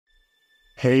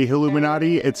Hey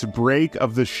Illuminati, it's Break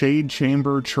of the Shade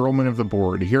Chamber Chairman of the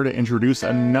Board, here to introduce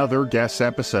another guest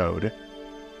episode.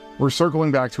 We're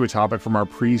circling back to a topic from our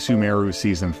pre-Sumeru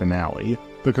season finale,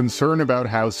 the concern about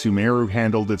how Sumeru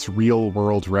handled its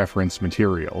real-world reference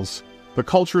materials. The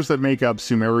cultures that make up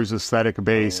Sumeru's aesthetic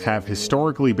base have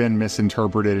historically been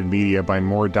misinterpreted in media by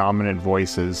more dominant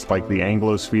voices like the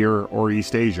Anglosphere or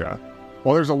East Asia.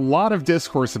 While there's a lot of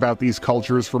discourse about these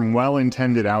cultures from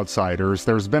well-intended outsiders,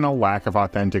 there's been a lack of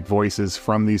authentic voices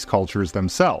from these cultures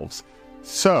themselves.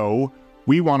 So,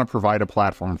 we want to provide a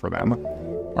platform for them.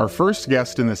 Our first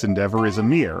guest in this endeavor is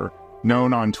Amir,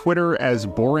 known on Twitter as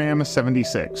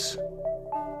Boram76.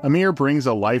 Amir brings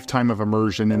a lifetime of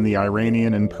immersion in the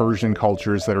Iranian and Persian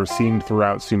cultures that are seen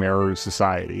throughout Sumeru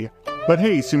society. But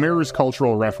hey, Sumeru's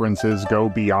cultural references go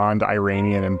beyond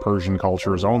Iranian and Persian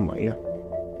cultures only.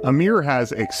 Amir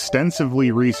has extensively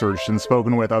researched and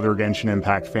spoken with other Genshin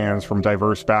Impact fans from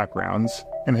diverse backgrounds,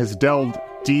 and has delved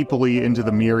deeply into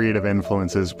the myriad of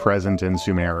influences present in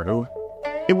Sumeru.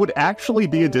 It would actually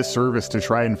be a disservice to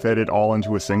try and fit it all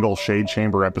into a single Shade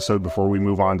Chamber episode before we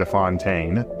move on to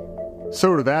Fontaine.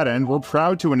 So to that end, we're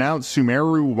proud to announce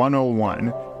Sumeru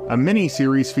 101, a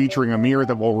mini-series featuring Amir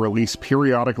that will release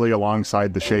periodically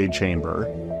alongside the Shade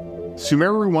Chamber.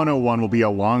 Sumeru 101 will be a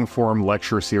long-form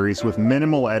lecture series with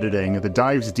minimal editing that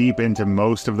dives deep into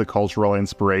most of the cultural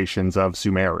inspirations of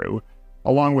Sumeru,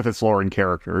 along with its lore and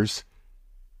characters.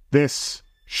 This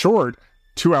short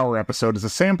 2-hour episode is a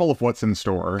sample of what's in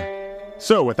store.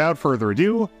 So, without further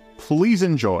ado, please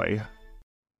enjoy.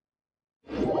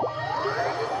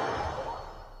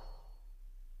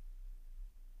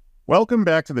 Welcome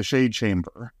back to the Shade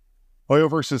Chamber.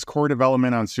 Hoyoverse's core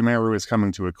development on Sumeru is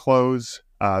coming to a close.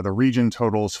 The region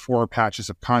totals 4 patches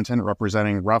of content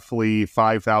representing roughly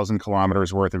 5,000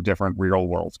 kilometers worth of different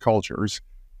real-world cultures.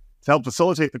 To help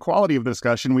facilitate the quality of the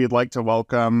discussion, we'd like to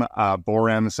welcome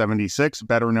Boram76,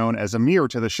 better known as Amir,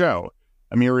 to the show.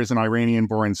 Amir is an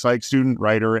Iranian-born psych student,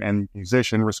 writer, and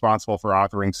musician responsible for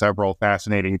authoring several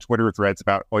fascinating Twitter threads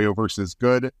about Hoyoverse's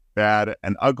good, bad,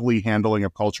 and ugly handling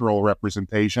of cultural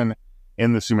representation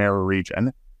in the Sumeru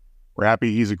region. We're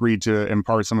happy he's agreed to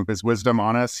impart some of his wisdom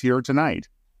on us here tonight.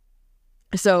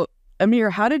 So, Amir,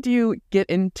 how did you get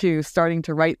into starting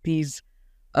to write these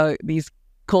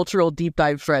cultural deep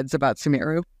dive threads about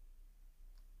Sumeru?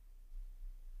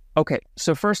 Okay,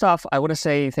 so first off, I want to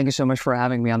say thank you so much for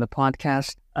having me on the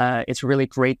podcast. It's really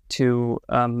great to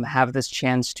have this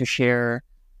chance to share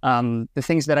the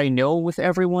things that I know with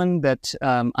everyone that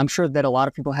I'm sure that a lot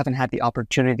of people haven't had the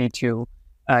opportunity to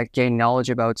gain knowledge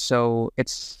about. So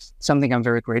it's something I'm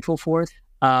very grateful for.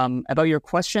 About your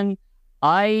question,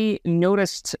 I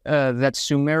noticed that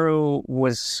Sumeru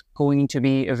was going to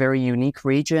be a very unique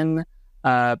region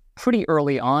pretty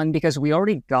early on because we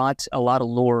already got a lot of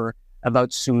lore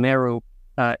about Sumeru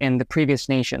in the previous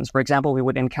nations. For example, we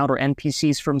would encounter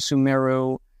NPCs from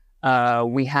Sumeru.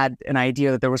 We had an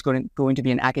idea that there was going to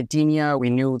be an academia. We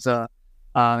knew the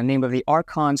name of the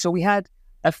Archon. So we had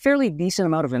a fairly decent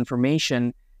amount of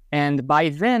information. And by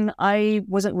then, I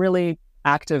wasn't really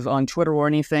active on Twitter or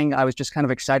anything. I was just kind of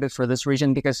excited for this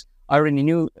region because I already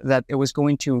knew that it was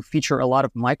going to feature a lot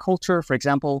of my culture. For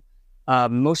example,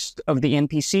 most of the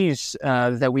NPCs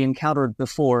that we encountered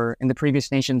before in the previous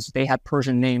nations, they had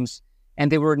Persian names.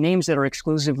 And they were names that are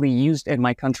exclusively used in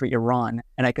my country, Iran.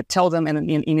 And I could tell them, and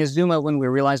in Izuma, when we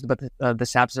realized about the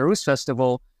Sapzarus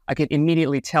festival, I could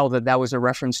immediately tell that that was a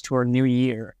reference to our new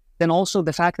year. Then also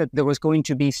the fact that there was going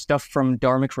to be stuff from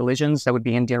Dharmic religions, that would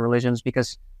be Indian religions,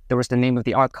 because there was the name of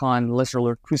the Archon,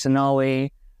 Lisserler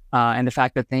Kusanali, and the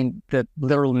fact that the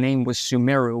literal name was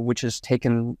Sumeru, which is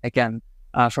taken, again,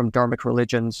 from Dharmic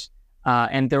religions.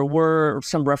 And there were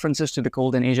some references to the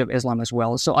Golden Age of Islam as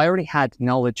well. So I already had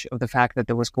knowledge of the fact that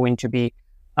there was going to be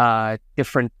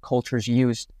different cultures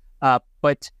used.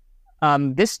 But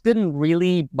this didn't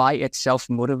really by itself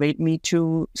motivate me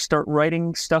to start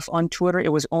writing stuff on Twitter.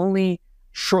 It was only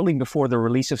shortly before the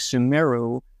release of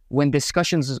Sumeru when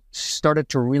discussions started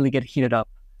to really get heated up.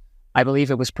 I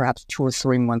believe it was perhaps 2 or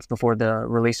 3 months before the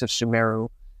release of Sumeru.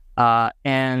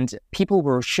 And people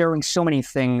were sharing so many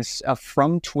things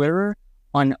from Twitter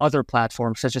on other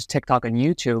platforms such as TikTok and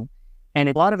YouTube. And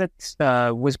a lot of it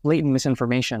was blatant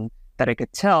misinformation that I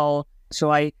could tell.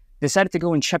 So I decided to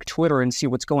go and check Twitter and see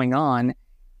what's going on.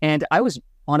 And I was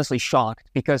honestly shocked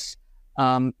because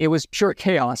it was pure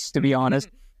chaos, to be honest.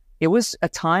 It was a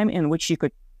time in which you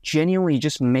could genuinely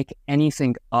just make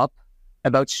anything up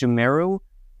about Sumeru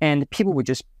and people would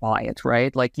just buy it,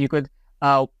 right? Like you could,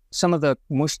 some of the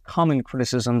most common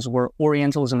criticisms were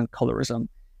Orientalism and colorism.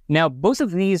 Now, both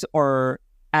of these are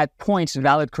at points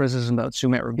valid criticism about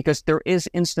Sumeru, because there is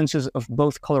instances of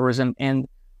both colorism and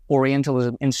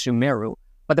Orientalism in Sumeru.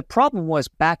 But the problem was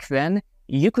back then,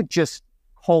 you could just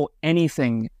call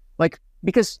anything, like,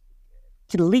 because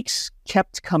leaks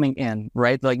kept coming in,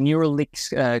 right? Like neural leaks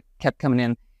kept coming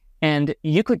in, and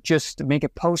you could just make a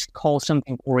post call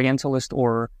something Orientalist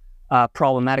or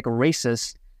problematic or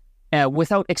racist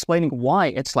without explaining why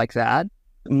it's like that.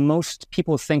 Most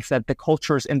people think that the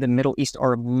cultures in the Middle East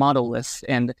are monolith,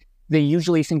 and they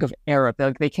usually think of Arab.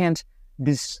 Like, they can't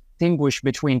distinguish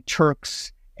between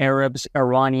Turks, Arabs,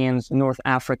 Iranians, North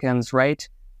Africans, right?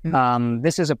 Mm-hmm.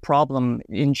 This is a problem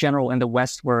in general in the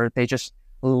West, where they just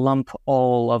lump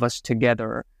all of us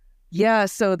together. Yeah,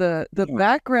 so the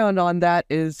background on that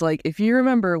is, like, if you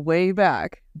remember way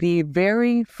back, the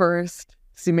very first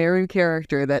Sumeru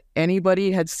character that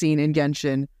anybody had seen in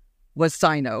Genshin was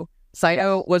Sino.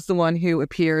 Sino was the one who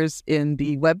appears in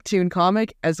the webtoon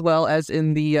comic as well as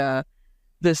in the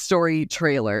story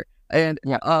trailer. And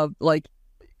like,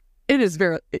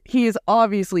 he is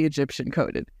obviously Egyptian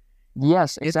coded.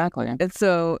 Yes, exactly. And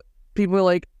so people were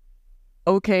like,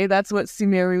 okay, that's what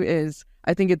Sumeru is.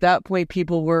 I think at that point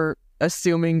people were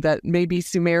assuming that maybe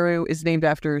Sumeru is named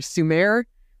after Sumer,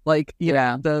 like,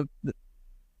 the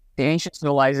ancient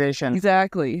civilization.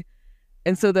 Exactly.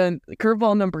 And so then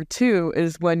curveball number 2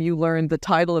 is when you learn the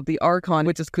title of the Archon,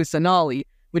 which is Kusanali,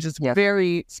 which is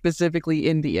very specifically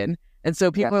Indian. And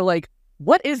so people are like,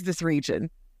 what is this region?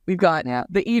 We've got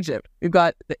the Egypt, we've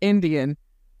got the Indian.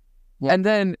 And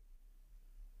then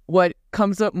what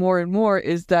comes up more and more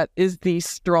is that is the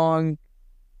strong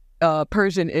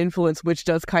Persian influence, which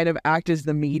does kind of act as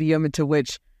the medium into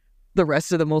which the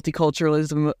rest of the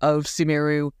multiculturalism of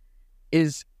Sumeru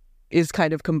is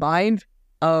kind of combined.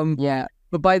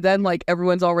 But by then, like,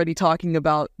 everyone's already talking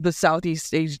about the South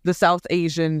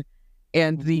Asian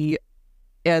and the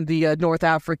North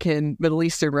African, Middle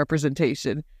Eastern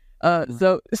representation.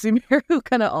 So Sumeru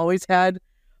kind of always had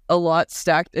a lot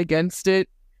stacked against it,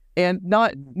 and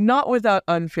not without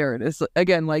unfairness.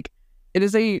 Again, like, it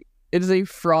is a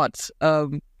fraught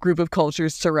group of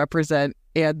cultures to represent,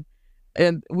 and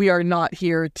we are not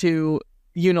here to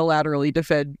unilaterally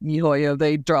defend Mihoyo.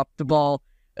 They dropped the ball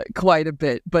quite a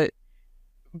bit, but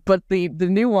the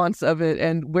nuance of it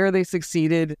and where they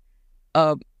succeeded,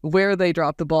 where they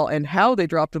dropped the ball and how they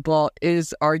dropped the ball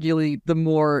is arguably the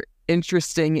more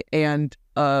interesting and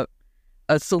a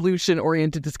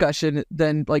solution-oriented discussion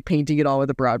than, like, painting it all with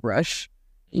a broad brush.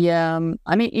 Yeah,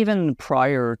 I mean, even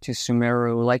prior to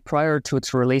Sumeru, like prior to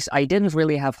its release, I didn't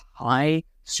really have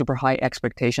super high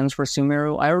expectations for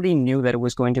Sumeru. I already knew that it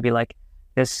was going to be like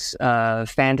this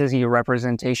fantasy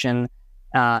representation.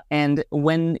 And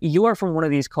when you are from one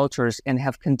of these cultures and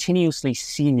have continuously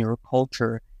seen your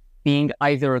culture being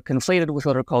either conflated with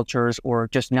other cultures or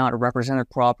just not represented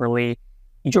properly,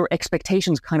 your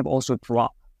expectations kind of also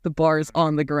drop. The bar is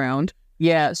on the ground.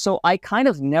 Yeah, so I kind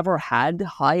of never had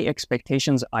high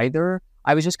expectations either.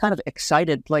 I was just kind of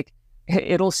excited. Like,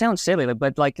 it'll sound silly,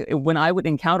 but like when I would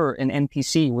encounter an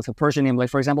NPC with a Persian name, like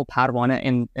for example, Parwana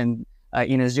in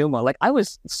Inazuma, like I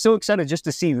was so excited just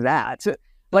to see that.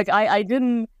 Like I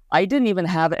didn't even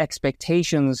have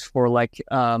expectations for like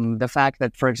the fact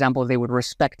that, for example, they would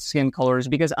respect skin colors,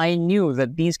 because I knew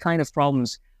that these kind of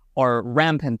problems are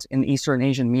rampant in Eastern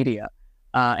Asian media.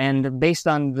 And based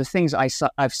on the things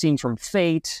I've seen from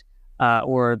Fate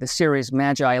or the series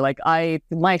Magi, like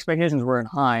my expectations weren't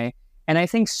high. And I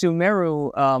think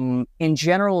Sumeru, in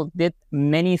general, did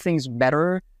many things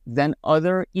better than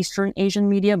other Eastern Asian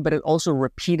media, but it also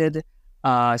repeated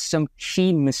some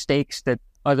key mistakes that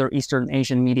other Eastern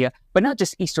Asian media, but not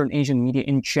just Eastern Asian media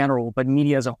in general, but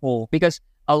media as a whole, because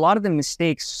a lot of the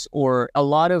mistakes or a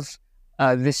lot of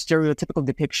the stereotypical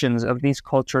depictions of these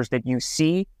cultures that you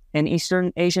see in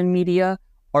Eastern Asian media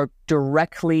are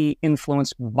directly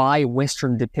influenced by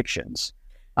Western depictions.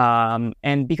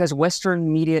 And because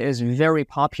Western media is very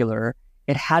popular,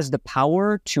 it has the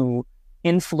power to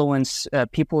influence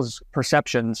people's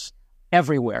perceptions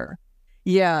everywhere.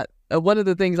 Yeah, one of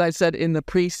the things I said in the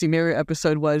pre-Sumeru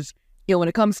episode was, when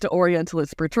it comes to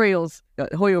Orientalist portrayals,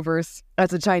 Hoyoverse,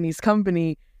 as a Chinese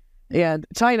company, and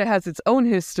China has its own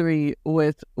history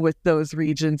with those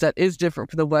regions that is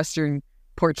different from the Western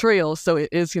portrayal, so it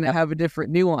is going to have a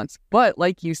different nuance. But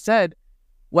like you said,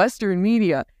 Western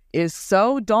media is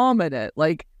so dominant,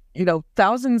 like,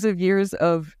 thousands of years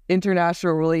of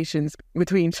international relations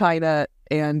between China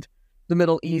and the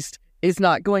Middle East is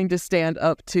not going to stand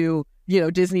up to,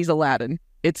 Disney's Aladdin.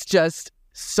 It's just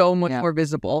so much more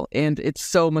visible, and it's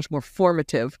so much more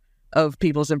formative of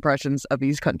people's impressions of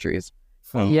these countries.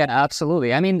 Yeah,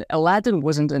 absolutely. I mean, Aladdin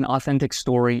wasn't an authentic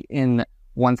story in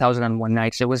 1001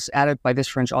 Nights. It was added by this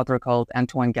French author called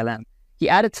Antoine Galland. He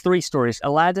added 3 stories,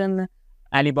 Aladdin,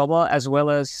 Ali Baba, as well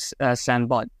as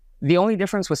Sandbad. The only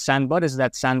difference with Sandbad is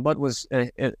that Sandbad was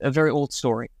a very old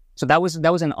story. So that was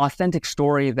an authentic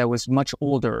story that was much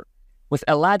older. With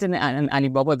Aladdin and Ali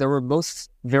Baba, they were both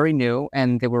very new,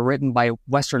 and they were written by a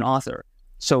Western author.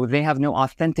 So they have no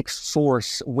authentic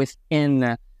source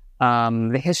within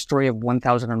the history of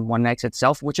 1001 Nights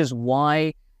itself, which is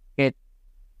why the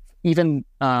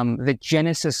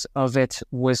genesis of it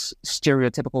was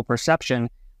stereotypical perception,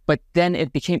 but then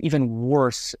it became even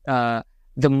worse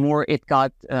the more it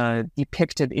got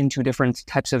depicted into different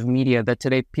types of media that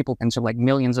today people consume, like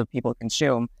millions of people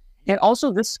consume. And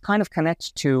also this kind of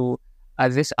connects to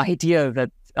this idea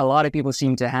that a lot of people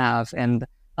seem to have, and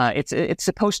it's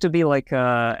supposed to be like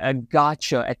a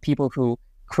gotcha at people who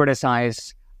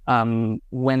criticize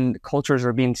when cultures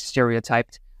are being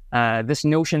stereotyped. This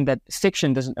notion that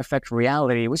fiction doesn't affect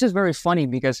reality, which is very funny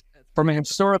because from a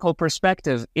historical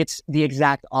perspective, it's the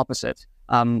exact opposite.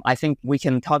 I think we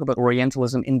can talk about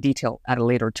Orientalism in detail at a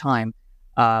later time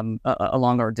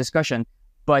along our discussion.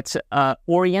 But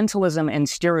Orientalism and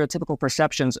stereotypical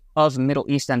perceptions of Middle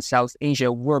East and South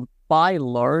Asia were by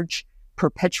large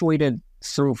perpetuated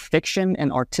through fiction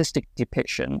and artistic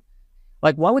depiction.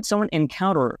 Like, why would someone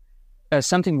encounter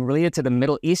something related to the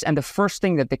Middle East and the first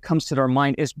thing that comes to their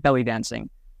mind is belly dancing,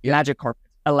 magic carpet,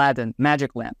 Aladdin,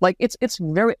 magic lamp? Like, it's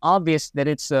very obvious that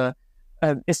it's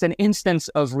an instance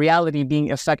of reality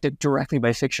being affected directly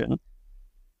by fiction.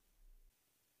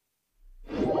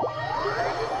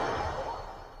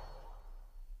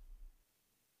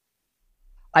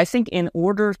 I think in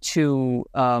order to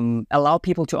allow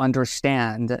people to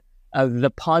understand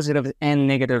the positives and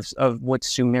negatives of what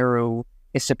Sumeru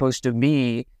is supposed to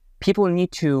be, people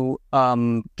need to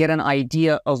get an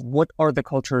idea of what are the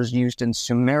cultures used in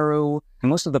Sumeru.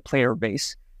 Most of the player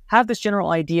base have this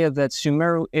general idea that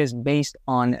Sumeru is based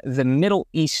on the Middle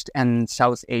East and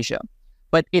South Asia.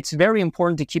 But it's very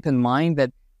important to keep in mind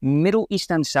that Middle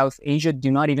East and South Asia do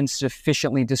not even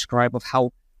sufficiently describe of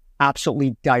how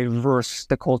absolutely diverse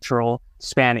the cultural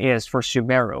span is for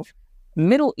Sumeru.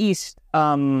 Middle East,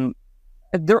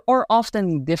 there are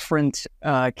often different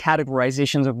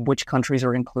categorizations of which countries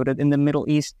are included in the Middle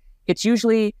East. It's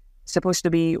usually supposed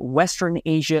to be Western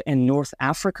Asia and North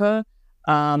Africa,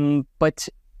 but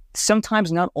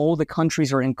sometimes not all the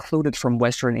countries are included from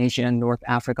Western Asia and North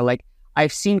Africa. Like,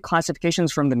 I've seen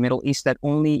classifications from the Middle East that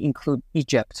only include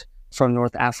Egypt from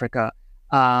North Africa,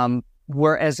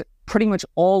 whereas pretty much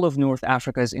all of North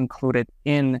Africa is included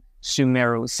in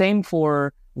Sumeru. Same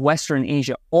for Western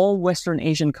Asia. All Western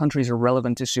Asian countries are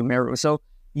relevant to Sumeru. So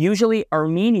usually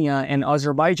Armenia and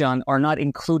Azerbaijan are not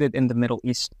included in the Middle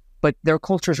East, but their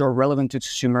cultures are relevant to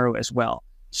Sumeru as well.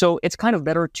 So it's kind of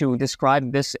better to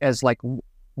describe this as like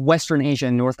Western Asia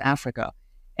and North Africa.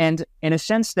 And in a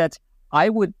sense that I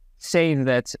would say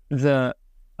that the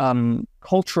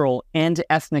cultural and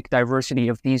ethnic diversity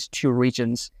of these two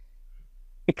regions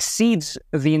exceeds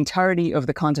the entirety of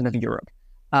the continent of Europe.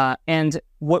 And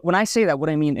when I say that, what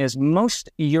I mean is most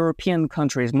European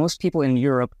countries, most people in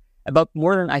Europe, about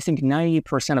more than, I think,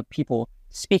 90% of people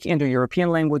speak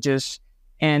Indo-European languages,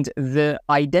 and the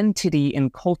identity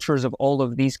and cultures of all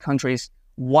of these countries,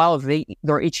 while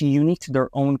they're each unique to their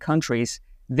own countries,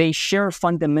 they share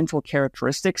fundamental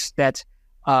characteristics that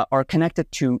are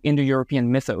connected to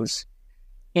Indo-European mythos.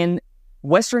 In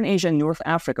Western Asia and North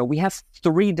Africa, we have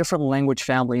 3 different language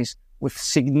families with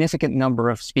significant number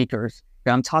of speakers.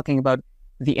 I'm talking about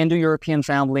the Indo-European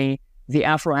family, the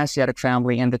Afro-Asiatic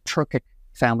family, and the Turkic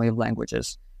family of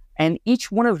languages. And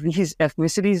each one of these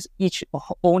ethnicities, each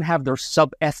have their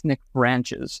sub-ethnic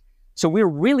branches. So we're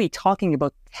really talking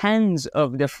about tens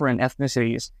of different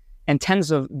ethnicities and tens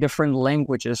of different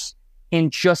languages in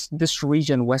just this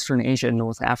region, Western Asia and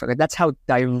North Africa. That's how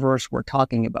diverse we're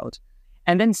talking about.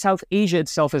 And then South Asia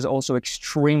itself is also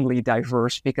extremely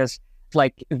diverse because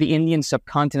like the Indian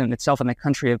subcontinent itself and the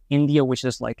country of India, which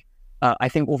is like, I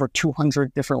think over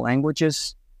 200 different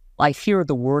languages, I hear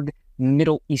the word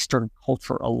Middle Eastern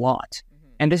culture a lot.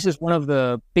 Mm-hmm. And this is one of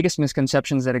the biggest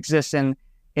misconceptions that exists. And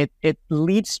it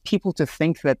leads people to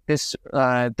think that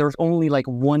there's only like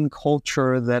one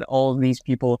culture that all of these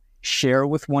people share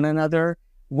with one another,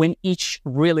 when each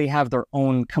really have their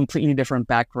own completely different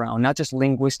background, not just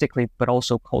linguistically, but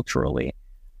also culturally.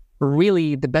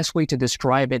 Really, the best way to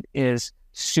describe it is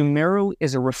Sumeru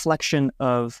is a reflection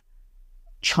of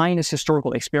China's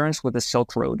historical experience with the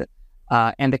Silk Road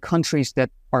and the countries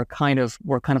that were kind of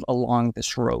along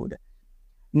this road.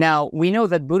 Now, we know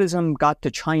that Buddhism got to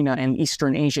China and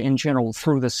Eastern Asia in general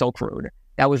through the Silk Road.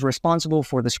 that was responsible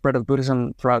for the spread of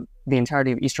Buddhism throughout the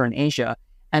entirety of Eastern Asia.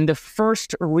 And the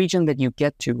first region that you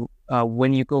get to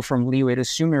when you go from Liyue to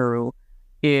Sumeru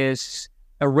is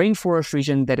a rainforest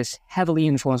region that is heavily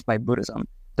influenced by Buddhism.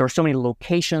 There are so many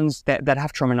locations that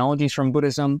have terminologies from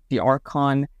Buddhism. The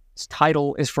Archon's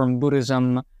title is from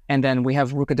Buddhism. And then we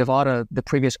have Rukkhadevata, the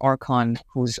previous Archon,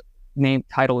 whose name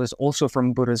title is also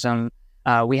from Buddhism.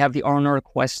 We have the Arnor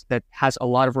quest that has a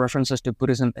lot of references to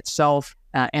Buddhism itself.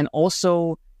 And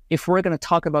also, if we're going to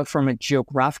talk about from a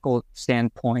geographical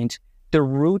standpoint, the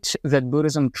route that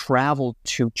Buddhism traveled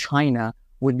to China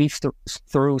would be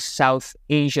through South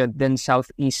Asia, then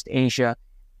Southeast Asia,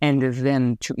 and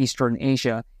then to Eastern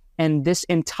Asia. And this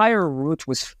entire route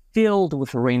was filled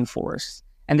with rainforests.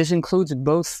 And this includes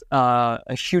both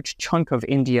a huge chunk of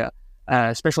India,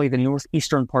 especially the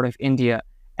northeastern part of India,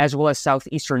 as well as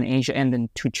Southeastern Asia, and then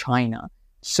to China.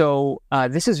 So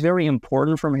this is very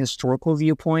important from a historical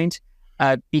viewpoint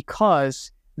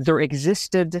because there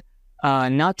existed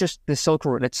not just the Silk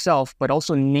Road itself, but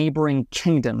also neighboring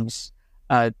kingdoms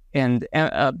and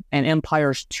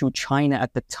empires to China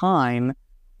at the time,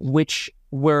 which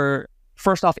were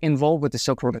first off involved with the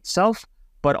Silk Road itself,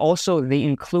 but also they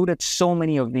included so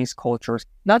many of these cultures.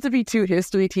 Not to be too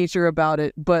history teacher about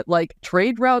it, but like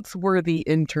trade routes were the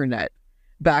internet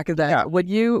back then. Yeah.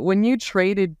 When you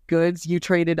traded goods, you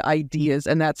traded ideas,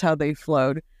 and that's how they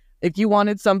flowed. If you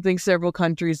wanted something several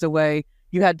countries away,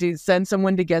 you had to send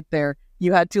someone to get there.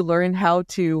 You had to learn how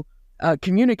to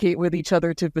communicate with each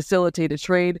other to facilitate a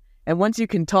trade. And once you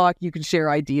can talk, you can share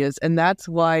ideas. And that's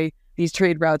why these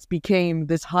trade routes became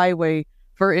this highway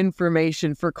for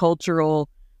information, for cultural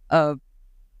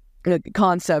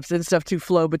concepts and stuff to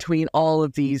flow between all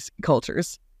of these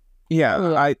cultures.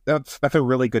 Yeah, that's a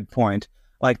really good point.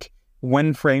 Like,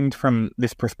 when framed from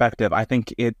this perspective, I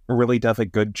think it really does a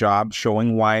good job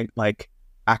showing why, like,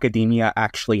 academia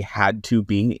actually had to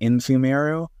be in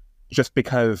Sumeru, just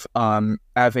because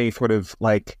as a sort of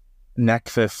like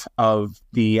nexus of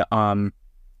the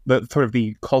sort of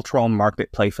the cultural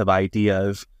marketplace of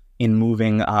ideas in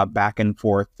moving back and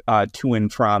forth to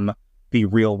and from the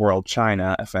real world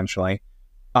China, essentially.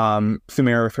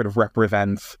 Sumeru sort of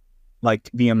represents like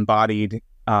the embodied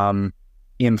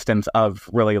instance of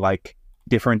really like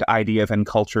different ideas and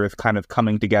cultures kind of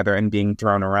coming together and being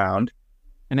thrown around.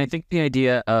 And I think the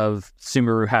idea of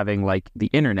Sumeru having like the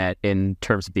internet in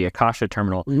terms of the Akasha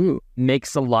terminal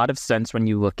makes a lot of sense when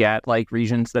you look at like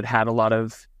regions that had a lot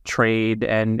of trade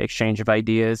and exchange of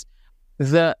ideas.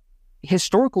 The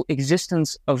historical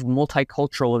existence of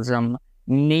multiculturalism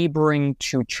neighboring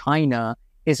to China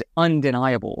is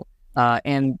undeniable.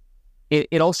 And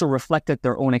it also reflected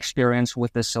their own experience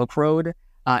with the Silk Road.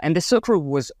 And the Silk Road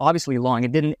was obviously long.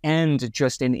 It didn't end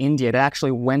just in India. It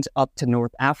actually went up to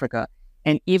North Africa.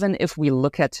 And even if we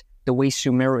look at the way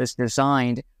Sumeru is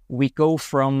designed, we go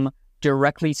from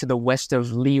directly to the west of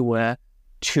Liyue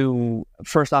to,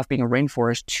 first off being a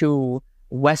rainforest, to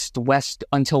west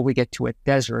until we get to a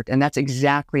desert. And that's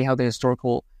exactly how the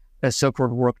historical Silk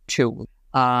Road worked too.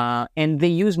 And they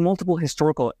use multiple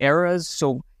historical eras.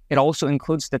 So it also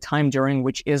includes the time during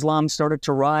which Islam started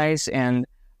to rise and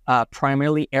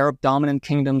primarily Arab-dominant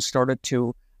kingdoms started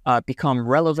to become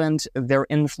relevant. Their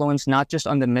influence not just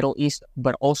on the Middle East,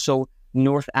 but also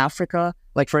North Africa.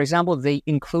 Like, for example, they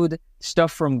include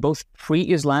stuff from both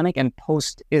pre-Islamic and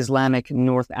post-Islamic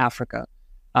North Africa.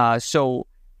 So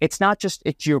it's not just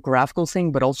a geographical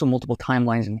thing, but also multiple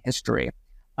timelines in history.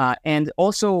 And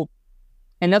also,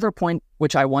 another point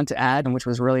which I want to add, and which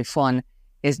was really fun,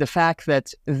 is the fact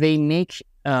that they make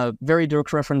very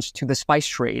direct reference to the spice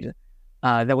trade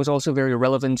that was also very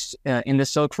relevant in the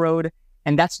Silk Road.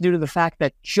 And that's due to the fact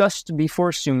that just before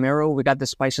Sumeru, we got the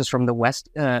Spices from the West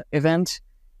event,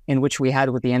 in which we had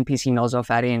with the NPC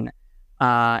Nalzofarin.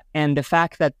 And the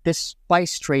fact that this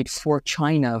spice trade for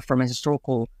China, from a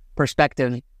historical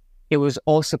perspective, it was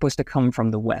all supposed to come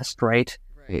from the West, right?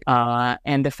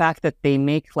 And the fact that they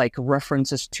make like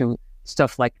references to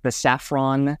stuff like the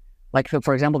saffron, like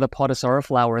for example, the Podasara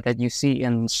flower that you see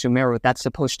in Sumeru, that's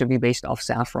supposed to be based off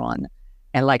saffron.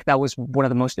 And like that was one of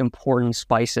the most important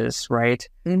spices, right?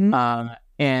 Mm-hmm.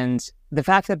 And the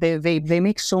fact that they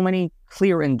make so many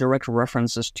clear and direct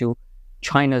references to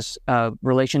China's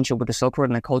relationship with the Silk Road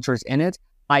and the cultures in it,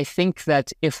 I think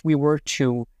that if we were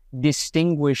to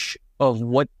distinguish of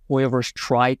what whoever's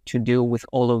tried to do with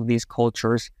all of these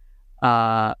cultures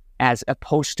as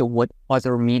opposed to what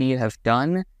other media have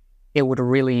done, it would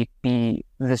really be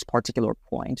this particular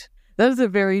point. That is a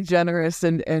very generous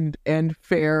and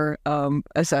fair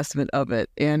assessment of it,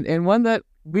 and one that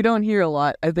we don't hear a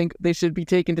lot. I think they should be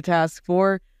taken to task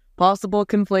for possible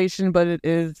conflation, but it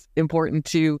is important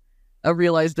to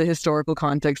realize the historical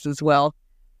context as well.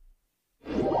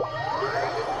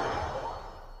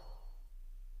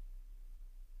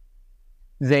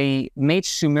 They made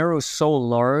Sumeru so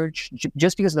large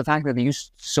just because of the fact that they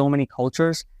used so many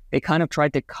cultures. They kind of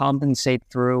tried to compensate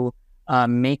through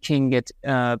making it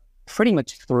pretty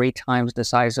much 3 times the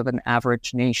size of an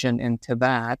average nation in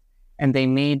Tibet. And they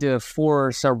made 4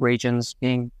 subregions,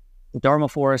 being the Dharma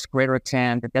Forest, Great Red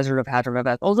Sand, the Desert of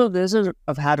Hadramavet. Although the Desert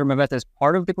of Hadramavet is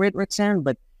part of the Great Red Sand,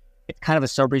 but it's kind of a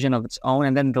subregion of its own.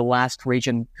 And then the last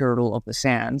region, Girdle of the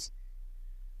Sands.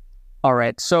 All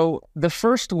right, so the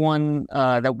first one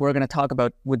that we're going to talk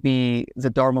about would be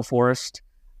the Dharma Forest,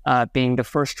 being the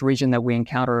first region that we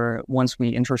encounter once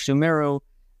we enter Sumeru.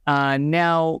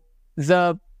 Now,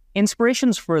 the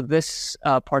inspirations for this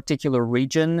particular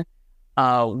region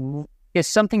is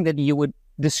something that you would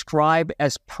describe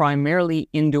as primarily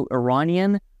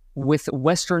Indo-Iranian with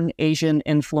Western Asian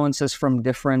influences from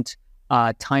different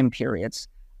time periods.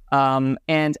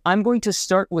 And I'm going to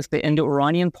start with the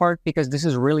Indo-Iranian part because this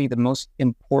is really the most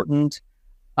important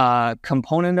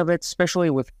component of it, especially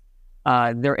with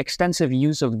their extensive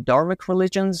use of Dharmic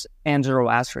religions and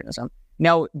Zoroastrianism.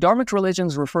 Now, Dharmic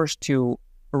religions refers to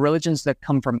religions that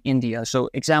come from India. So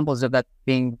examples of that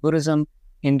being Buddhism,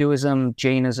 Hinduism,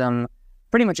 Jainism,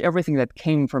 pretty much everything that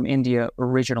came from India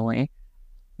originally.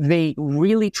 They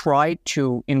really tried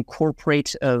to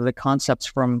incorporate the concepts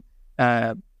from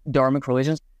Dharmic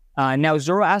religions. Now,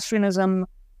 Zoroastrianism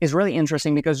is really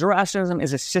interesting because Zoroastrianism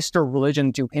is a sister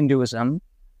religion to Hinduism.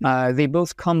 They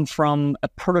both come from a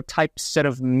prototype set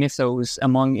of mythos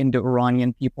among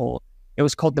Indo-Iranian people. It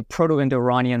was called the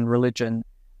Proto-Indo-Iranian religion.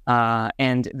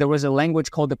 And there was a language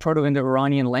called the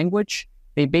Proto-Indo-Iranian language.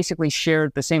 They basically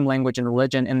shared the same language and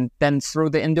religion. And then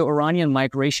through the Indo-Iranian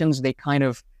migrations, they kind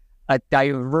of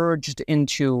diverged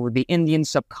into the Indian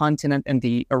subcontinent and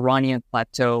the Iranian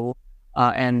plateau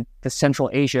and the Central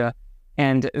Asia.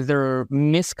 And their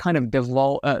myth kind of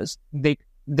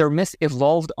their myth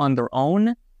evolved on their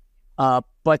own.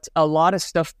 But a lot of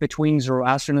stuff between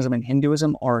Zoroastrianism and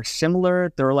Hinduism are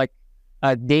similar. They're like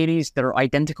deities that are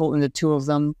identical in the two of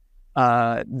them.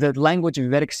 The language of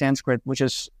Vedic Sanskrit, which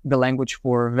is the language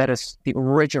for Vedas, the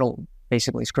original,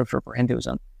 basically, scripture for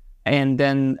Hinduism. And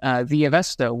then the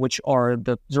Avesta, which are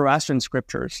the Zoroastrian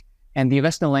scriptures. And the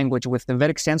Avesta language with the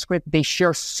Vedic Sanskrit, they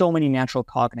share so many natural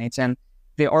cognates. And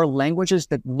they are languages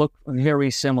that look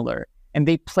very similar. And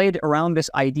they played around this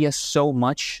idea so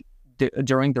much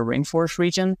during the rainforest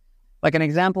region. Like an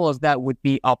example of that would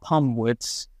be Apam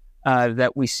woods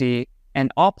that we see.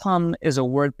 And Apam is a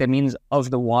word that means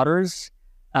of the waters.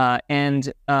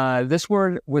 And this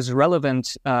word was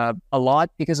relevant a lot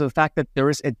because of the fact that there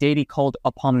is a deity called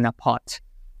Apam Napat,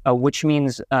 which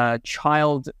means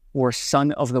child or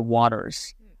son of the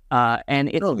waters. And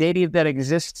it's a deity that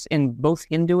exists in both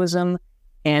Hinduism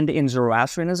and in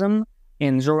Zoroastrianism.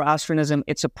 In Zoroastrianism,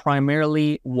 it's a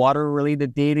primarily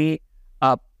water-related deity,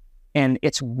 and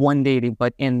it's one deity.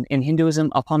 But in Hinduism,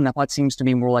 Apam Napat seems to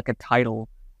be more like a title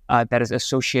that is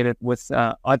associated with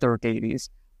other deities.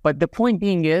 But the point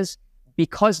being is,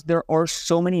 because there are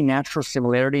so many natural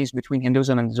similarities between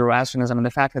Hinduism and Zoroastrianism, and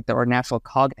the fact that there are natural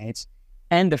cognates,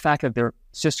 and the fact that they're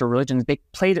sister religions, they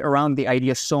played around the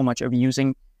idea so much of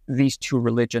using these two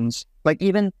religions. Like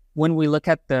even when we look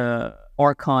at the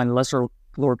Archon, Lesser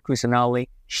Lord Kusanali,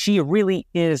 she really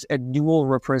is a dual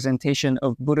representation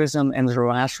of Buddhism and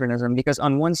Zoroastrianism, because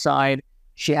on one side,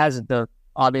 she has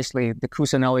obviously the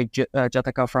Kusanali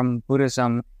Jataka from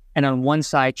Buddhism, and on one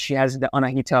side, she has the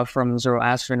Anahita from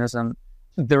Zoroastrianism.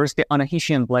 There is the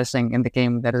Anahitian blessing in the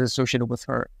game that is associated with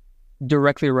her,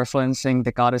 directly referencing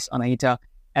the goddess Anahita,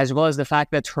 as well as the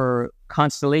fact that her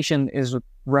constellation is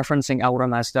referencing Ahura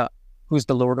Mazda, who's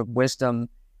the Lord of Wisdom.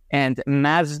 And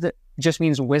Mazda just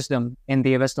means wisdom in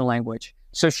the Avesta language.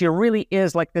 So she really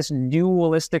is like this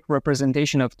dualistic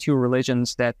representation of two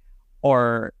religions that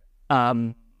are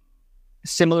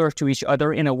similar to each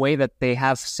other in a way that they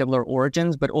have similar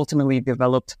origins, but ultimately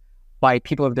developed by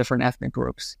people of different ethnic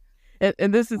groups.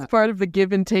 And this is part of the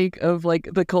give and take of like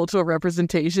the cultural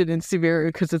representation in Sumeru,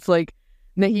 because it's like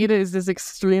Nahida is this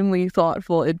extremely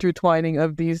thoughtful intertwining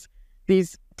of these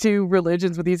two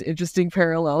religions with these interesting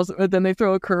parallels, but then they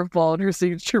throw a curveball and her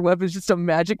signature weapon is just a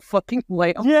magic fucking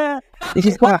lamp. Yeah.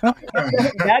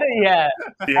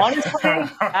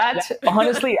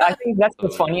 Honestly, I think that's the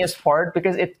funniest part,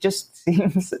 because it just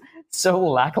seems so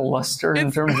lackluster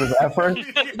in terms of effort.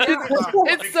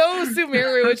 It's so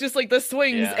Sumeru. It's just like the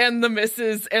swings and the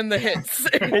misses and the hits.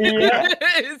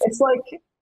 It's like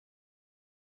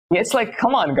It's like,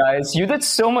 come on, guys! You did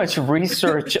so much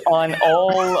research on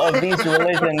all of these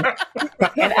religions,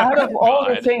 and out of all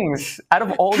the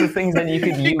things that you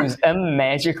could use, a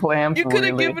magic lamp. You could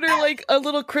have really? given her like a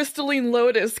little crystalline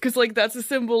lotus, because like that's a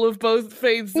symbol of both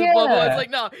faiths. And Yeah. blah, blah. It's like,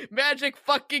 no, magic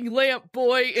fucking lamp,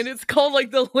 boy, and it's called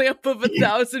like the lamp of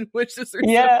 1,000 wishes or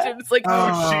Yeah. something. It's like,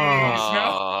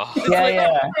 Oh. it's Yeah, like,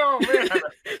 yeah. oh man,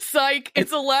 psych!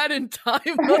 It's Aladdin time,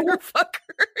 motherfucker.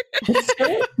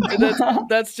 And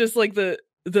that's just like the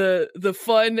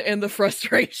fun and the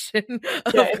frustration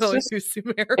of Yeah, going through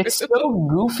Sumeru. It's so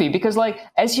goofy because, like,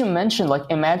 as you mentioned, like,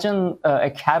 imagine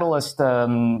a catalyst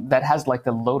that has like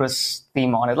the lotus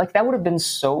theme on it. Like, that would have been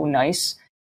so nice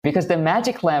because the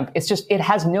magic lamp, it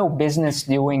has no business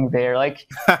doing there. Like,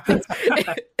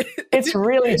 it's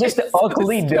really just the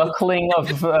ugly duckling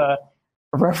of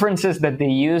references that they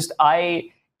used.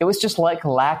 It was just like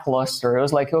lackluster. It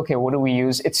was like, okay, what do we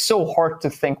use? It's so hard to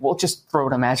think. We'll just throw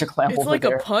the magic lamp It's over like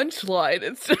there. a punchline.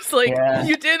 It's just like, Yeah.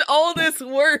 you did all this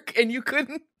work and you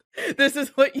couldn't. This is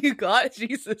what you got.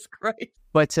 Jesus Christ.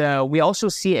 But we also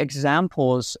see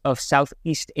examples of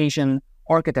Southeast Asian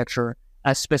architecture,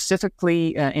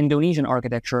 specifically Indonesian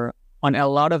architecture, on a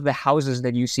lot of the houses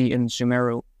that you see in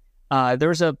Sumeru.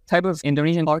 There's a type of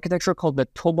Indonesian architecture called the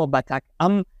Toba Batak.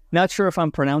 I'm not sure if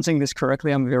I'm pronouncing this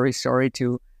correctly. I'm very sorry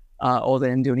to all the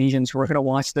Indonesians who are going to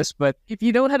watch this, but If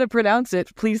you know how to pronounce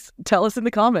it, please tell us in the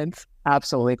comments.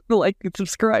 absolutely. Like and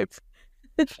subscribe.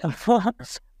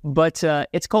 But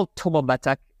it's called Toba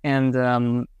Batak,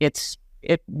 and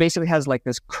it basically has like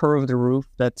this curved roof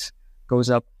that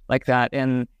goes up like that,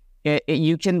 and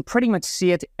you can pretty much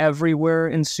see it everywhere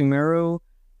in Sumeru,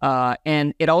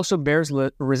 and it also bears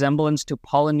resemblance to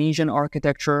Polynesian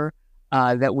architecture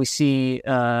that we see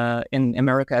in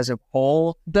America as a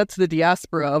whole. That's the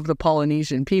diaspora of the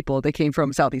Polynesian people. They came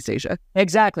from Southeast Asia.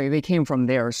 Exactly, they came from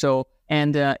there. So,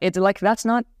 and it's like that's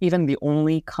not even the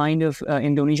only kind of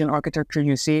Indonesian architecture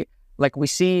you see. Like we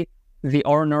see the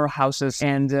Arnor houses,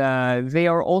 and they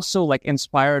are also like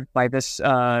inspired by this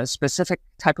specific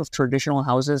type of traditional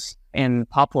houses in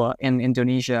Papua in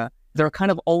Indonesia. They're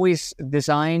kind of always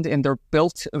designed and they're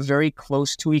built very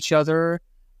close to each other.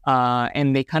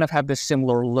 And they kind of have this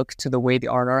similar look to the way the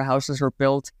Arnor houses are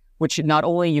built, which not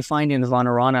only you find in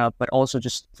Vanarana, but also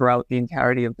just throughout the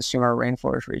entirety of the Sumeru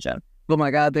rainforest region. Oh my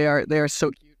God, they are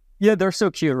so cute. Yeah, they're so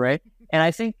cute, right? And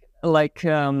I think like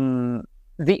the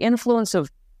influence of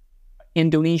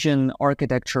Indonesian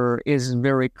architecture is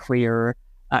very clear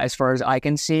as far as I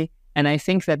can see. And I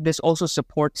think that this also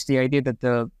supports the idea that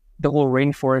the whole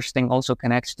rainforest thing also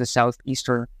connects to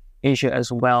Southeastern Asia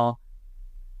as well.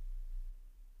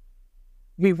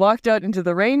 We walked out into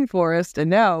the rainforest and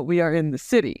now we are in the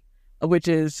city, which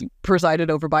is presided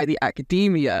over by the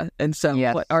academia. And so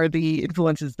Yes. What are the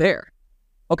influences there?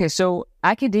 Okay, so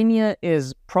academia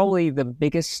is probably the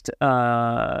biggest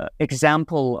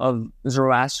example of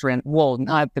Zoroastrian. Well,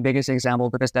 not the biggest example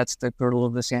because that's the girdle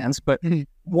of the sands, but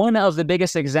one of the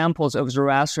biggest examples of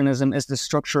Zoroastrianism is the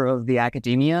structure of the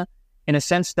academia, in a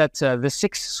sense that the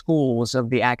 6 schools of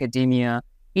the academia,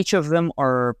 each of them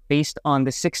are based on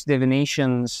the 6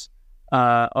 divinations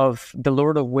of the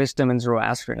Lord of Wisdom in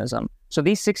Zoroastrianism. So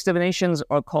these 6 divinations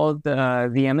are called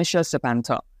the Amisha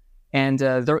Sapanta. And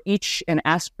they're each an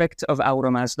aspect of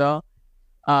Ahura Mazda.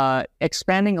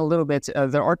 Expanding a little bit,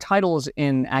 there are titles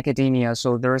in academia.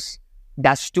 So there's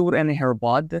Dastur and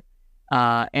Herbad.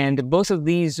 And both of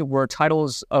these were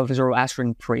titles of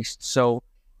Zoroastrian priests. So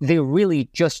they really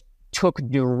just took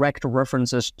direct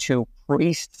references to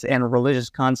priests and religious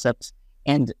concepts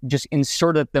and just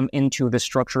inserted them into the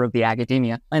structure of the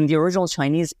academia. And the original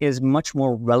Chinese is much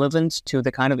more relevant to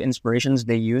the kind of inspirations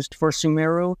they used for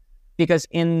Sumeru. Because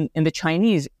in the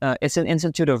Chinese, it's an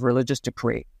institute of religious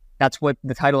decree. That's what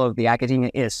the title of the academia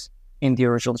is in the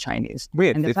original Chinese.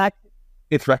 Wait, and the fact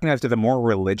it's recognized as a more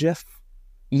religious?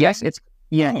 yes, it's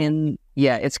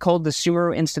it's called the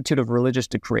Sumeru Institute of Religious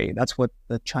Decree. That's what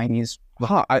the Chinese.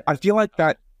 I feel like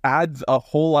that adds a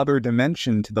whole other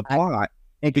dimension to the plot.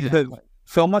 Because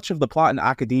so much of the plot in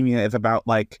academia is about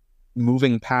like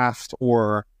moving past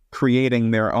or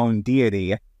creating their own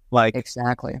deity. Like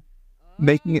Exactly.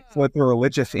 making it so it's a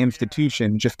religious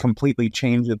institution just completely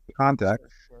changes the context.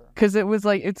 Because it was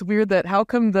like, it's weird that how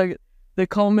come the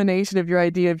culmination of your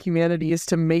idea of humanity is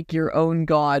to make your own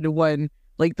god when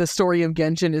like the story of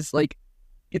Genshin is like,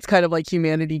 it's kind of like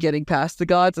humanity getting past the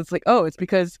gods. It's like, oh, it's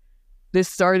because this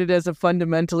started as a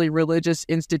fundamentally religious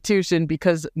institution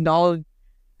because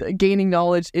gaining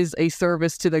knowledge is a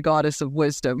service to the goddess of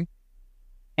wisdom.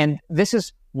 And this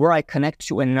is where I connect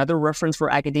to another reference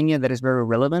for academia that is very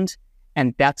relevant.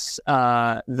 And that's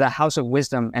the House of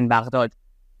Wisdom in Baghdad.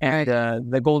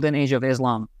 and the Golden Age of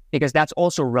Islam, because that's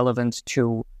also relevant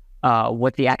to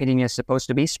what the academia is supposed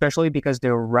to be, especially because they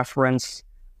reference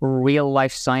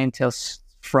real-life scientists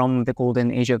from the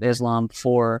Golden Age of Islam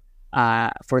for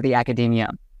the academia.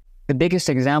 The biggest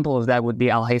example of that would be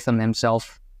Al-Haytham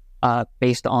himself,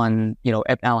 based on Ibn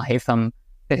al-Haytham,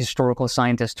 the historical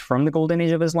scientist from the Golden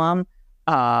Age of Islam.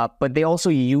 But they also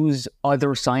use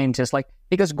other scientists,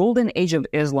 because Golden Age of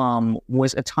Islam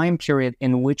was a time period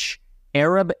in which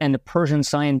Arab and Persian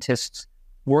scientists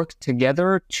worked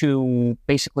together to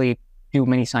basically do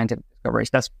many scientific discoveries.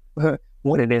 That's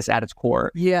what it is at its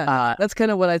core. Yeah, that's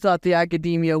kind of what I thought the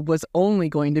academia was only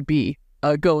going to be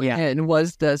going in,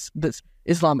 was this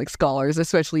Islamic scholars,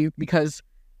 especially because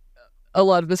a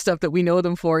lot of the stuff that we know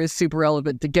them for is super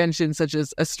relevant to Genshin, such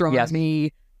as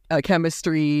astronomy,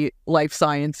 chemistry, life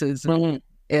sciences, and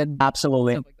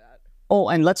absolutely stuff like that. Oh,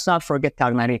 and let's not forget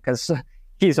Tagnari, because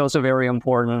he's also very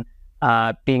important,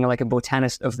 being like a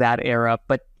botanist of that era.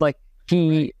 But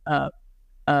he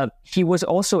was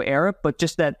also Arab, but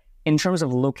just that in terms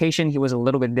of location, he was a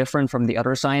little bit different from the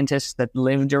other scientists that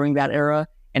lived during that era,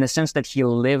 in a sense that he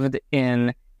lived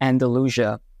in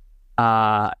Andalusia.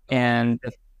 And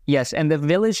the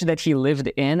village that he lived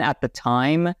in at the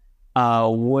time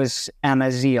was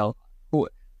Amazigh.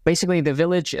 Basically,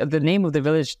 the name of the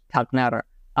village, Taqnar.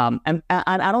 And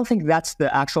I don't think that's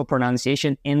the actual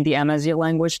pronunciation in the Amazigh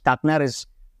language. Taqnar is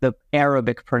the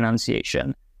Arabic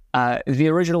pronunciation. The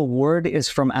original word is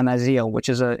from Amazigh, which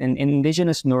is an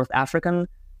indigenous North African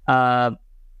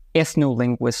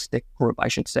ethno-linguistic group, I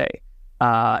should say.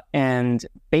 And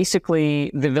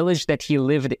basically, the village that he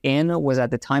lived in was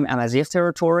at the time Amazigh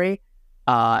territory,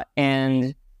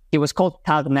 and he was called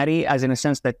Tagnari, as in a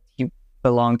sense that he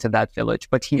belonged to that village,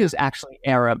 but he is actually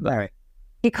Arab.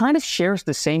 He kind of shares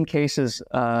the same case as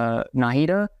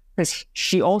Nahida, because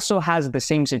she also has the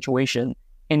same situation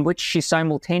in which she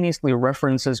simultaneously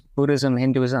references Buddhism,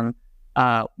 Hinduism,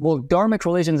 Dharmic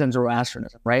religions, and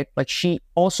Zoroastrianism, right? She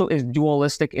also is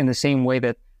dualistic in the same way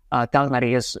that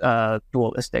Tagnari is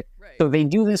dualistic. Right. So they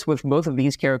do this with both of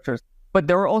these characters. But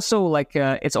there are also,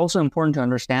 it's also important to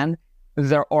understand,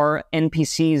 there are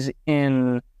NPCs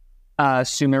in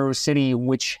Sumeru City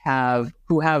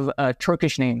who have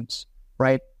Turkish names,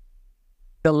 right?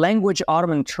 The language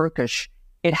Ottoman Turkish,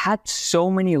 it had so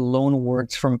many loan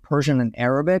words from Persian and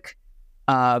Arabic,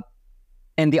 and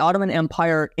the Ottoman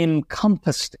Empire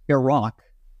encompassed Iraq.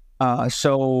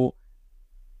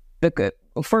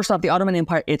 First off, the Ottoman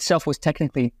Empire itself was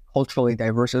technically culturally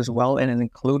diverse as well, and it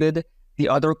included the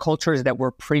other cultures that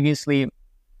were previously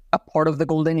a part of the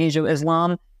Golden Age of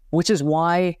Islam, which is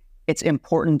why it's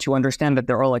important to understand that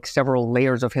there are several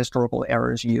layers of historical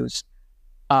errors used.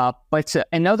 But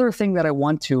another thing that I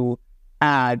want to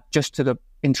add, just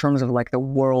in terms of the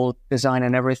world design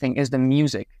and everything, is the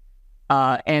music.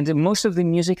 And most of the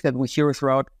music that we hear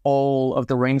throughout all of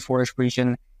the rainforest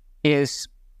region is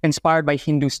inspired by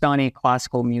Hindustani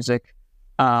classical music,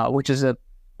 which is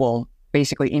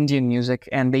basically Indian music,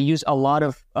 and they use a lot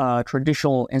of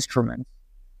traditional instruments.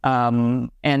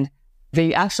 And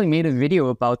they actually made a video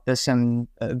about this, and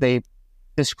they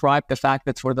described the fact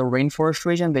that for the rainforest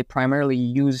region, they primarily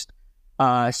used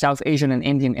South Asian and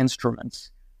Indian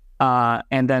instruments.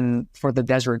 And then for the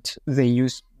desert, they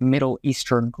used Middle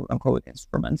Eastern, quote-unquote,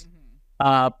 instruments.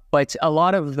 But a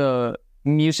lot of the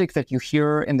music that you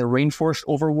hear in the rainforest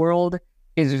overworld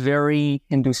is very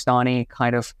Hindustani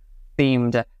kind of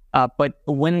themed. But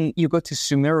when you go to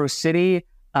Sumeru City,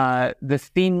 the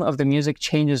theme of the music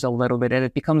changes a little bit, and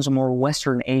it becomes more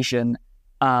Western Asian.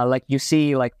 You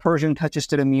see Persian touches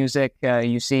to the music.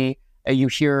 You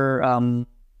hear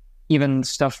even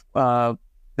stuff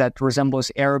that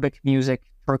resembles Arabic music,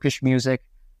 Turkish music,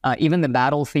 even the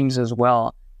battle themes as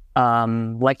well.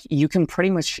 You can pretty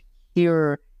much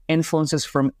hear influences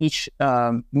from each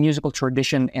musical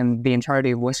tradition in the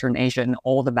entirety of Western Asia and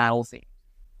all the battle themes.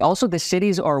 Also, the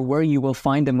cities are where you will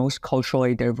find the most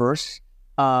culturally diverse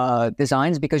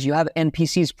designs, because you have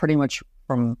NPCs pretty much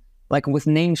from with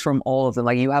names from all of them.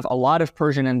 You have a lot of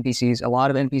Persian NPCs, a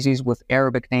lot of NPCs with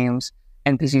Arabic names,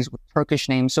 NPCs with Turkish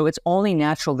names. So it's only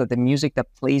natural that the music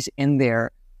that plays in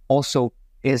there also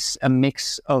is a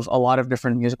mix of a lot of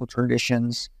different musical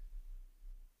traditions.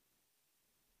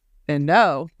 And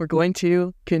now we're going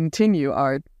to continue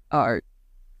our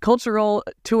cultural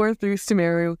tour through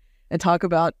Sumeru and talk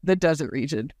about the desert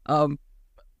region.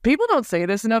 People don't say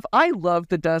this enough. I love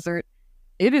the desert.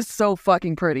 It is so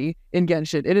fucking pretty in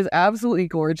Genshin. It is absolutely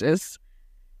gorgeous.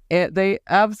 And they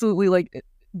absolutely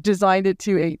designed it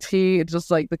to a T. It's just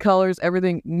the colors,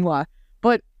 everything, mwah.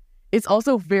 But it's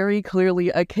also very clearly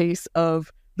a case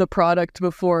of the product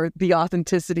before the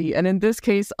authenticity. And in this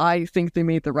case, I think they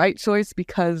made the right choice,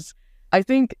 because I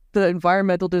think the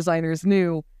environmental designers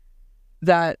knew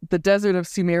that the desert of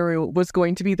Sumeru was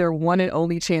going to be their one and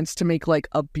only chance to make like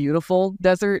a beautiful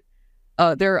desert.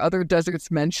 There are other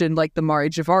deserts mentioned, like the Mare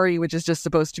Javari, which is just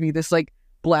supposed to be this like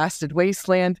blasted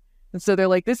wasteland. And so they're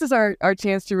like, this is our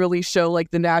chance to really show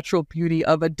like the natural beauty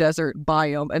of a desert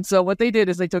biome. And so what they did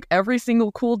is they took every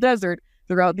single cool desert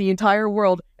throughout the entire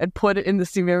world and put it in the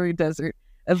Sumeru desert.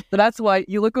 And that's why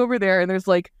you look over there and there's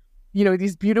like, you know,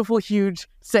 these beautiful, huge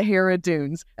Sahara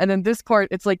dunes. And then this part,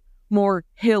 it's like more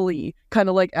hilly, kind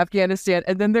of like Afghanistan.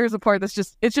 And then there's a part that's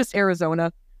just, it's just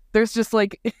Arizona. There's just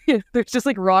like, there's just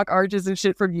like rock arches and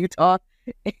shit from Utah.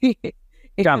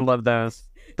 Gotta love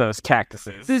those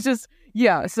cactuses. It's just,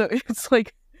 yeah. So it's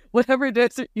like whatever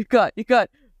desert you got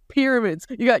pyramids,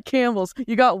 you got camels,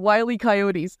 you got wily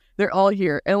coyotes. They're all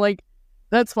here. And like,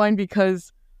 that's fine,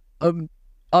 because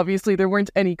obviously there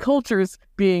weren't any cultures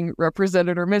being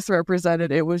represented or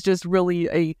misrepresented. It was just really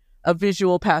a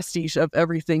visual pastiche of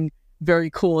everything very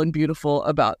cool and beautiful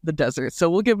about the desert. So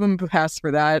we'll give them a pass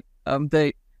for that.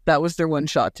 That was their one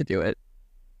shot to do it.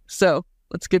 So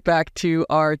let's get back to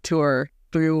our tour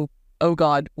through, oh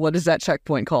God, what is that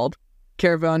checkpoint called?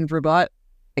 Caravan Rabat?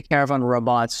 The Caravan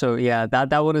Rabat. So yeah,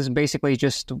 that one is basically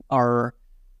just our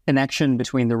connection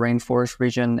between the rainforest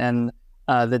region and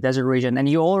the desert region. And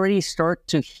you already start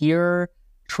to hear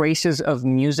traces of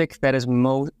music that is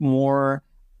more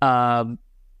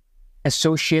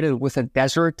associated with a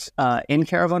desert in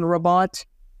Caravan Rabat,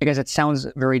 because it sounds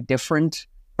very different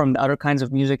from the other kinds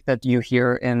of music that you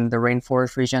hear in the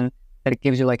rainforest region, that it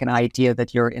gives you like an idea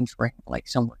that you're entering like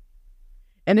somewhere.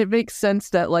 And it makes sense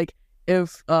that like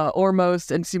if Ormuz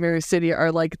and Sumeru City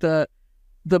are like the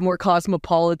more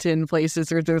cosmopolitan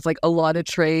places where there's like a lot of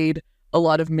trade, a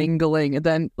lot of mingling, and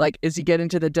then like as you get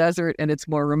into the desert and it's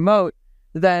more remote,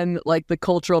 then like the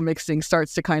cultural mixing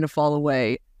starts to kind of fall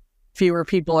away. Fewer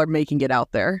people are making it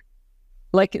out there.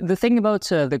 Like the thing about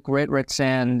the Great Red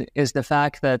Sand is the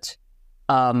fact that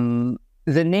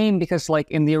the name, because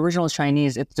like in the original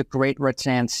Chinese, it's the Great Red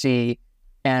Sand Sea,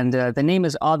 and the name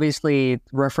is obviously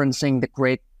referencing the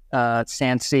Great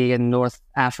Sand Sea in North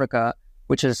Africa,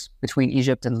 which is between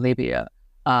Egypt and Libya.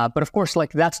 But of course,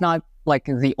 like that's not like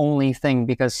the only thing,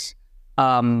 because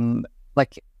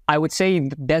like I would say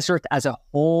the desert as a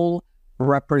whole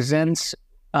represents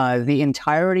the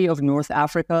entirety of North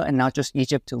Africa and not just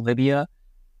Egypt to Libya.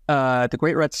 The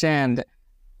Great Red Sand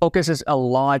focuses a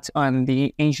lot on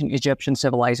the ancient Egyptian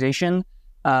civilization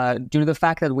due to the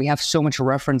fact that we have so much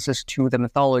references to the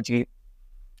mythology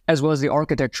as well as the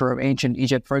architecture of ancient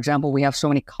Egypt. For example, we have so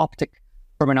many Coptic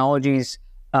terminologies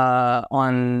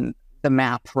on the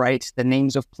map, right? The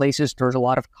names of places, there's a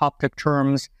lot of Coptic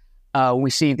terms.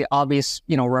 We see the obvious,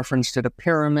 reference to the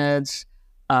pyramids,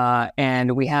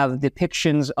 and we have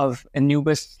depictions of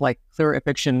Anubis, like clear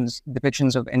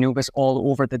depictions of Anubis all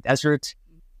over the desert.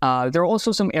 There are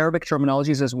also some Arabic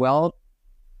terminologies as well,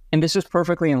 and this is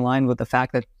perfectly in line with the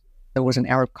fact that there was an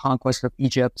Arab conquest of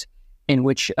Egypt, in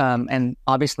which, and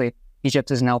obviously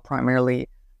Egypt is now primarily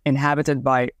inhabited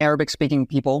by Arabic-speaking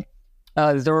people.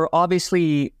 There are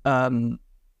obviously, for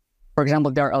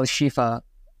example, Dar al-Shifa.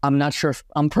 I'm not sure if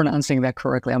I'm pronouncing that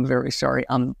correctly. I'm very sorry.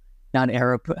 I'm not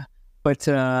Arab. But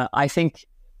I think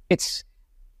it's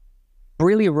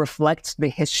really reflects the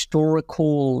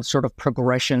historical sort of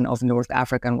progression of North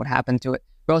Africa and what happened to it.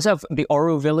 We also have the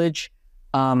Oru village,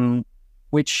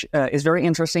 which is very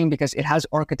interesting because it has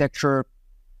architecture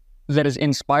that is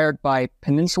inspired by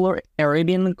peninsular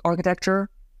Arabian architecture.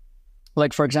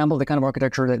 Like, for example, the kind of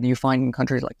architecture that you find in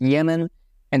countries like Yemen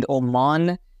and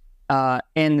Oman.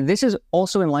 And this is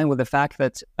also in line with the fact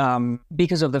that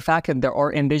because of the fact that there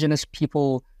are indigenous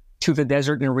people to the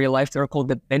desert in real life, they're called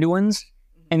the Bedouins,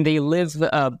 and they live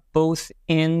both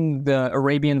in the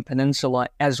Arabian Peninsula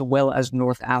as well as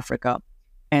North Africa.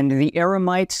 And the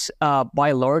Aramites,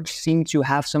 by large, seem to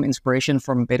have some inspiration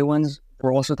from Bedouins.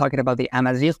 We're also talking about the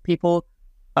Amazigh people,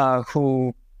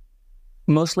 who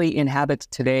mostly inhabit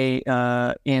today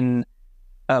in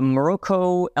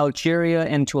Morocco, Algeria,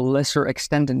 and to a lesser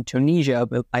extent in Tunisia,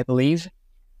 I believe.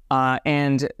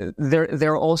 And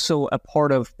they're also a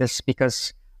part of this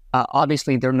because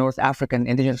obviously they're North African,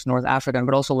 indigenous North African,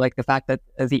 but also like the fact that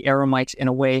the Aramites in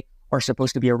a way are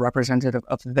supposed to be a representative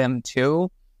of them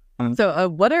too. So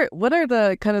what are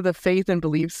the kind of the faith and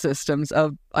belief systems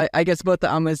of, I guess, both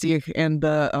the Amazigh and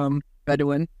the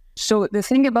Bedouin? So the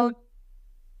thing about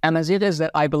Amazigh is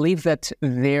that I believe that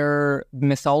their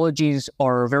mythologies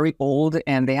are very old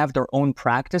and they have their own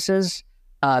practices.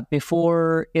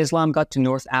 Before Islam got to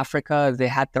North Africa, they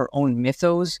had their own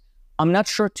mythos. I'm not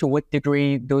sure to what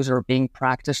degree those are being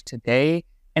practiced today,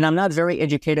 and I'm not very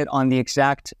educated on the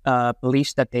exact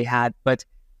beliefs that they had, but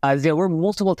there were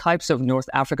multiple types of North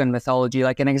African mythology.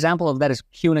 Like an example of that is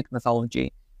Punic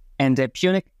mythology. And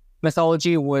Punic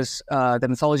mythology was the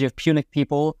mythology of Punic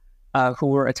people who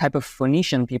were a type of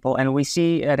Phoenician people. And we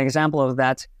see an example of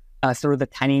that through the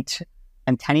Tanit.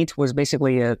 And Tanit was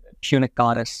basically a Punic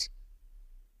goddess.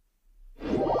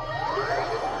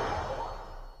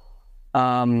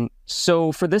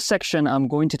 So for this section, I'm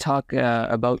going to talk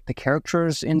about the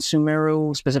characters in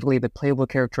Sumeru, specifically the playable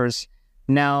characters.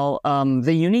 Now,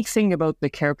 the unique thing about the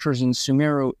characters in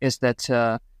Sumeru is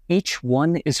that each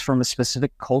one is from a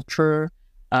specific culture.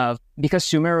 Because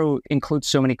Sumeru includes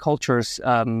so many cultures,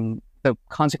 the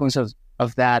consequence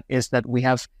of that is that we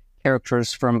have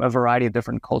characters from a variety of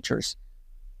different cultures.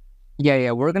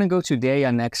 Yeah, we're going to go to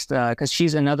Dea next, because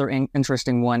she's another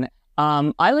interesting one.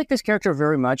 I like this character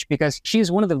very much because she's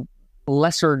one of the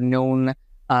lesser known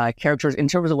characters in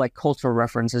terms of like cultural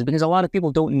references, because a lot of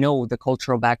people don't know the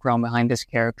cultural background behind this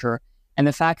character. And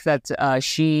the fact that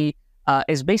she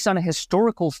is based on a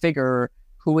historical figure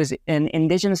who is an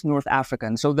indigenous North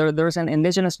African. So there's an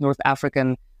indigenous North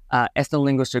African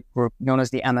ethno-linguistic group known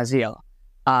as the Amazigh.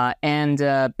 And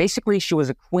basically she was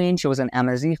a queen, she was an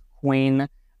Amazigh queen,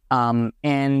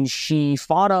 and she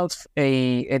fought off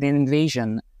an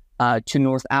invasion to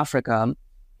North Africa,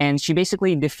 and she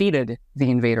basically defeated the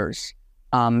invaders.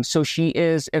 So she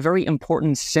is a very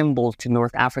important symbol to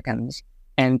North Africans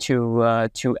and to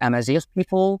Amazigh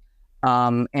people,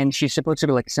 and she's supposed to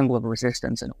be like a symbol of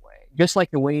resistance in a way, just like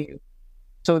the way.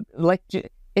 So like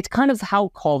it's kind of how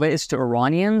Kalva is to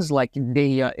Iranians, like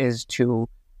Dea is to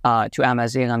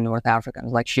Amazigh and North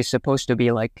Africans. Like she's supposed to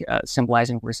be like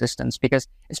symbolizing resistance,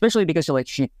 especially because like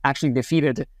she actually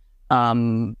defeated.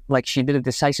 Like she did a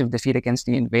decisive defeat against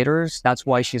the invaders. That's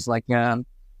why she's like kind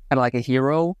of like a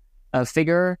hero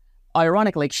figure.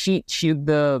 Ironic, like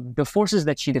the forces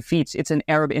that she defeats, it's an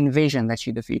Arab invasion that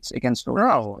she defeats against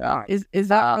North. Is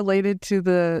that related to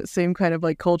the same kind of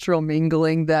like cultural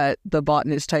mingling that the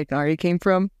botanist Taiknari came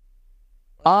from?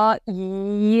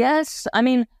 Yes. I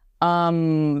mean,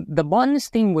 the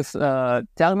botanist thing with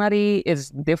Taiknari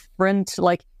is different.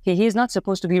 Like he's not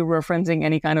supposed to be referencing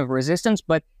any kind of resistance,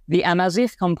 but the Amazigh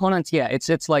component, yeah,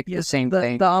 it's like the same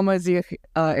thing. The Amazigh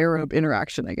Arab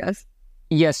interaction, I guess.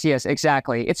 Yes,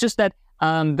 exactly. It's just that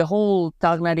the whole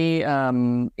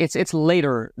Taiknari, it's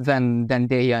later than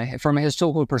Dea from a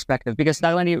historical perspective, because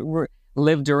Taiknari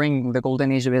lived during the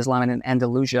golden age of Islam in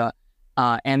Andalusia,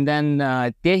 and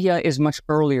then Dea is much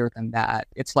earlier than that.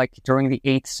 It's like during the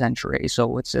 8th century,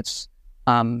 so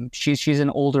she's an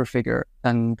older figure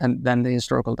than the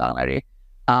historical Taiknari,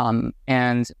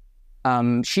 and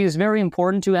she is very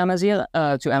important to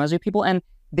Amazigh people. And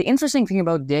the interesting thing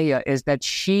about Dea is that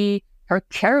her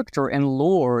character and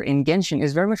lore in Genshin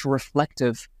is very much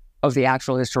reflective of the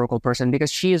actual historical person,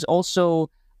 because she is also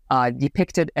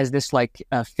depicted as this like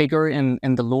figure in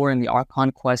the lore in the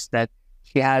Archon quest, that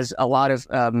she has a lot of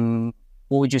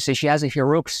what would you say? She has a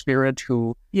heroic spirit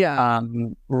who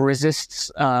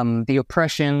resists the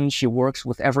oppression. She works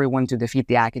with everyone to defeat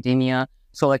the academia.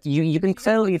 So like you can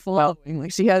clearly following.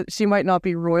 Like she might not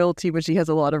be royalty, but she has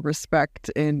a lot of respect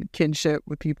and kinship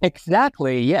with people.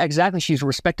 Exactly. Yeah, exactly. She's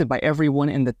respected by everyone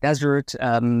in the desert.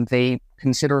 They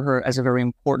consider her as a very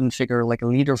important figure, like a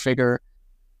leader figure.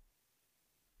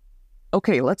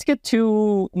 Okay, let's get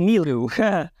to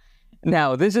Nilou.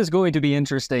 Now, this is going to be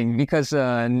interesting because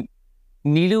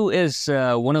Nilou is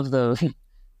one of the,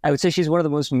 I would say she's one of the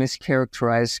most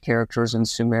mischaracterized characters in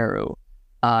Sumeru.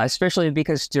 Especially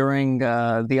because during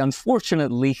the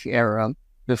unfortunate leak era,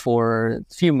 a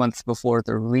few months before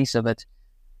the release of it,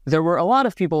 there were a lot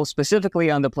of people, specifically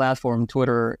on the platform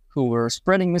Twitter, who were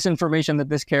spreading misinformation that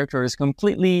this character is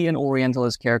completely an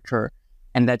Orientalist character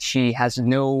and that she has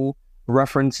no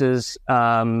references.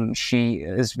 She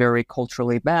is very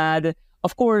culturally bad.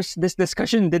 Of course, this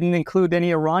discussion didn't include any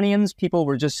Iranians. People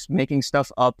were just making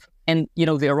stuff up. And,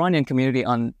 the Iranian community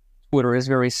on Twitter is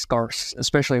very scarce,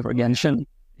 especially for Genshin.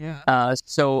 Yeah.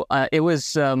 So it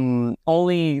was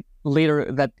only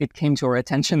later that it came to our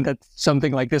attention that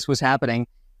something like this was happening.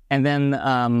 And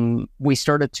then we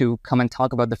started to come and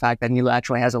talk about the fact that Nilou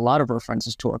actually has a lot of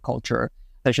references to our culture.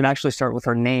 That should actually start with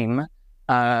her name.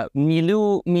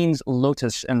 Nilou means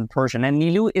lotus in Persian, and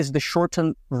Nilou is the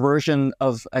shortened version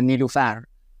of Nilufar.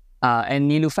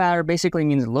 And Nilufar basically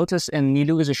means lotus, and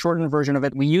Nilou is a shortened version of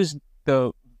it. We use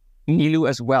the Nilou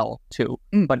as well too,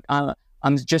 but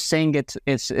I'm just saying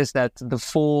is that the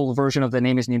full version of the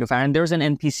name is Nilufar, and there's an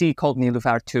NPC called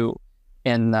Nilufar too.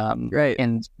 in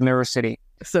Sumeru City.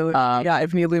 So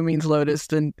if Nilu means lotus,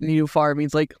 then Nilufar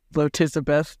means like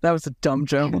Lotisabeth. That was a dumb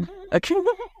joke. Okay.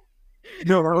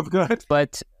 No, that was good.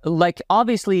 But like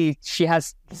obviously she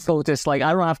has lotus. Like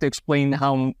I don't have to explain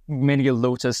how many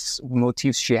lotus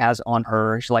motifs she has on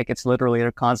her. Like it's literally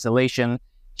her constellation.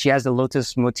 She has the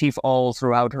lotus motif all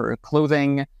throughout her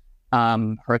clothing.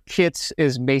 Her kit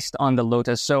is based on the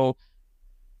lotus. So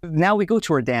now we go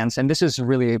to her dance, and this is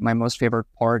really my most favorite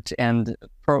part, and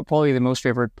probably the most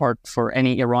favorite part for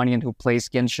any Iranian who plays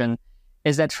Genshin,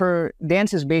 is that her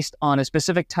dance is based on a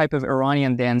specific type of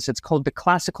Iranian dance. It's called the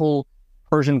classical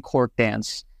Persian court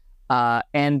dance.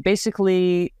 And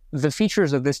basically, the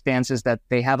features of this dance is that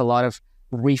they have a lot of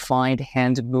refined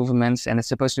hand movements, and it's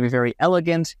supposed to be very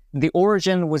elegant. The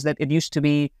origin was that it used to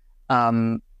be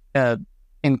in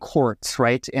courts,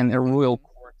 right? In a royal court.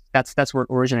 That's where it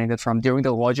originated from during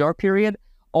the Qajar period.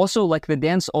 Also, like the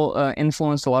dance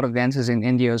influenced a lot of dances in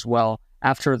India as well.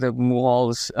 After the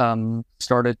Mughals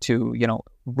started to,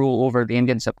 rule over the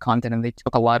Indian subcontinent, they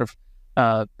took a lot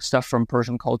of stuff from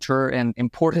Persian culture and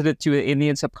imported it to the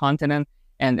Indian subcontinent.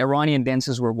 And Iranian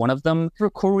dances were one of them. Their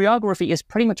choreography is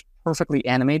pretty much perfectly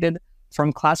animated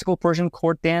from classical Persian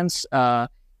court dance.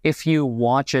 If you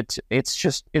watch it, it's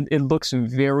just it looks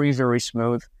very, very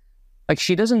smooth. Like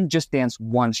she doesn't just dance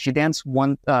once. She danced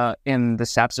in the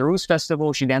Sapzaruz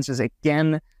festival. She dances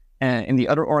again in the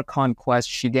other Archon quest.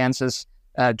 She dances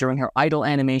during her idol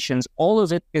animations. All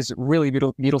of it is really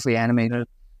beautifully animated.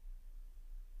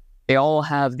 They all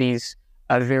have these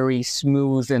very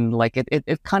smooth and like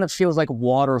it kind of feels like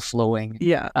water flowing.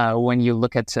 Yeah. When you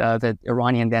look at the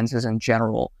Iranian dances in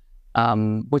general,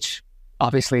 which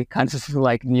obviously kind of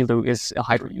like Nilu is a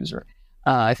Hydra user.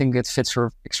 I think it fits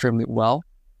her extremely well.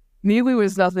 Nilu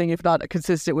is nothing if not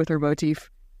consistent with her motif.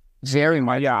 Very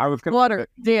much. Yeah, I was going to... Water,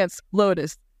 dance,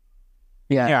 lotus.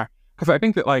 Yeah. Because I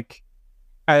think that, like,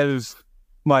 as,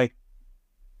 like,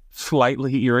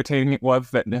 slightly irritating it was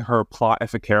that her plot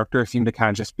as a character seemed to kind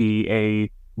of just be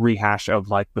a rehash of,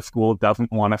 like, the school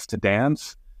doesn't want us to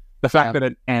dance. The fact that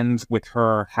it ends with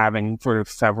her having sort of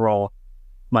several,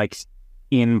 like,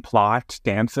 in-plot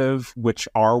dances, which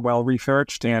are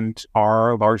well-researched and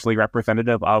are largely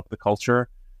representative of the culture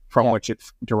from which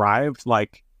it's derived,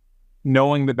 like,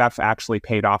 knowing that that's actually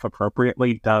paid off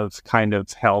appropriately does kind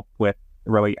of help with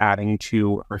really adding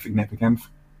to her significance.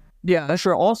 Yeah,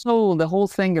 sure. Also, the whole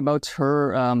thing about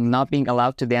her not being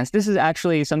allowed to dance, this is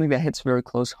actually something that hits very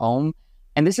close home.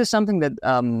 And this is something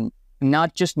that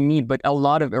not just me, but a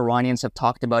lot of Iranians have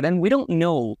talked about. And we don't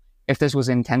know if this was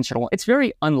intentional. It's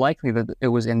very unlikely that it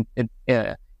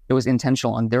was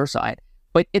intentional on their side.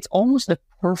 But it's almost a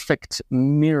perfect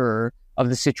mirror of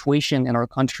the situation in our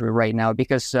country right now,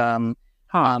 because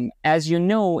as you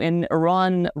know, in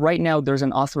Iran right now, there's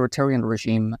an authoritarian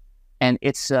regime, and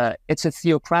it's a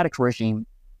theocratic regime,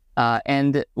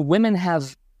 and women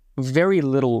have very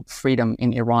little freedom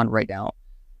in Iran right now.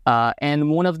 And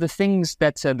one of the things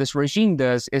that this regime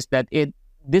does is that it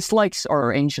dislikes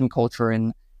our ancient culture,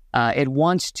 and it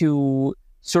wants to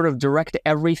sort of direct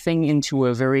everything into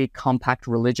a very compact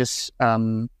religious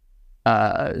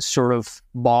sort of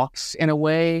box in a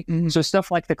way. Mm-hmm. So stuff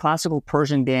like the classical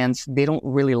Persian dance, they don't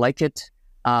really like it.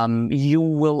 You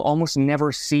will almost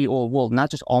never see, or well, not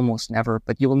just almost never,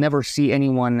 but you will never see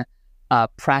anyone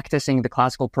practicing the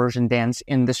classical Persian dance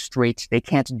in the street. They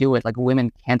can't do it. Like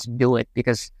women can't do it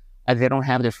because they don't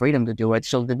have the freedom to do it.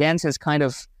 So the dance is kind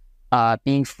of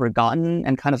being forgotten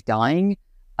and kind of dying.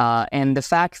 And the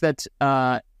fact that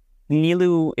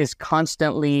Nilu is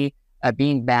constantly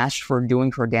being bashed for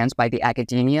doing her dance by the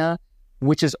academia,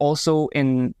 which is also,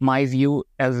 in my view,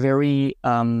 a very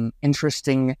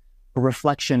interesting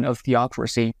reflection of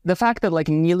theocracy. The fact that like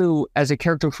Nilu as a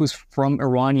character who's from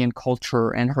Iranian culture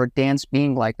and her dance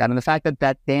being like that, and the fact that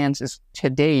that dance is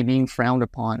today being frowned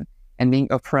upon and being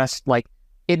oppressed, like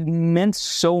it meant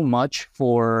so much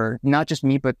for not just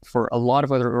me, but for a lot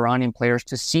of other Iranian players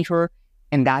to see her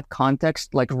in that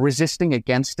context, like resisting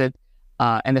against it.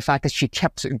 And the fact that she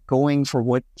kept going for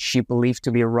what she believed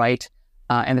to be right,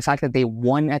 and the fact that they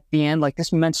won at the end, like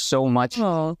this meant so much.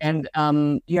 Oh. And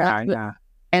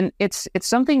and it's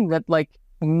something that like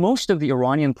most of the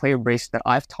Iranian player base that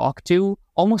I've talked to,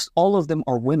 almost all of them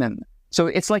are women. So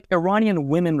it's like Iranian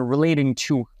women relating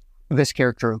to this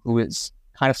character who is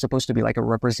kind of supposed to be like a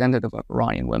representative of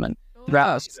Iranian women.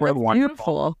 That's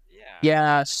beautiful.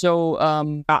 Yeah, so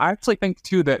I actually think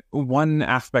too that one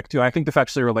aspect too, I think this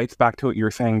actually relates back to what you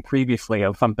were saying previously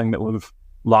of something that was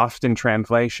lost in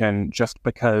translation, just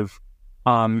because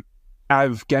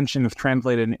as Genshin is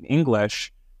translated in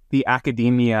English, the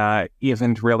academia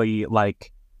isn't really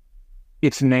like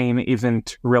its name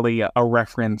isn't really a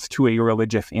reference to a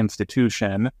religious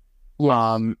institution.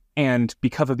 Yes. And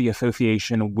because of the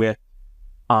association with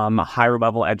higher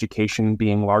level education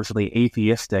being largely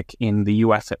atheistic in the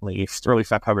US at least, or at least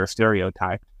that's how they're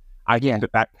stereotyped, I think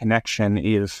that connection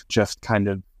is just kind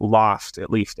of lost, at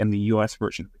least in the US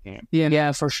version of the game.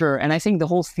 Yeah, for sure. And I think the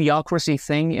whole theocracy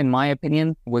thing, in my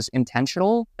opinion, was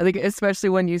intentional. I think especially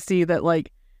when you see that,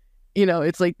 like, you know,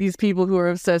 it's like these people who are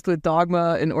obsessed with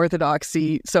dogma and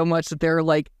orthodoxy so much that they're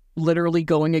like literally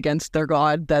going against their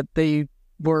God that they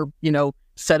were, you know,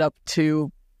 set up to,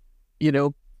 you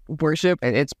know, worship.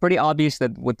 It's pretty obvious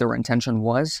that what their intention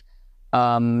was.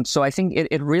 So I think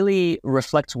it really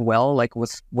reflects well, like,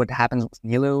 with what happens with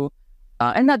Nilou.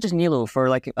 And not just Nilou, for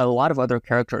like a lot of other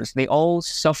characters. They all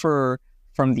suffer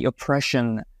from the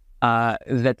oppression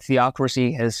that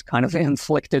theocracy has kind of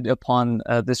inflicted upon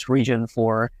this region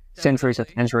for centuries and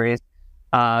centuries.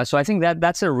 So I think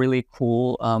that's a really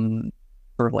cool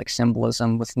sort of like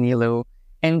symbolism with Nilou.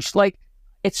 And like,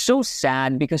 it's so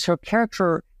sad because her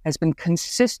character has been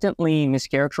consistently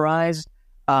mischaracterized.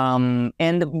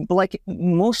 And like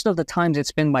most of the times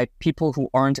it's been by people who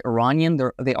aren't Iranian.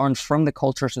 They aren't from the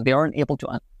culture, so they aren't able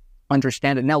to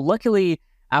understand it. Now, luckily,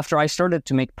 after I started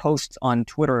to make posts on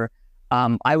Twitter,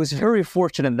 I was very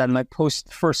fortunate that my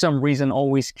posts, for some reason,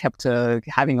 always kept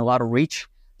having a lot of reach.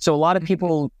 So a lot of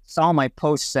people saw my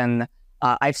posts, and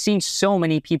I've seen so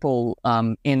many people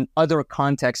in other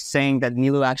contexts saying that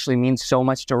Nilou actually means so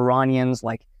much to Iranians,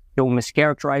 like they'll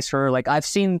mischaracterize her. Like I've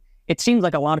seen, it seems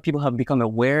like a lot of people have become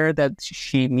aware that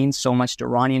she means so much to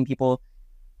Iranian people.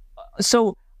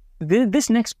 So this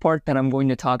next part that I'm going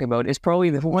to talk about is probably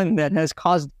the one that has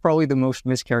caused probably the most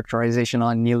mischaracterization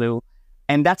on Nilou,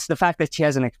 and that's the fact that she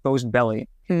has an exposed belly.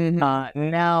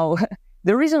 Now,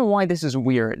 the reason why this is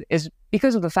weird is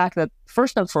because of the fact that,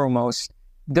 first and foremost,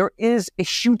 there is a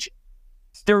huge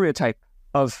stereotype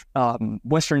of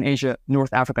Western Asia,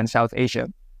 North Africa, and South Asia,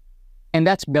 and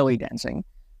that's belly dancing.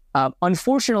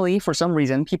 Unfortunately, for some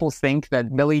reason, people think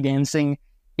that belly dancing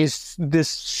is this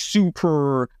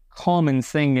super common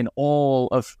thing in all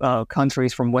of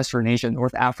countries from Western Asia,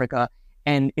 North Africa,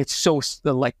 and it's so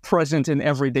like present in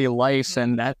everyday life,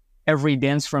 and that every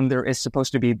dance from there is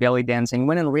supposed to be belly dancing,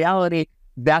 when in reality,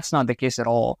 that's not the case at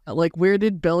all. Like, where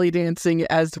did belly dancing,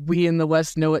 as we in the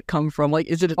West know it, come from? Like,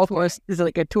 is it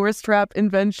like a tourist trap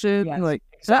invention? Yes, like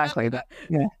exactly that.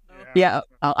 Yeah.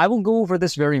 I will go over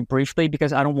this very briefly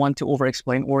because I don't want to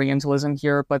over-explain Orientalism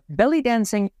here, but belly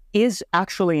dancing is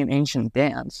actually an ancient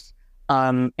dance.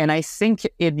 And I think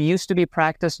it used to be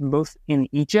practiced both in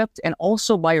Egypt and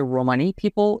also by Romani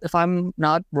people, if I'm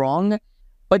not wrong.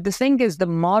 But the thing is, the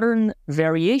modern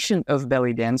variation of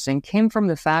belly dancing came from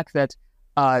the fact that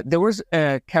there was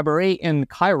a cabaret in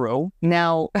Cairo.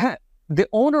 Now, the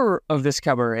owner of this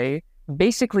cabaret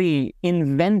basically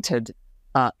invented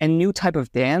a new type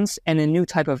of dance and a new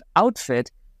type of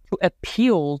outfit to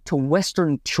appeal to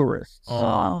Western tourists.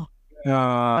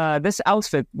 This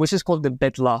outfit, which is called the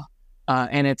bedla,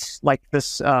 and it's like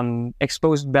this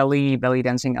exposed belly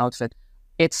dancing outfit.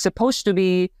 It's supposed to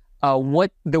be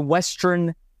what the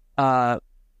Western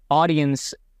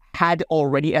audience had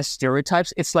already as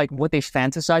stereotypes. It's like what they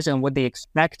fantasized and what they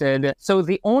expected. So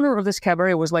the owner of this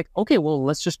cabaret was like, okay, well,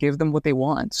 let's just give them what they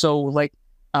want. So like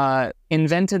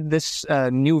invented this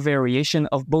new variation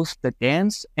of both the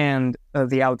dance and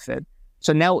the outfit.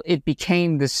 So now it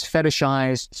became this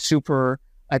fetishized, super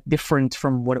different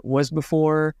from what it was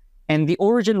before. And the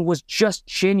origin was just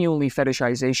genuinely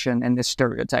fetishization and the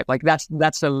stereotype. Like that's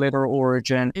the literal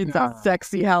origin. It's a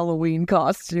sexy Halloween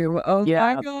costume. Oh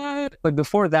my God. But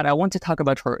before that, I want to talk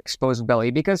about her exposed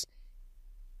belly because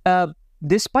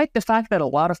despite the fact that a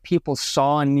lot of people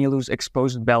saw Nilou's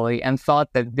exposed belly and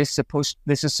thought that this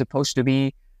is supposed to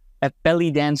be a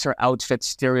belly dancer outfit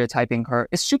stereotyping her,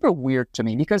 it's super weird to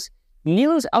me because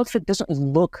Nilou's outfit doesn't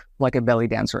look like a belly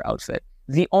dancer outfit.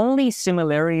 The only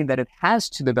similarity that it has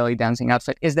to the belly dancing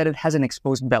outfit is that it has an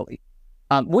exposed belly,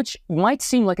 which might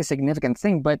seem like a significant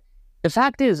thing, but the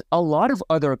fact is a lot of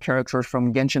other characters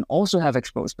from Genshin also have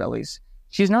exposed bellies.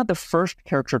 She's not the first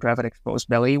character to have an exposed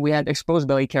belly. We had exposed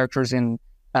belly characters in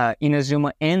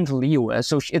Inazuma and Liyue,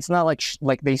 so it's not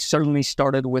like they suddenly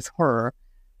started with her.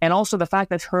 And also the fact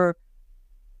that her,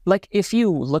 like if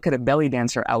you look at a belly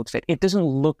dancer outfit, it doesn't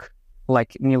look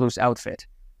like Nilou's outfit.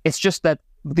 It's just that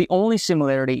the only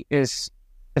similarity is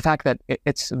the fact that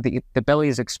it's the belly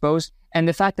is exposed and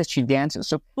the fact that she dances.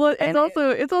 So well,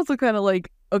 it's also kind of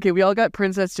like, okay, we all got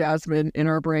Princess Jasmine in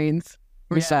our brains,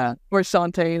 or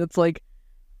Shantae. It's like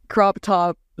crop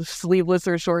top, sleeveless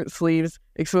or short sleeves,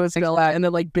 exposed belly, and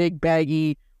then like big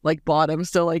baggy like bottoms.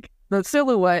 So like the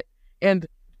silhouette, and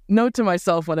note to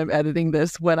myself when I'm editing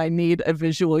this, when I need a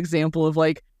visual example of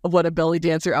like of what a belly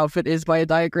dancer outfit is by a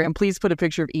diagram, please put a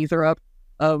picture of Ether up.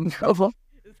 Oh no!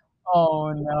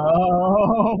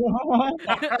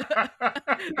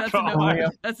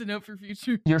 That's a note for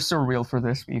future. You're so real for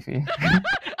this, Beefy.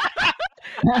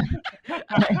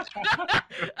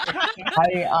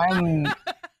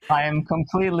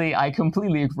 I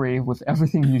completely agree with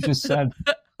everything you just said.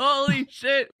 Holy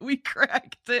shit, we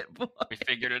cracked it, boy. We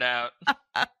figured it out.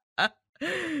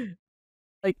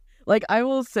 Like I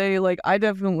will say, like I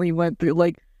definitely went through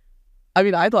like, I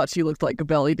mean, I thought she looked like a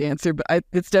belly dancer, but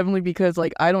it's definitely because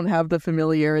like I don't have the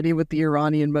familiarity with the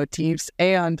Iranian motifs,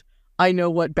 and I know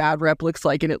what bad rep looks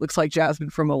like, and it looks like Jasmine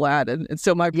from Aladdin, and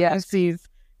so my friend sees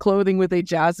clothing with a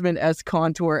Jasmine-esque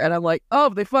contour, and I'm like, oh,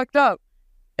 they fucked up.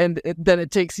 And then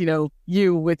it takes,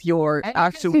 you with your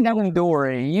actual... You can see that in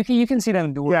Dory. You can see that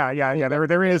in Dory. Yeah.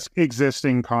 There is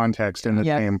existing context in the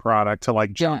same product to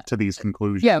like jump to these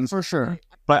conclusions. Yeah, for sure.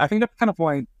 But I think that's kind of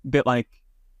why that like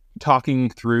talking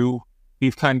through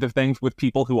these kinds of things with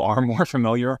people who are more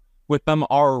familiar with them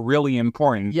are really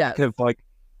important. Yeah. Because like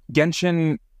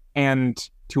Genshin and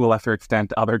to a lesser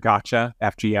extent other gacha,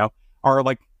 FGO, are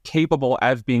like capable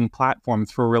as being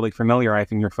platforms for really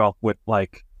familiarizing yourself with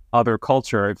like other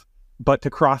cultures, but to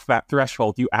cross that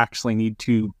threshold, you actually need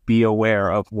to be aware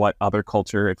of what other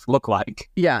cultures look like.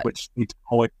 Yeah, which needs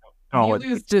always knowledge.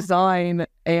 Use design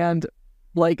and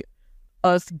like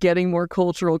us getting more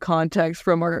cultural context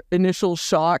from our initial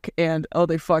shock and oh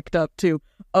they fucked up too.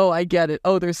 Oh, I get it.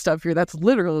 Oh, there's stuff here. That's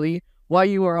literally why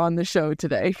you are on the show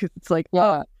today. It's like,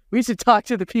 we should talk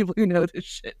to the people who know this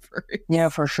shit first. Yeah,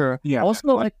 for sure. Yeah.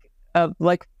 Also,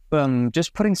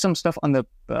 just putting some stuff on the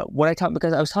what I talked,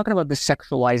 because I was talking about the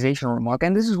sexualization remark,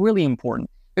 and this is really important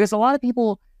because a lot of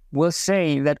people will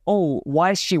say that, oh,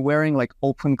 why is she wearing like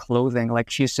open clothing, like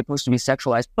she's supposed to be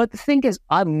sexualized? But the thing is,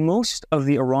 most of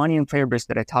the Iranian players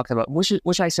that I talked about,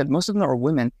 which I said most of them are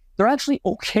women, they're actually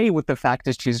okay with the fact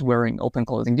that she's wearing open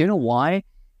clothing. Do you know why?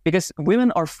 Because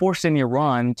women are forced in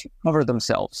Iran to cover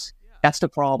themselves. That's the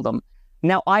problem.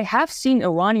 Now, I have seen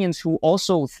Iranians who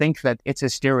also think that it's a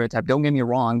stereotype. Don't get me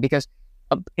wrong, because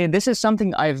this is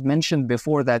something I've mentioned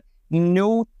before, that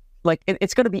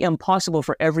it's going to be impossible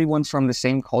for everyone from the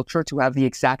same culture to have the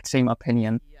exact same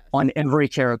opinion on every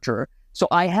character. So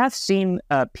I have seen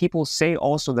people say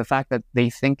also the fact that they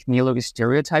think Nilo is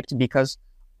stereotyped because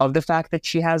of the fact that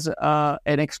she has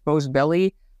an exposed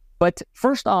belly. But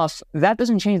first off, that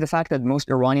doesn't change the fact that most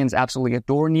Iranians absolutely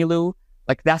adore Nilo.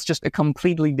 Like, that's just a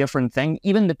completely different thing.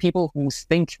 Even the people who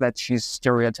think that she's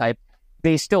stereotyped,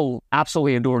 they still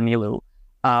absolutely adore Nilo.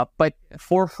 But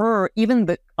for her, even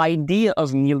the idea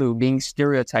of Nilo being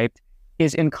stereotyped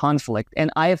is in conflict.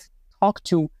 And I have talked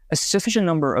to a sufficient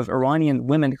number of Iranian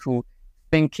women who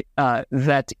think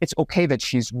that it's okay that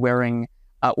she's wearing,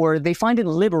 or they find it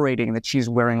liberating that she's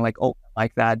wearing like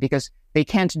that, because they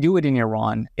can't do it in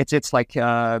Iran. It's like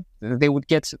they would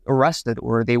get arrested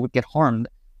or they would get harmed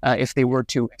if they were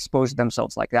to expose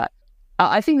themselves like that.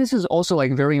 I think this is also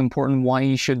like very important why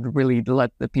you should really let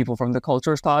the people from the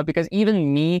cultures talk, because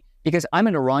even me, because I'm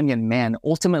an Iranian man,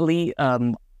 ultimately,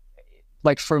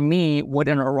 like for me, what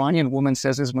an Iranian woman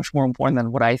says is much more important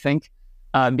than what I think,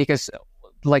 because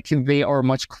like they are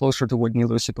much closer to what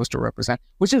Nilo is supposed to represent,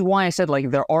 which is why I said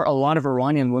like there are a lot of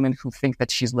Iranian women who think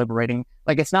that she's liberating.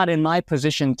 Like, it's not in my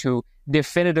position to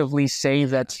definitively say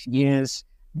that she is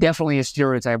definitely a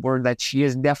stereotype or that she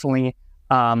is definitely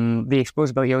the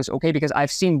exposed belly is okay, because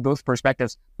I've seen both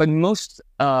perspectives. But most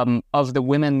of the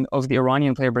women of the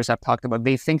Iranian players I've talked about,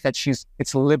 they think that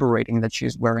it's liberating that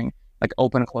she's wearing like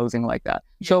open clothing like that.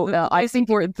 So I think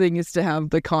the important thing is to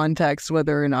have the context,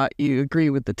 whether or not you agree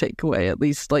with the takeaway, at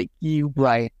least like you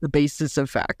right the basis of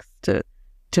facts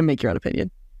to make your own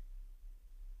opinion.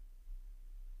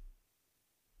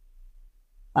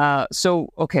 So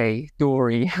okay,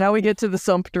 Dory. Now we get to the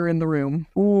sumpter in the room.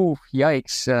 Ooh,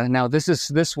 yikes! Now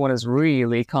this one is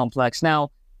really complex.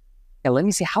 Now, let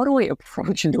me see. How do I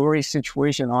approach Dory's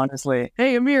situation? Honestly,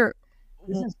 hey Amir,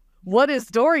 what is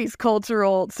Dory's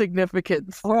cultural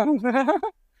significance?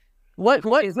 What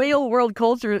real world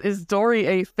culture is Dory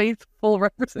a faithful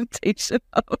representation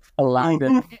of?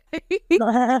 Aladdin.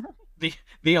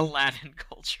 the Aladdin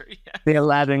culture, yeah. The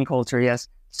Aladdin culture, yes.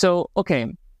 So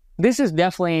okay. This is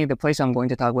definitely the place I'm going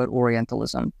to talk about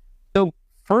Orientalism. So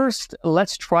first,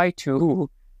 let's try to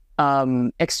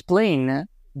explain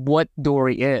what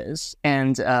Dory is,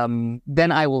 and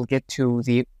then I will get to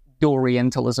the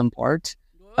Orientalism part.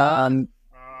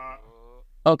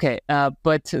 Okay,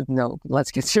 but no,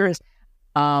 let's get serious.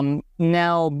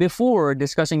 Now, before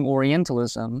discussing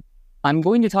Orientalism, I'm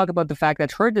going to talk about the fact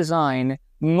that her design,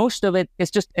 most of it is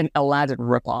just an Aladdin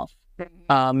ripoff.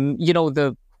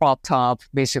 The crop top,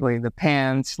 basically the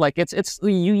pants, like it's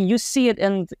you see it,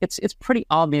 and it's pretty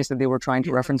obvious that they were trying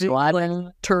to reference Aladdin.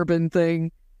 Like, turban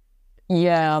thing.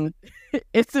 Yeah.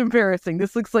 It's embarrassing.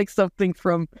 This looks like something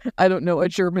from, I don't know, a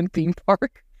German theme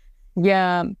park.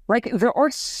 Yeah, like there are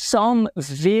some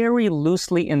very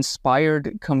loosely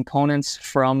inspired components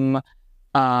from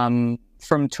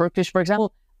Turkish, for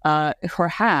example. Her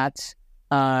hat,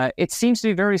 it seems to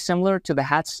be very similar to the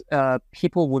hats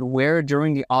people would wear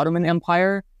during the Ottoman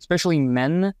Empire, especially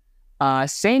men.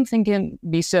 Same thing can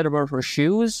be said about her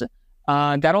shoes.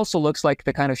 That also looks like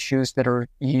the kind of shoes that are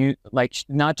like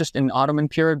not just in Ottoman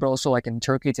period, but also like in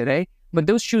Turkey today. But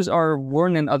those shoes are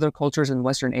worn in other cultures in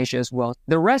Western Asia as well.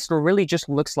 The rest really just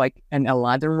looks like an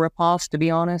Aladdin ripoff, to be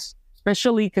honest,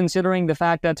 especially considering the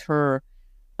fact that her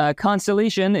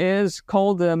constellation is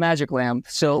called the Magic Lamp.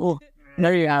 So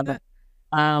there you have it.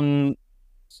 And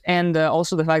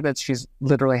also the fact that she's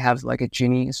literally has like a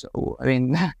genie. So, I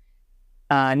mean,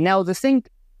 now the thing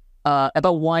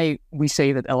about why we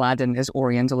say that Aladdin is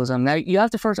Orientalism. Now, you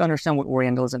have to first understand what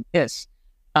Orientalism is.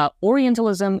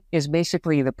 Orientalism is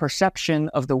basically the perception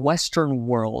of the Western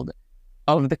world,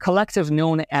 of the collective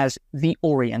known as the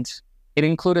Orient. It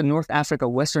included North Africa,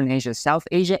 Western Asia, South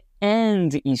Asia,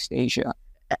 and East Asia.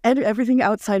 And everything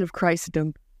outside of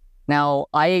Christendom. Now,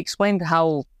 I explained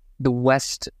how the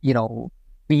West,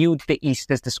 viewed the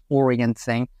East as this Orient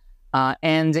thing.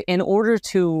 And in order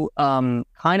to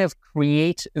kind of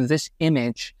create this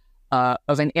image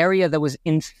of an area that was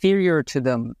inferior to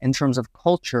them in terms of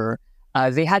culture,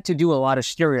 they had to do a lot of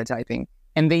stereotyping.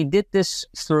 And they did this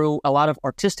through a lot of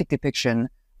artistic depiction,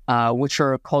 which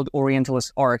are called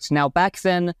Orientalist arts. Now, back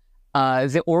then,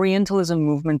 the Orientalism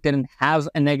movement didn't have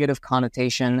a negative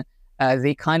connotation.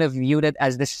 They kind of viewed it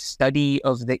as this study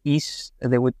of the East.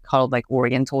 They would call it like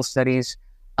Oriental studies,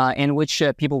 in which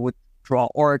people would draw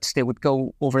arts. They would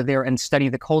go over there and study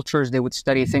the cultures. They would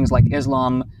study things like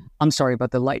Islam. I'm sorry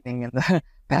about the lightning in the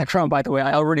background, by the way.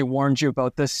 I already warned you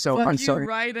about this, so I'm sorry.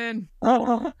 Right in.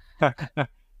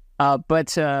 But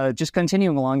just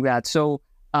continuing along that. So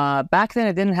back then,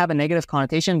 it didn't have a negative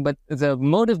connotation, but the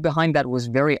motive behind that was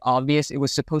very obvious. It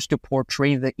was supposed to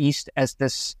portray the East as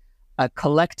this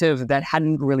collective that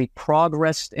hadn't really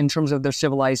progressed in terms of their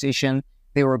civilization.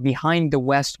 They were behind the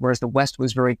West, whereas the West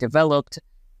was very developed.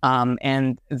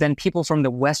 And then people from the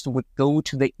West would go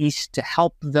to the East to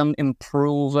help them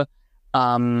improve.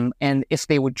 And if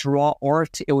they would draw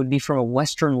art, it would be from a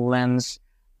Western lens.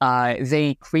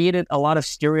 They created a lot of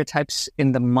stereotypes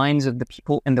in the minds of the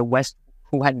people in the West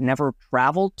who had never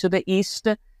traveled to the East.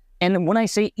 And when I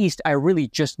say East, I really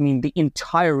just mean the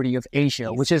entirety of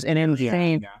Asia, which is an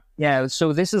insane... Yeah,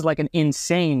 so this is like an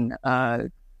insane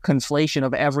conflation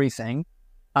of everything.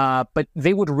 But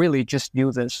they would really just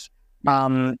do this.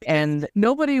 And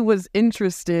nobody was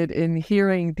interested in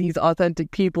hearing these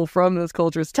authentic people from those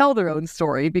cultures tell their own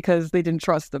story because they didn't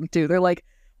trust them to. They're like,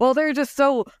 well, they're just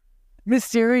so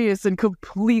mysterious and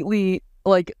completely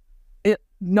like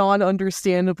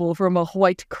non-understandable from a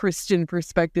white Christian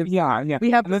perspective. Yeah. We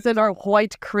have to send our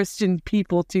white Christian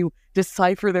people to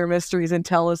decipher their mysteries and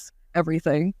tell us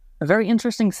everything. A very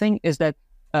interesting thing is that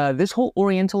this whole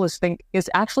Orientalist thing is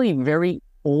actually very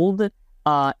old.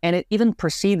 And it even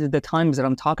preceded the times that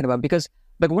I'm talking about, because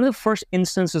like one of the first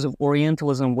instances of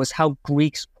Orientalism was how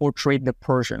Greeks portrayed the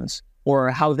Persians, or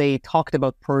how they talked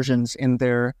about Persians in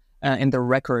their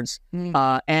records.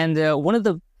 And one of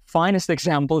the finest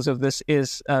examples of this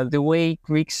is the way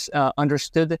Greeks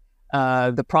understood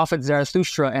the prophet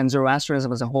Zarathustra and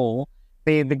Zoroastrianism as a whole.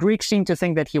 The Greeks seem to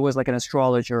think that he was like an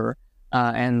astrologer.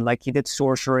 And like he did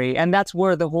sorcery, and that's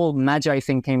where the whole Magi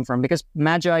thing came from, because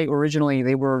Magi originally,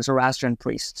 they were Zoroastrian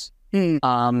priests.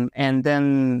 And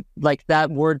then like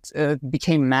that word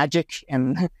became magic,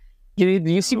 and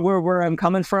you see where I'm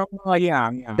coming from? Like,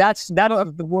 that's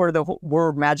the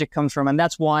word magic comes from, and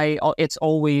that's why it's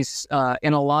always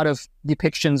in a lot of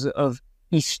depictions of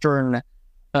Eastern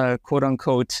quote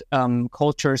unquote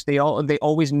cultures, they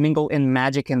always mingle in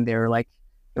magic in there, like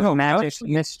magic,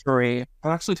 mystery.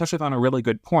 That actually touches on a really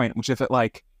good point, which is that,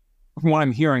 like, from what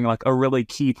I'm hearing, like, a really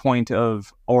key point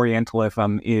of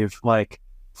Orientalism is, like,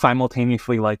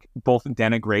 simultaneously, like, both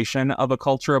denigration of a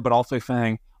culture, but also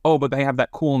saying, oh, but they have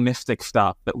that cool mystic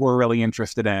stuff that we're really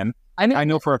interested in. I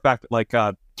know for a fact that, like,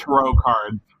 tarot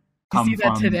cards come you see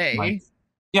that from, today. Like,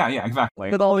 yeah, exactly.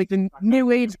 With all, like, the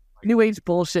new age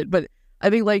bullshit, but I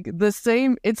think, like,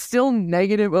 it's still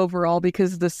negative overall,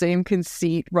 because the same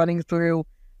conceit running through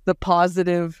the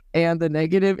positive and the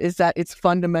negative is that it's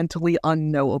fundamentally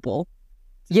unknowable.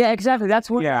 Yeah, exactly. That's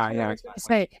what. Yeah.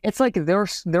 Say it's like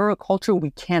they're a culture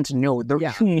we can't know.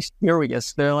 They're too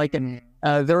mysterious. They're like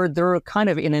they're kind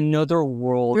of in another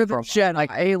world. They're the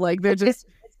Jedi. Like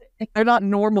they're not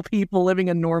normal people living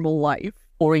a normal life.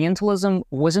 Orientalism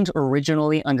wasn't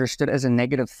originally understood as a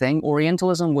negative thing.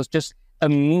 Orientalism was just a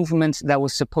movement that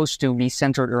was supposed to be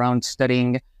centered around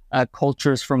studying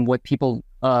cultures from what people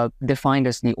defined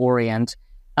as the Orient.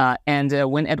 And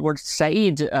when Edward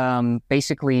Said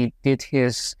basically did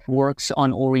his works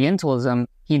on Orientalism,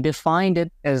 he defined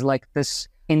it as like this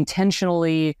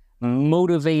intentionally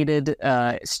motivated,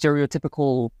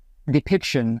 stereotypical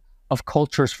depiction of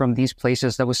cultures from these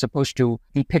places that was supposed to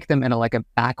depict them in a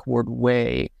backward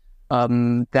way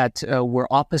that were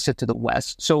opposite to the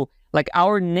West. So like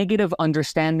our negative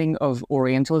understanding of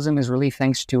Orientalism is really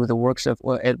thanks to the works of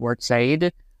Edward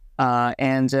Said.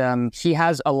 And he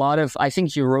has a lot of, I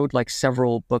think he wrote like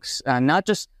several books, not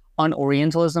just on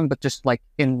Orientalism, but just like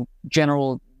in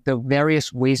general, the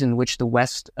various ways in which the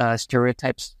West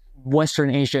stereotypes Western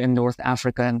Asia and North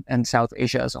Africa and South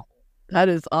Asia as a whole. That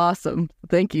is awesome.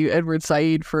 Thank you, Edward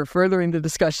Said, for furthering the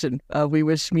discussion. We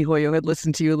wish Mihoyo had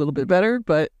listened to you a little bit better,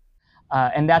 but...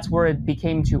 and that's where it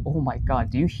became to, oh my God,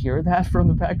 do you hear that from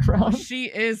the background? She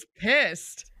is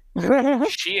pissed.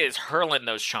 She is hurling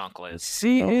those chocolates.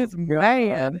 She is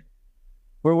mad.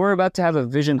 We're about to have a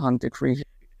vision hunt decree.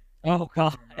 Oh,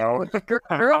 God.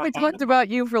 Girl, we talked about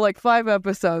you for like 5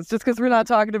 episodes. Just because we're not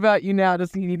talking about you now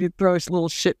doesn't mean you need to throw a little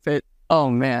shit fit. Oh,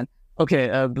 man.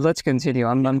 Okay, let's continue.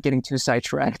 I'm getting too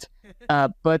sidetracked.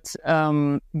 But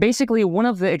basically, one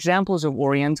of the examples of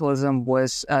Orientalism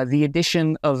was the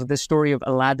addition of the story of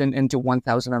Aladdin into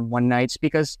 1001 Nights,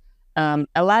 because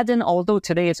Aladdin, although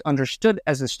today it's understood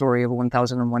as the story of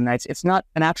 1001 Nights, it's not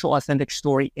an actual authentic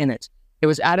story in it. It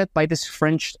was added by this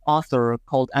French author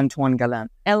called Antoine Galland.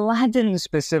 Aladdin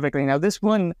specifically, now this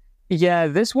one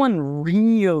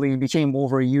really became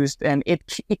overused, and it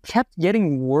kept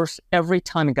getting worse every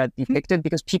time it got depicted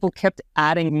because people kept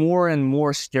adding more and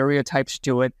more stereotypes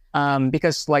to it.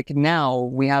 Because like now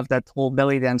we have that whole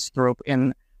belly dance trope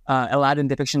in Aladdin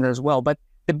depiction as well. But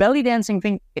the belly dancing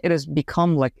thing, it has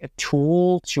become like a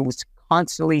tool to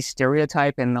constantly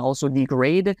stereotype and also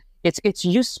degrade. It's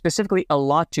used specifically a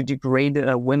lot to degrade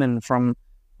women from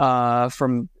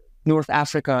North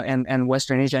Africa and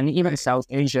Western Asia and even South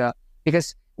Asia,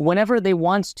 because whenever they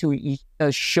want to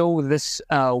show this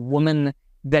woman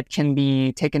that can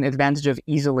be taken advantage of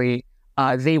easily,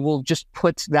 they will just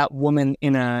put that woman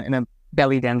in a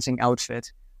belly dancing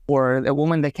outfit, or a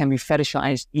woman that can be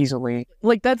fetishized easily.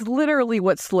 Like that's literally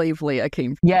what slave Leia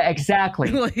came from. Yeah,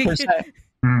 exactly.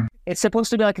 It's supposed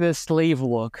to be like the slave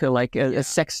look, like a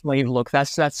sex slave look.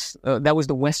 That was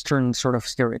the Western sort of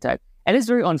stereotype. And it's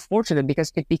very unfortunate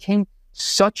because it became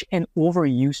such an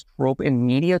overused trope in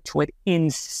media to an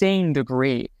insane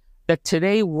degree that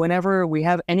today, whenever we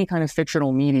have any kind of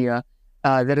fictional media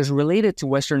that is related to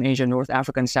Western Asia, North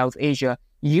Africa, and South Asia,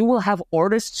 you will have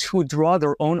artists who draw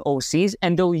their own OCs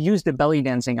and they'll use the belly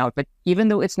dancing outfit, even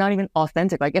though it's not even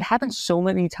authentic. Like it happens so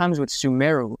many times with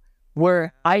Sumeru,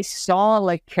 where I saw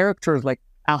like characters like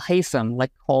Al-Haytham,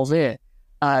 like Khalid,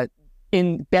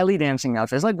 in belly dancing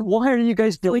outfits. Like, why are you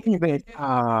guys doing it?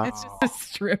 It's just a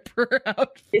stripper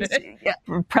outfit. It's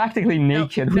practically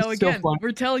naked. No, again,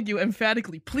 we're telling you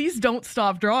emphatically, please don't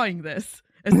stop drawing this.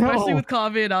 Especially with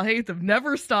Kaveh and Al-Haytham.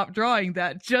 Never stop drawing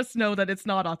that. Just know that it's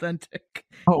not authentic.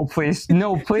 Oh, please.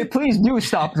 No, please do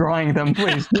stop drawing them,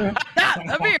 please.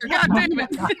 Amir, God damn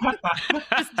it.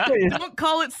 Don't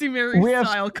call it Sumeru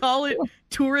style. Call it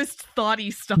tourist thoughty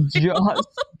style.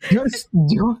 Just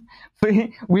do.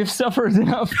 We've suffered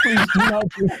enough. Please do not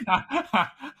do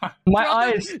my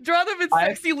eyes. Draw them in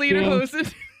sexy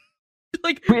lederhosen.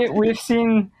 Like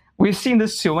We've seen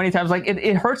this so many times. Like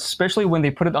it hurts, especially when they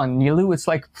put it on Nilu. It's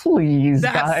like, please,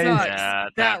 that guys. Sucks. Yeah,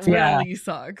 that really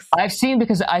sucks. I've seen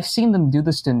them do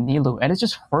this to Nilu, and it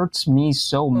just hurts me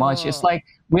so much. It's like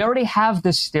we already have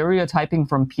this stereotyping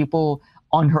from people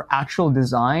on her actual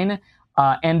design,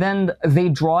 and then they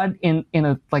draw it in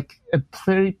a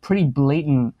pretty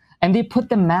blatant, and they put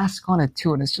the mask on it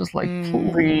too, and it's just like,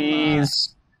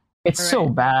 please, it's so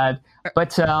bad.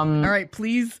 But all right,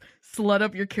 please. Slut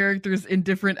up your characters in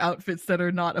different outfits that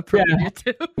are not appropriate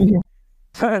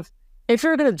to. If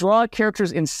you're going to draw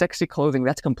characters in sexy clothing,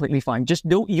 that's completely fine. Just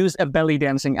don't use a belly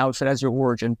dancing outfit as your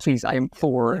origin, please. I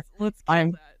implore. Let's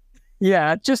that.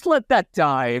 Yeah, just let that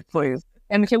die, please.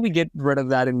 And can we get rid of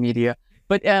that in media?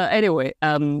 But anyway,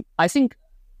 I think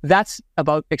that's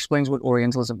about explains what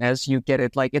Orientalism is. You get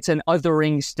it. Like, it's an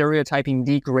othering, stereotyping,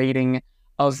 degrading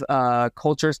of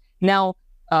cultures. Now,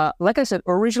 like I said,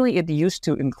 originally it used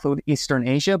to include Eastern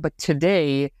Asia, but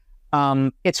today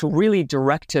it's really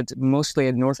directed mostly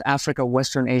at North Africa,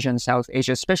 Western Asia, and South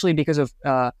Asia, especially because of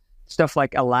stuff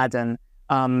like Aladdin.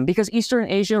 Because Eastern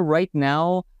Asia right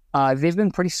now, they've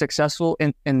been pretty successful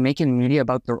in making media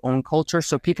about their own culture,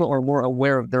 so people are more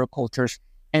aware of their cultures.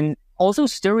 And also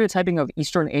stereotyping of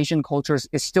Eastern Asian cultures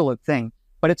is still a thing,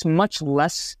 but it's much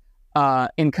less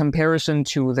in comparison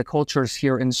to the cultures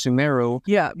here in Sumeru.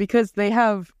 Yeah, because they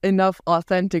have enough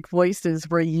authentic voices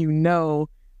where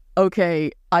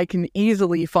okay, I can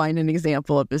easily find an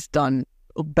example of this done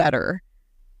better.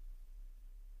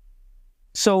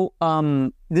 So,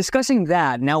 discussing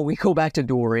that, now we go back to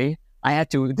Dory. I had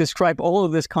to describe all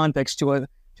of this context to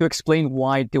explain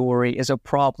why Dory is a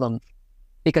problem.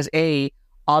 Because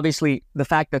obviously, the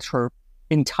fact that her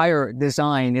entire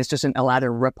design is just an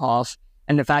Aladdin ripoff,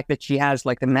 and the fact that she has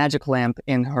like the magic lamp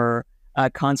in her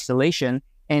constellation,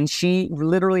 and she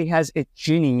literally has a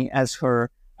genie as her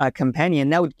companion.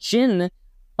 Now, jinn,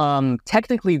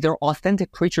 technically, they're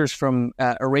authentic creatures from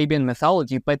Arabian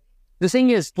mythology, but the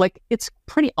thing is, like, it's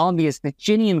pretty obvious the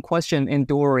genie in question in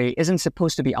Dory isn't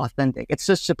supposed to be authentic. It's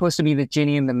just supposed to be the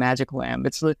genie in the magic lamp.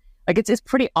 It's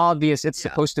pretty obvious it's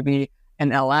supposed to be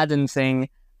an Aladdin thing.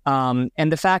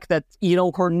 And the fact that,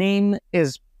 her name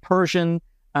is Persian,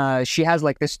 she has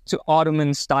like this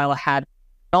Ottoman style hat.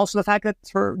 Also the fact that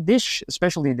her dish,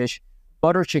 specialty dish,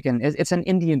 butter chicken, it's an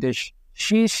Indian dish.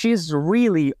 She's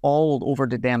really all over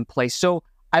the damn place. So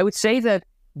I would say that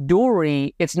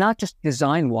Dory, it's not just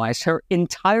design-wise, her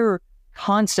entire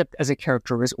concept as a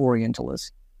character is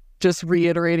Orientalist. Just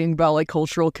reiterating about like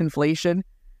cultural conflation.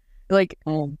 Like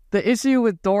the issue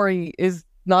with Dory is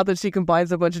not that she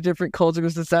combines a bunch of different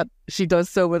cultures, it's that she does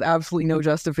so with absolutely no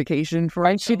justification for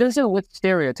it. She does it with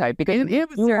stereotype because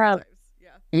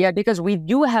because we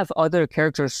do have other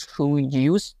characters who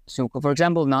use Suko. For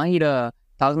example, Nahida,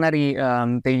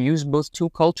 Tagnari, they use both two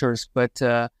cultures, but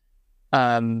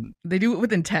they do it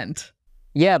with intent.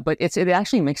 Yeah, but it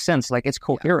actually makes sense. Like, it's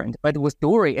coherent. But with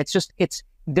Dory,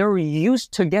 they're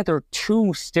used together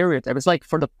to stereotype. It's like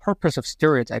for the purpose of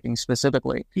stereotyping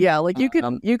specifically. Yeah, like you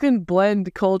can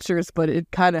blend cultures, but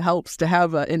it kind of helps to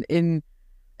have an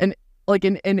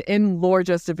in-lore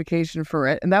justification for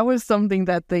it. And that was something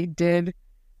that they did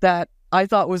that I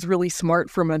thought was really smart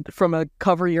from a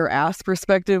cover your ass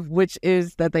perspective, which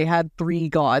is that they had 3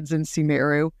 gods in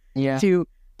Sumeru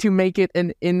to make it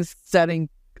an in-setting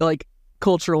like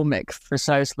cultural mix.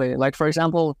 Precisely. Like, for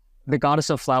example, the goddess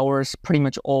of flowers, pretty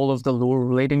much all of the lore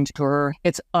relating to her,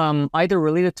 it's either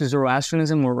related to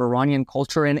Zoroastrianism or Iranian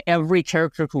culture, and every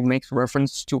character who makes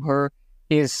reference to her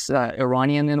is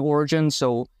Iranian in origin.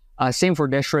 So same for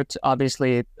Deshret,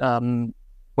 obviously,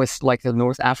 with like the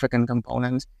North African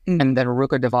component, and then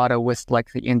Ruka Devata with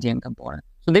like the Indian component.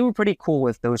 So they were pretty cool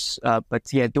with those. But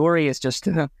yeah, Dory is just...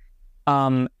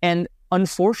 and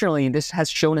unfortunately, this has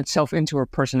shown itself into her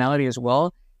personality as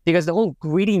well, because the whole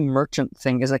greedy merchant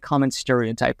thing is a common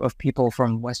stereotype of people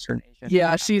from Western Asia.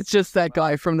 Yeah, she's just that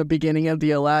guy from the beginning of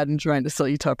the Aladdin trying to sell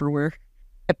you Tupperware.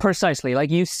 Precisely.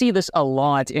 Like, you see this a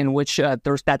lot in which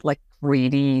there's that like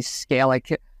greedy scale,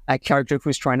 like a character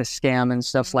who's trying to scam and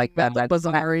stuff like that.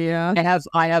 Bizarre, yeah.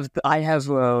 I have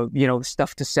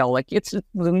stuff to sell. Like,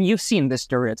 you've seen this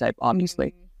stereotype,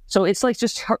 obviously. So it's like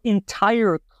just her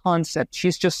entire concept.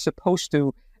 She's just supposed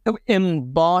to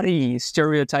embody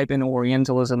stereotype in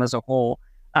Orientalism as a whole,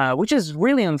 which is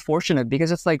really unfortunate,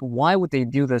 because it's like, why would they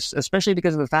do this? Especially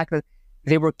because of the fact that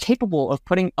they were capable of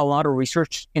putting a lot of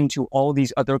research into all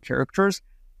these other characters.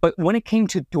 But when it came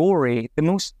to Dory, the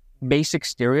most basic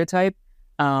stereotype,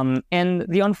 and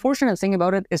the unfortunate thing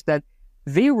about it is that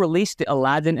they released the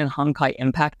Aladdin and Honkai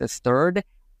Impact III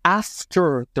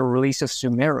after the release of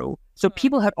Sumeru. So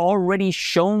people had already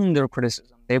shown their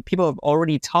criticism. People have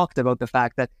already talked about the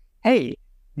fact that, hey,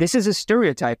 this is a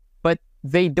stereotype, but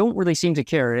they don't really seem to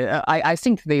care. I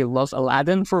think they love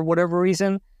Aladdin for whatever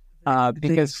reason,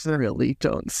 because they really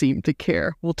don't seem to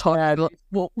care. We'll talk.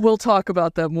 We'll talk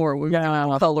about that more with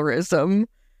colorism.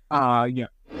 Yeah.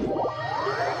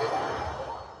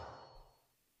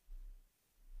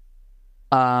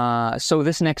 So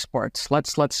this next part,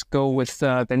 let's go with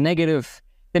the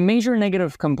major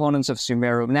negative components of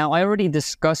Sumeru. Now, I already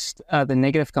discussed the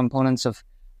negative components of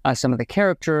some of the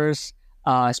characters,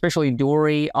 especially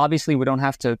Dory. Obviously, we don't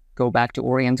have to go back to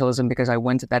Orientalism because I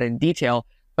went to that in detail.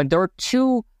 But there are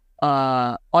 2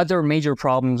 other major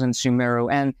problems in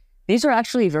Sumeru, and these are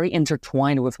actually very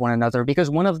intertwined with one another, because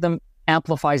one of them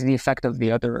amplifies the effect of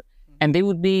the other. And they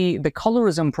would be the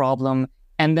colorism problem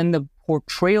and then the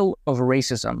portrayal of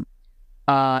racism.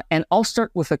 And I'll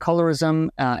start with the colorism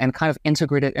and kind of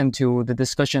integrate it into the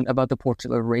discussion about the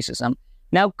portrayal of racism.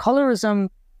 Now, colorism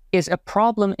is a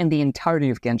problem in the entirety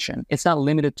of Genshin. It's not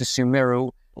limited to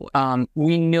Sumeru.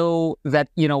 We know that,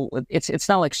 it's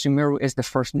not like Sumeru is the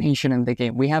first nation in the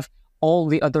game. We have all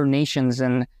the other nations,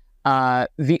 and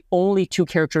the only two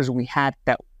characters we had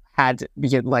that had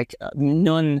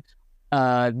none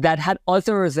that had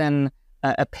other than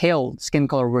a pale skin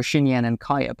color were Xinyan and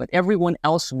Kaya, but everyone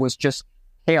else was just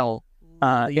pale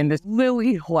in this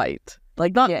lily white.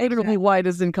 Like, not literally white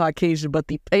as in Caucasian, but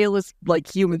the palest,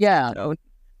 human. Yeah.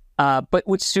 But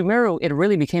with Sumeru, it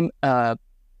really became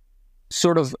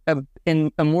sort of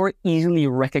a more easily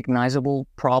recognizable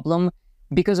problem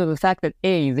because of the fact that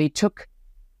A, they took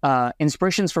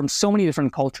inspirations from so many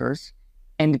different cultures,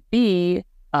 and B,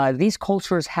 these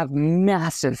cultures have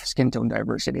massive skin tone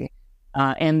diversity.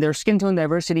 And their skin tone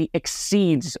diversity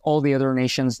exceeds all the other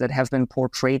nations that have been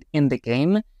portrayed in the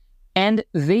game. And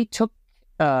they took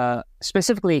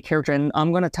specifically a character, and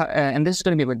I'm going to and this is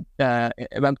going to be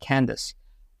about Candace.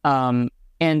 And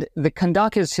the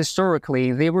Kandakas,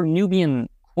 historically, they were Nubian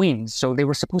queens, so they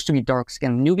were supposed to be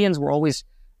dark-skinned. Nubians were always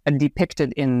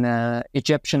depicted in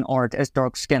Egyptian art as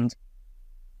dark-skinned.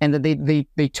 And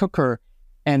they took her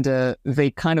and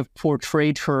they kind of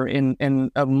portrayed her in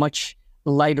a much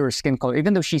lighter skin color,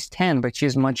 even though she's tan, but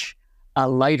she's much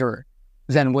lighter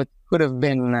than what could have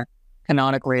been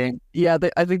canonically. Yeah,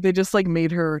 I think they just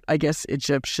made her, I guess,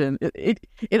 Egyptian.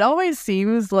 It always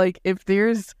seems like if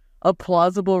there's a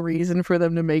plausible reason for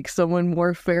them to make someone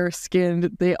more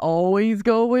fair-skinned, they always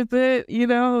go with it,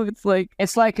 It's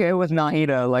like with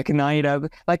Nahida.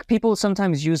 Like people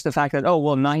sometimes use the fact that, oh,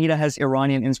 well, Nahida has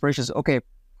Iranian inspirations. Okay,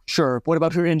 sure. What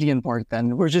about her Indian part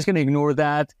then? We're just going to ignore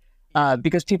that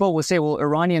because people will say, well,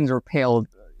 Iranians are pale,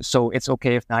 so it's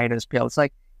okay if Nahida is pale. It's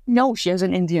like, no, she has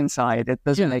an Indian side. It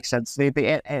doesn't make sense.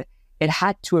 It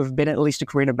had to have been, at least to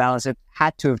create a balance, it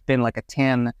had to have been like a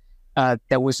tan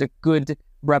that was a good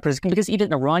representation, because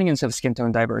even Iranians have skin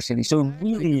tone diversity. So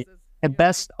really, the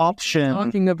best option.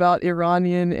 Talking about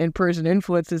Iranian and Persian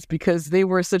influences because they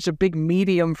were such a big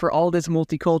medium for all this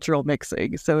multicultural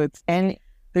mixing. So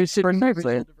there should be racial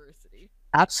diversity.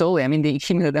 Absolutely. I mean, the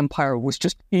Achaemenid Empire was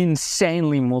just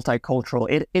insanely multicultural.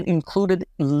 It included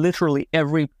literally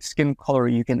every skin color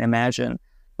you can imagine.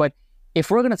 But if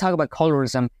we're going to talk about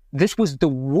colorism, this was the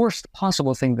worst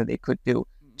possible thing that they could do.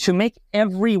 To make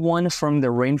everyone from the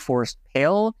rainforest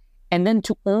pale, and then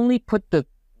to only put the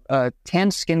tan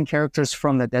skin characters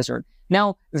from the desert.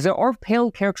 Now, there are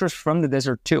pale characters from the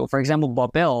desert too. For example,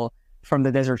 Babel from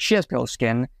the desert, she has pale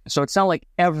skin. So it's not like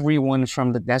everyone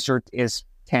from the desert is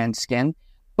tan skin,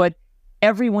 but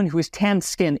everyone who is tan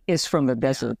skin is from the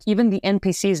desert. Even the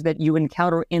NPCs that you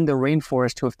encounter in the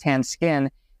rainforest who have tan skin,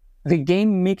 the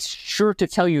game makes sure to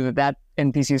tell you that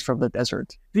NPC is from the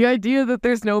desert. The idea that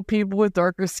there's no people with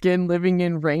darker skin living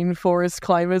in rainforest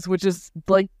climates, which is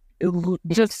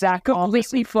just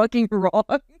completely fucking wrong.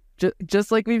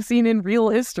 Just like we've seen in real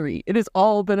history. It has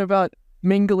all been about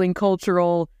mingling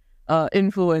cultural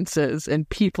influences and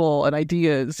people and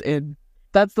ideas, and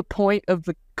that's the point of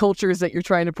the cultures that you're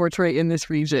trying to portray in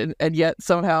this region. And yet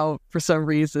somehow, for some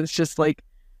reason, it's just like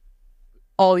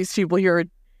all these people here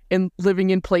and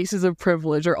living in places of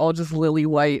privilege are all just lily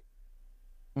white.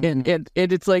 And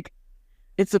it's like,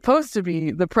 it's supposed to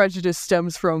be the prejudice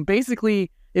stems from,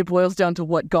 basically, it boils down to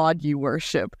what god you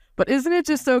worship. But isn't it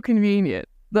just so convenient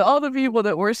that all the people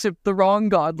that worship the wrong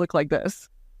god look like this?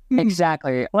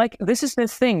 Exactly. Like, this is the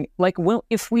thing. Like, well,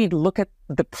 if we look at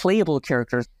the playable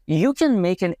characters, you can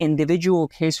make an individual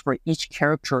case for each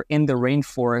character in the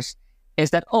rainforest is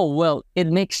that, oh, well, it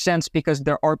makes sense because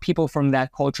there are people from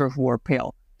that culture who are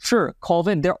pale. Sure,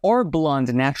 Colvin, there are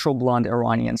natural blonde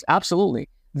Iranians. Absolutely.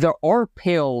 There are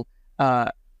pale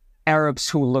Arabs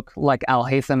who look like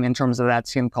Al-Haytham in terms of that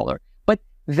skin color. But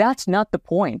that's not the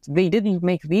point. They didn't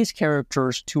make these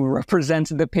characters to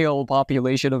represent the pale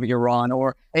population of Iran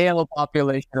or pale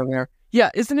population of Iran. Yeah,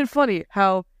 isn't it funny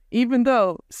how even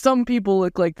though some people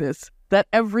look like this, that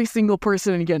every single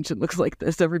person in Genshin looks like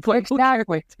this, every player.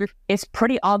 Exactly. It's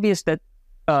pretty obvious that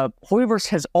Hoyoverse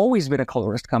has always been a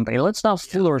colorist company. Let's not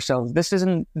fool ourselves. This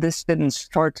didn't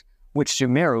start with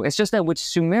Sumeru. It's just that with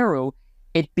Sumeru,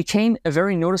 it became a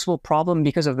very noticeable problem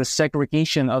because of the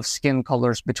segregation of skin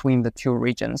colors between the two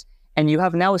regions. And you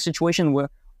have now a situation where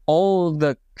all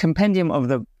the compendium of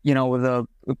the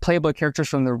playable characters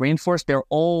from the rainforest, they're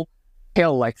all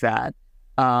pale like that.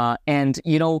 And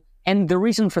the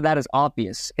reason for that is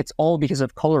obvious. It's all because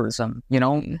of colorism,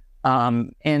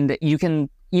 and you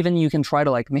can try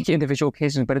to make individual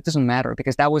cases, but it doesn't matter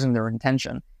because that wasn't their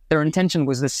intention. Their intention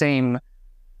was the same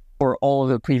for all of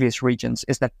the previous regions,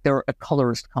 is that they're a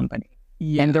colorist company.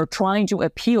 Yeah. And they're trying to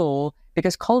appeal,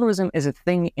 because colorism is a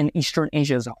thing in Eastern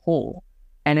Asia as a whole.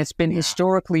 and it's been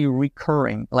historically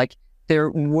recurring. Like there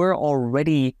were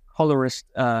already colorist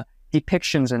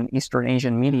depictions in Eastern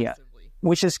Asian media,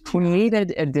 which has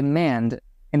created a demand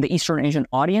in the Eastern Asian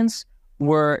audience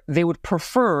where they would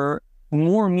prefer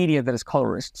more media that is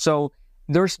colorist. So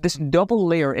there's this double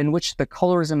layer in which the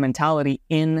colorism mentality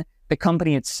in the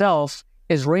company itself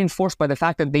is reinforced by the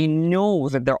fact that they know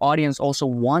that their audience also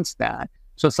wants that.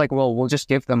 So it's like, well, we'll just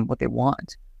give them what they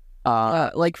want.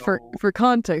 For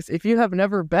context, if you have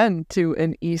never been to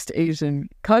an East Asian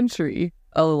country,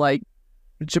 like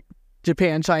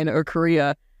Japan, China, or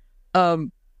Korea,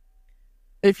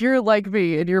 if you're like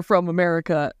me and you're from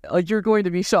America, you're going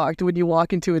to be shocked when you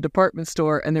walk into a department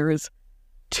store and there is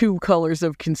 2 colors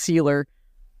of concealer,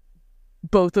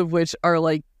 both of which are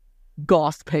like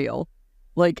goth pale.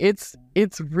 Like it's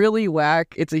really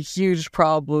whack. It's a huge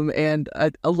problem, and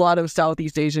a lot of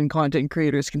Southeast Asian content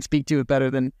creators can speak to it better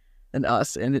than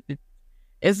us, and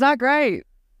it's not great.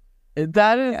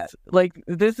 That is like,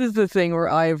 this is the thing where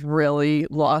I've really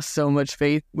lost so much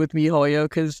faith with MiHoYo,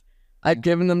 because I've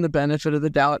given them the benefit of the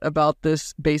doubt about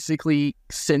this basically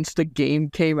since the game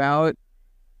came out,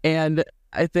 and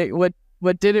I think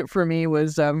what did it for me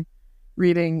was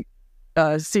reading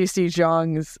CC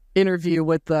Zhang's interview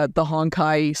with the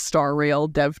Honkai Star Rail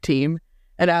dev team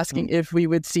and asking if we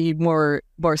would see more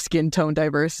skin tone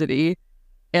diversity,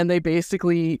 and they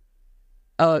basically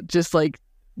just like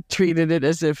treated it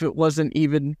as if it wasn't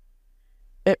even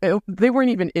they weren't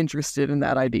even interested in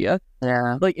that idea.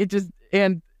 Yeah, like it just,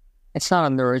 and it's not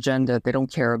on their agenda. They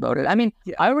don't care about it. I mean,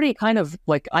 I already kind of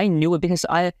like, I knew it because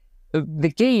the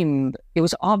game, it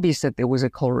was obvious that it was a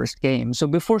colorist game. So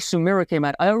before Sumeru came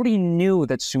out, I already knew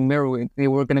that Sumeru, they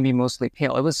were going to be mostly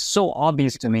pale. It was so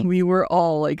obvious to me. We were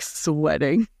all like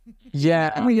sweating.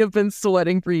 Yeah. We have been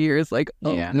sweating for years. Like,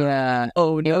 oh, yeah.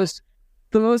 Oh, no. It was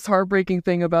the most heartbreaking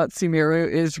thing about Sumeru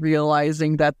is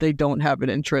realizing that they don't have an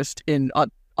interest in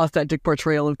authentic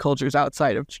portrayal of cultures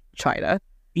outside of China.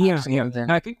 Yeah.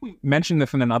 And I think we mentioned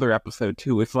this in another episode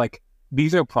too. It's like,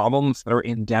 these are problems that are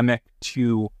endemic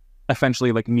to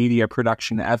essentially like media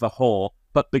production as a whole,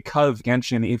 but because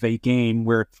Genshin is a game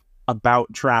where it's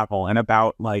about travel and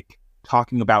about like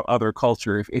talking about other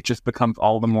cultures, it just becomes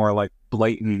all the more like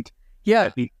blatant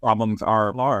that these problems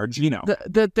are large, you know.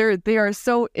 That they are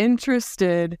so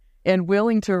interested and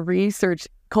willing to research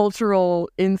cultural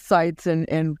insights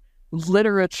and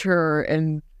literature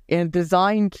and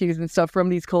design cues and stuff from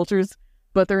these cultures,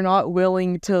 but they're not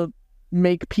willing to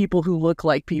make people who look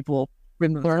like people.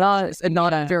 They're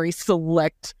not a very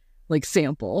select like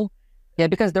sample. Yeah,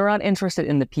 because they're not interested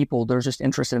in the people. They're just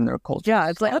interested in their culture. Yeah,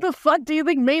 it's like, how the fuck do you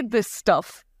think made this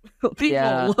stuff?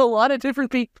 A lot of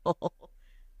different people.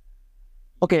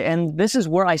 Okay, and this is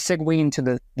where I segue into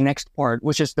the next part,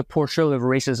 which is the portrayal of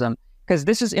racism, because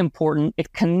this is important.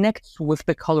 It connects with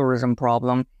the colorism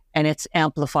problem, and it's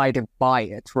amplified by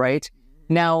it, right?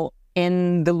 Now,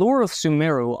 in the lore of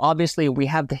Sumeru, obviously, we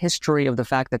have the history of the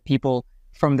fact that people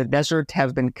from the desert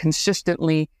have been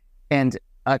consistently and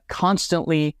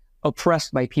constantly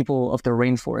oppressed by people of the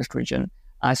rainforest region,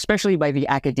 especially by the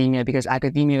academia, because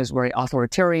academia is very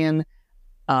authoritarian.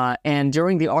 And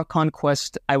during the Archon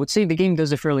quest, I would say the game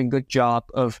does a fairly good job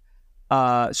of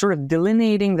sort of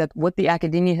delineating that what the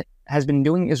academia has been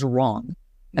doing is wrong,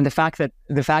 and the fact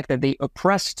that they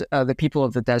oppressed the people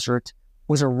of the desert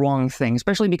was a wrong thing,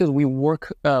 especially because we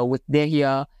work with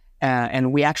Dehya,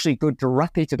 and we actually go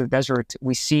directly to the desert.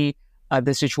 We see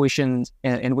the situations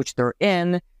in which they're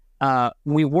in.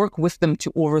 We work with them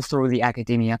to overthrow the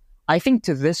academia. I think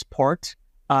to this part,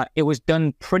 it was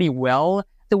done pretty well.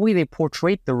 The way they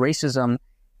portrayed the racism,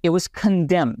 it was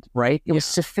condemned, right? It was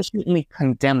sufficiently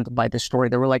condemned by the story.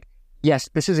 They were like, yes,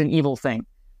 this is an evil thing.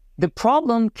 The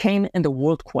problem came in the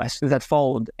world quest that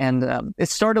followed, and it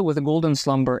started with a golden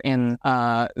slumber in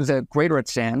the Great Red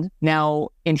Sand. Now,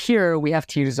 in here, we have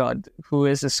Tirzad, who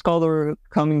is a scholar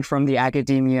coming from the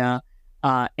academia,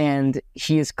 and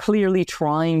he is clearly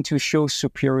trying to show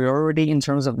superiority in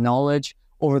terms of knowledge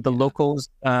over the locals,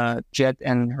 Jet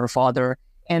and her father.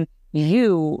 And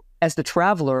you, as the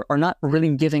traveler, are not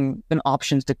really given an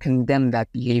option to condemn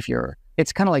that behavior.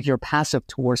 It's kind of like you're passive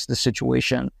towards the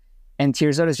situation. And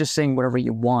Tirzad is just saying whatever he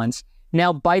wants.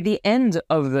 Now, by the end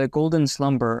of the Golden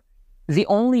Slumber, the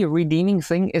only redeeming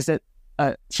thing is that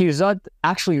Tirzad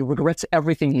actually regrets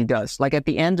everything he does. Like at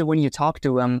the end, when you talk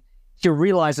to him, he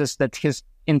realizes that his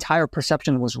entire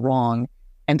perception was wrong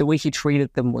and the way he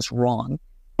treated them was wrong.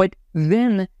 But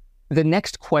then the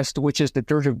next quest, which is the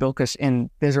Dirge of Bilqis in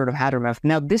Desert of Hadramath,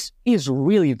 now this is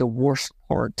really the worst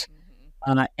part.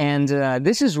 And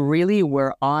this is really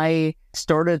where I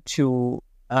started to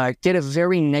get a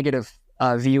very negative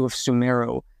view of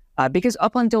Sumeru. because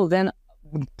up until then,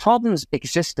 problems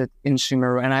existed in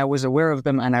Sumeru, and I was aware of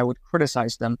them, and I would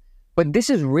criticize them. But this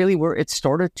is really where it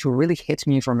started to really hit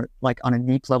me from like on a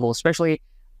deep level, especially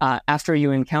after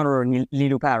you encounter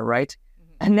Lilupar, right?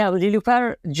 And now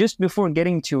Lilupar, just before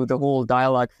getting to the whole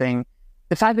dialogue thing,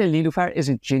 the fact that Lilupar is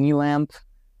a genie lamp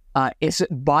is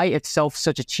by itself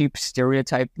such a cheap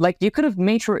stereotype. Like, you could have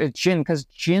made her a djinn, because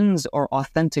djinns are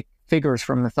authentic figures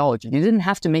from mythology. You didn't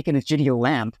have to make it a genie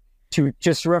lamp to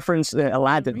just reference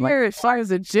Aladdin. Here, if I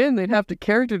was a djinn, they'd have to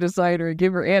character design her and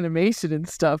give her animation and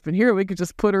stuff. And here we could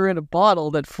just put her in a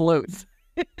bottle that floats.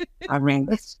 I mean,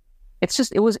 it's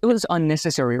just, it was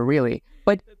unnecessary, really.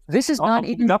 But this is not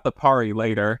even... Not the party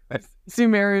later.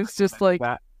 Sumeru's just like...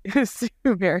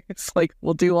 Sumeru's like,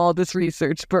 we'll do all this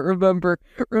research, but remember,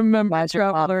 Magic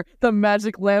Traveler, the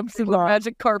magic lamps and the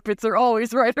magic carpets are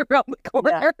always right around the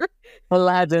corner. Yeah.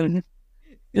 Aladdin.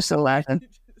 Just Aladdin.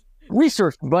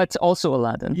 Research, but also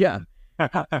Aladdin. Yeah.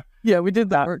 Yeah, we did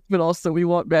that work, but also we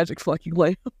want magic fucking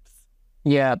lamps.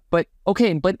 Yeah, but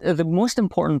the most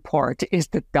important part is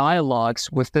the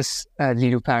dialogues with this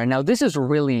Lilupar. Now, this is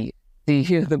really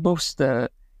the most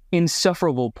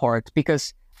insufferable part,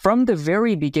 because from the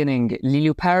very beginning,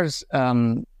 Lilupar's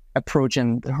approach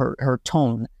and her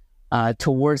tone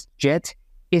towards Jet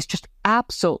is just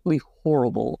absolutely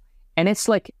horrible. And it's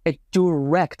like a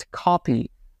direct copy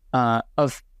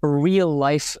of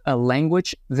real-life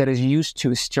language that is used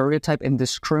to stereotype and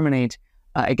discriminate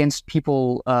against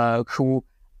people who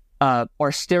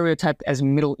are stereotyped as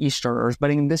Middle Easterners.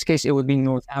 But in this case, it would be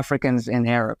North Africans and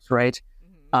Arabs, right?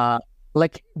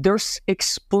 Like, there's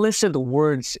explicit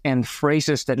words and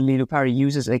phrases that Lilupar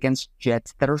uses against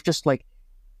Jet that are just like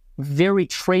very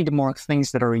trademark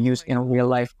things that are used in real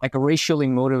life, like racially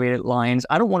motivated lines.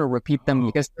 I don't want to repeat them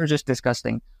because they're just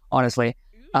disgusting, honestly.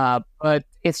 But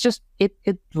it's just, it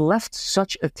left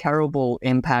such a terrible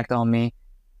impact on me.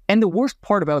 And the worst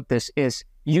part about this is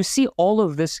you see all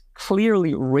of this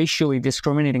clearly racially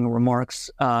discriminating remarks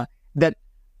that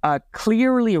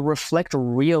clearly reflect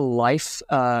real life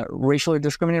racially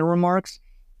discriminating remarks,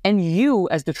 and you,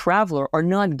 as the traveler, are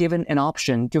not given an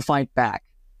option to fight back.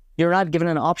 You're not given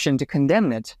an option to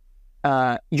condemn it.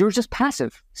 You're just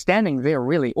passive, standing there,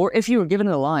 really. Or if you were given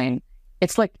a line,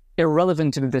 it's like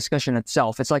irrelevant to the discussion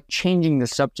itself. It's like changing the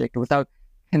subject without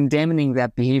condemning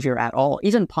that behavior at all.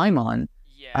 Even Paimon,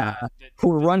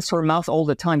 who runs her mouth all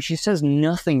the time, she says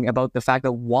nothing about the fact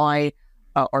that why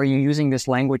are you using this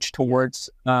language towards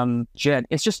Jet?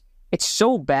 It's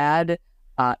so bad,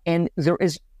 and there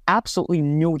is absolutely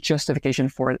no justification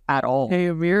for it at all. Hey,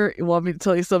 Amir, you want me to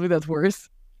tell you something that's worse?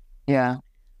 Yeah.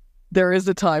 There is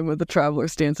a time when the traveler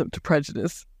stands up to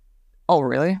prejudice. Oh,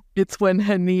 really? It's when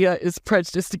Hania is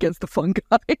prejudiced against the fungi.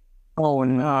 Oh,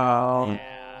 no.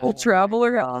 The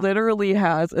traveler literally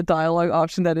has a dialogue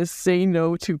option that is say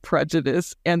no to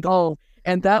prejudice, and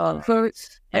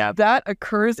that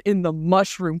occurs in the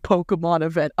mushroom Pokemon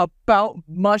event about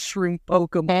mushroom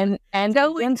Pokemon. And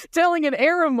telling an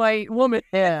Aramite woman.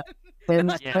 Yeah.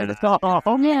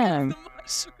 Oh, man.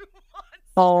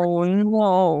 Oh,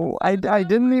 no. I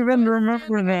didn't even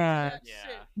remember that. Yeah.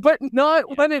 But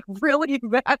not when it really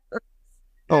matters.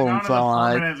 Oh, not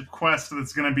God. a permanent quest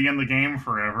that's going to be in the game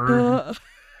forever.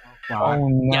 Oh,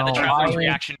 no. Yeah, the traveler's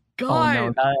reaction. God.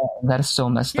 Oh, no, that is so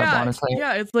messed up, honestly.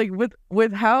 Yeah, it's like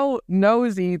with how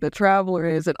nosy the traveler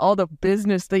is and all the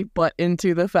business they butt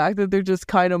into, the fact that they're just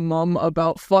kind of mum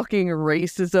about fucking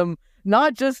racism,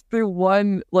 not just through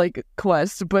one, like,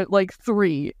 quest, but, like,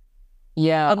 3.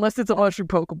 Yeah. Unless it's a mushroom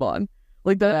Pokemon.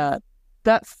 Like, that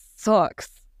sucks.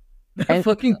 That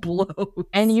fucking blows.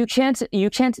 And you can't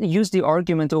use the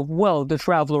argument of, well, the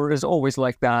traveler is always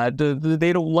like that.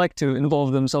 They don't like to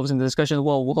involve themselves in the discussion.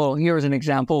 Well, here's an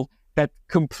example that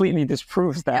completely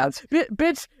disproves that.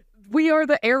 Bitch, we are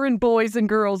the errand boys and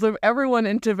girls of everyone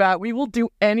in Teyvat. We will do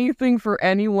anything for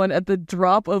anyone at the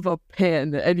drop of a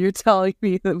pin. And you're telling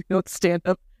me that we don't stand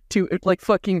up to, like,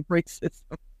 fucking racism.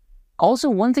 Also,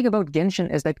 one thing about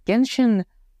Genshin is that Genshin,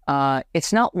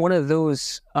 it's not one of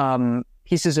those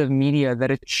pieces of media that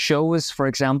it shows, for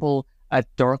example,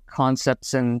 dark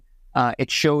concepts and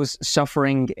it shows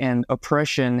suffering and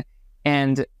oppression,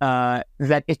 and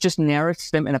that it just narrates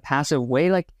them in a passive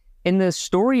way. Like, in the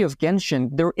story of Genshin,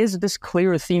 there is this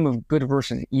clear theme of good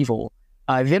versus evil.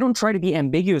 They don't try to be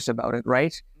ambiguous about it,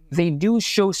 right? They do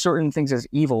show certain things as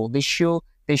evil. They show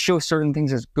certain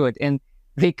things as good, and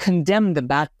they condemn the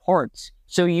bad parts.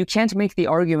 So you can't make the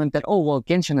argument that, oh, well,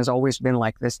 Genshin has always been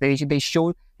like this. They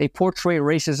portray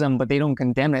racism, but they don't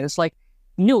condemn it. It's like,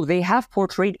 no, they have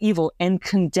portrayed evil and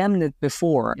condemned it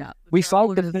before. Yeah, we saw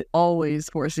that always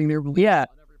forcing their beliefs on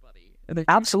everybody.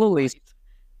 Absolutely.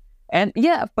 And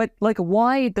yeah, but like,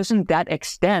 why doesn't that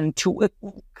extend to a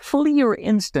clear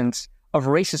instance of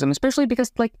racism? Especially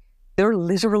because like they're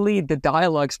literally the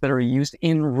dialogues that are used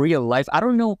in real life. I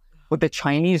don't know what the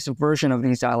Chinese version of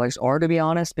these dialogues are, to be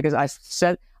honest, because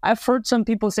I've heard some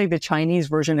people say the Chinese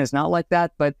version is not like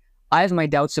that, but I have my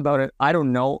doubts about it. I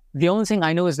don't know. The only thing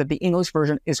I know is that the English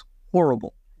version is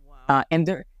horrible. Wow.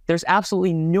 And there's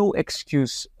absolutely no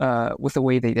excuse with the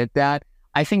way they did that.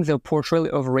 I think the portrayal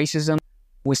of racism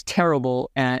was terrible.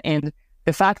 And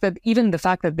the fact that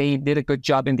they did a good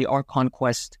job in the Archon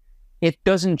quest, it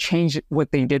doesn't change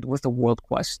what they did with the World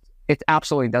quest. It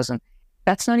absolutely doesn't.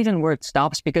 That's not even where it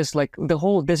stops, because like the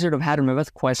whole Desert of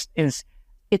Hadramaveth quest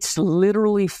it's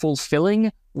literally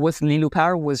fulfilling what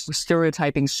Nilupar was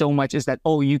stereotyping so much, is that,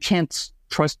 oh, you can't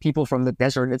trust people from the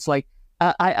desert. It's like,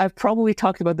 I've probably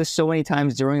talked about this so many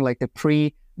times during like the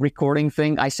pre-recording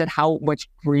thing. I said how much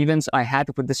grievance I had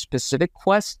with the specific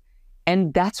quest,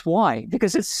 and that's why,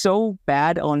 because it's so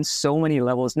bad on so many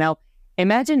levels. Now,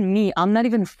 imagine me, I'm not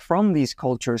even from these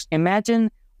cultures.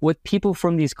 Imagine what people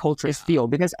from these cultures feel,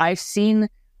 because I've seen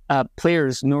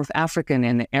players, North African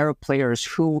and Arab players,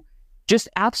 who just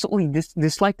absolutely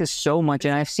dislike this so much.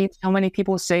 And I've seen how many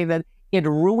people say that it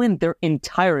ruined their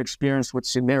entire experience with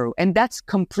Sumeru. And that's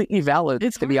completely valid,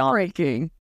 to be honest.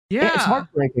 Heartbreaking. Yeah. It's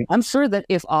heartbreaking. I'm sure that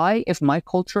if my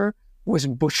culture was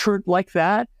butchered like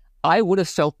that, I would have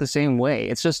felt the same way.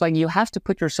 It's just like, you have to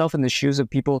put yourself in the shoes of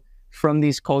people from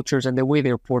these cultures and the way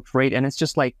they're portrayed. And it's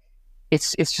just like,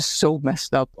 it's just so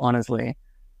messed up, honestly.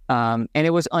 And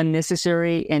it was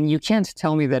unnecessary. And you can't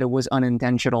tell me that it was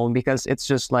unintentional, because it's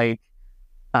just like,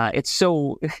 it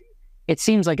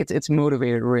seems like it's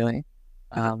motivated, really.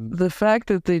 The fact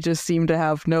that they just seem to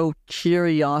have no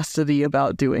curiosity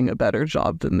about doing a better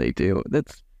job than they do,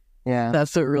 that's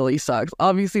what really sucks.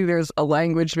 Obviously, there's a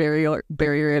language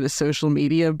barrier and a social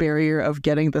media barrier of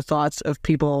getting the thoughts of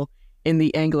people in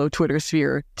the Anglo Twitter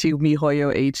sphere to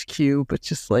MiHoYo HQ, but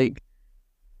just like,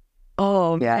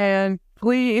 oh man,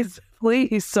 please,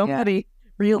 somebody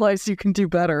realize you can do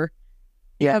better.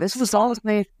 Yeah, this was all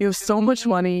made. You have so much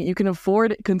money. You can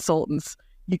afford consultants.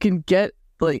 You can get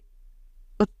like,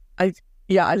 I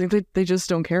think they just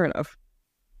don't care enough.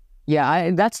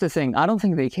 Yeah, that's the thing. I don't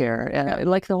think they care.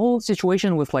 Like the whole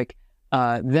situation with like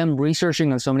them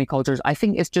researching on so many cultures, I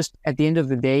think it's just at the end of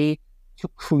the day to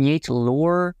create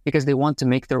lore, because they want to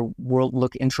make their world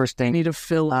look interesting. They need to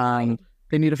fill.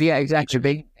 They need to. Yeah,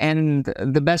 exactly. And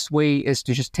the best way is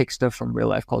to just take stuff from real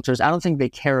life cultures. I don't think they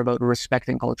care about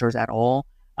respecting cultures at all.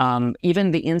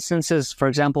 Even the instances, for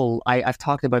example, I've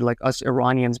talked about like us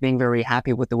Iranians being very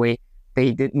happy with the way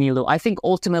they did Nilo. I think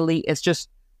ultimately it's just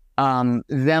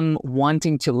them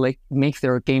wanting to like make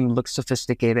their game look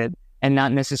sophisticated, and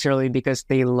not necessarily because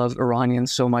they love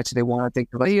Iranians so much they want to think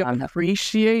about. They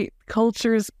appreciate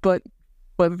cultures, but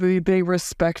whether they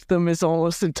respect them is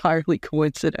almost entirely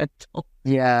coincidental.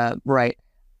 Yeah, right.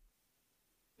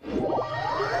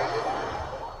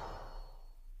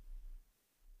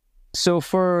 So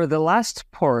for the last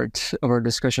part of our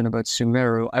discussion about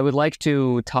Sumeru, I would like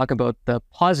to talk about the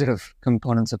positive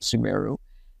components of Sumeru.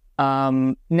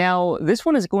 Now, this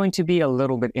one is going to be a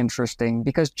little bit interesting,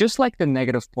 because just like the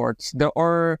negative parts, there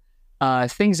are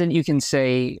things that you can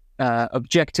say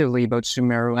objectively about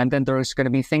Sumeru, and then there's going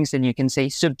to be things that you can say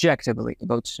subjectively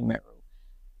about Sumeru.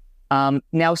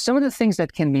 Now, some of the things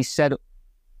that can be said,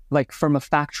 like from a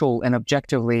factual and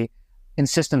objectively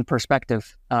consistent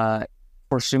perspective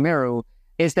for Sumeru,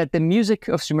 is that the music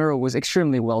of Sumeru was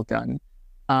extremely well done.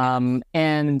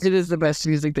 And it is the best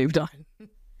music they've done.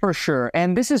 For sure.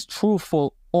 And this is true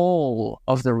for all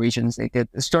of the regions they did,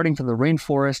 starting from the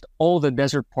rainforest, all the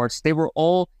desert parts. They were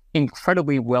all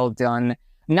incredibly well done,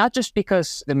 not just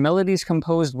because the melodies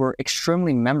composed were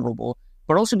extremely memorable,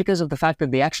 but also because of the fact that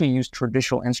they actually used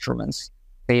traditional instruments.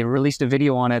 They released a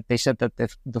video on it. They said that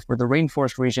for the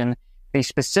rainforest region, they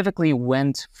specifically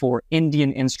went for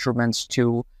Indian instruments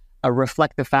to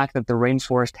reflect the fact that the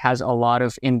rainforest has a lot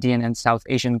of Indian and South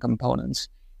Asian components.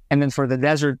 And then for the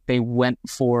desert, they went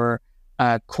for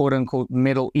quote-unquote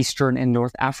Middle Eastern and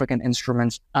North African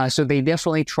instruments. So they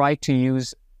definitely tried to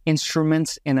use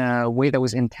instruments in a way that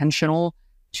was intentional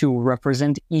to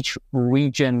represent each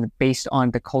region based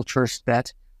on the cultures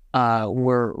that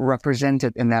were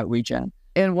represented in that region.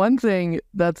 And one thing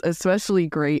that's especially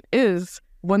great is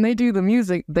when they do the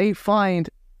music, they find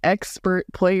expert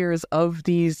players of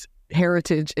these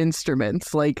heritage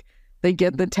instruments. Like, they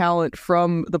get the talent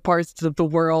from the parts of the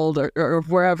world or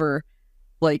wherever.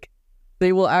 Like,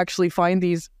 they will actually find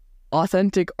these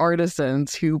authentic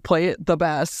artisans who play it the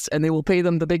best, and they will pay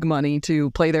them the big money to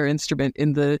play their instrument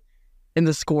in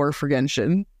the score for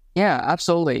Genshin. Yeah,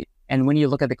 absolutely. And when you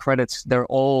look at the credits, they're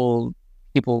all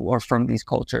people who are from these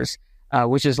cultures,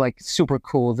 which is like super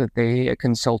cool that they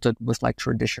consulted with like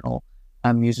traditional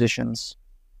musicians.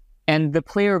 And the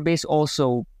player base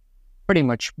also, pretty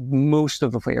much most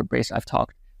of the player base I've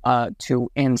talked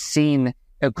to and seen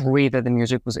agree that the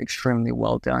music was extremely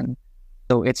well done.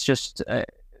 So it's just,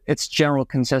 it's general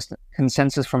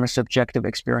consensus from a subjective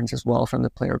experience as well from the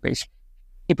player base.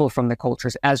 People from the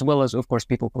cultures, as well as, of course,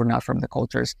 people who are not from the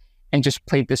cultures, and just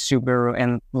played the Sumeru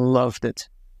and loved it,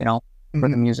 for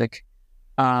the music.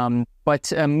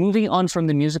 But moving on from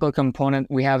the musical component,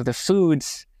 we have the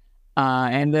foods,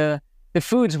 and the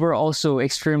foods were also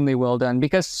extremely well done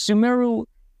because Sumeru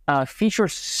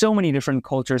features so many different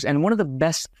cultures, and one of the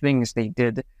best things they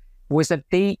did was that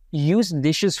they used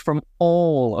dishes from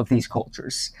all of these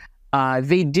cultures.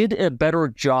 They did a better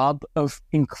job of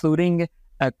including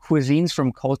cuisines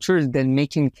from cultures than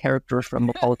making characters from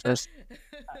the cultures.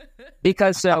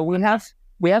 Because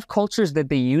we have cultures that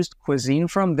they used cuisine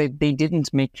from that they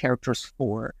didn't make characters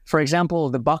for. For example,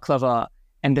 the baklava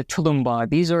and the tulumba,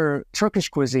 these are Turkish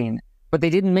cuisine, but they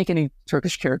didn't make any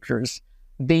Turkish characters.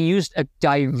 They used a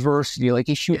diversity, like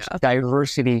a huge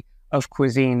diversity of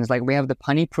cuisines. Like we have the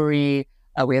pani puri,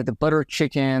 we have the butter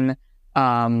chicken,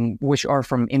 which are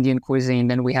from Indian cuisine.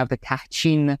 Then we have the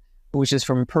tahchin, which is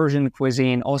from Persian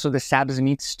cuisine. Also, the sabz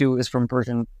meat stew is from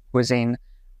Persian cuisine.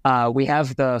 We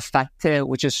have the fatteh,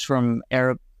 which is from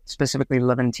Arab, specifically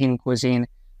Levantine cuisine.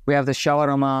 We have the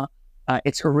shawarma.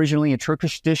 It's originally a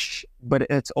Turkish dish, but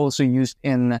it's also used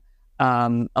in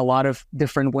a lot of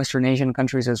different Western Asian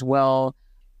countries as well.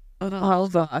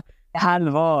 Halva.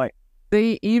 Halva.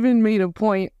 They even made a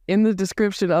point in the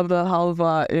description of the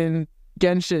halva in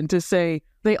Genshin to say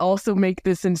they also make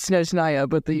this in Snezhnaya,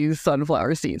 but they use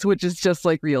sunflower seeds, which is just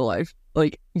like real life.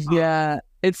 Like, yeah,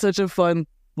 it's such a fun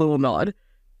little nod.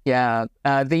 Yeah,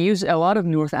 they use a lot of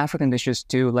North African dishes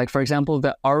too. Like, for example,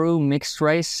 the aru mixed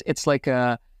rice. It's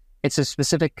a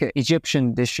specific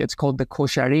Egyptian dish. It's called the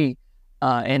koshari.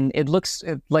 And it looks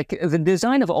like the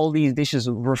design of all these dishes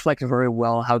reflect very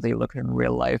well how they look in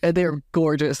real life. And they're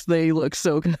gorgeous. They look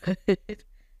so good.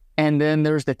 And then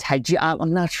there's the taji.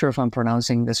 I'm not sure if I'm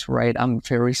pronouncing this right. I'm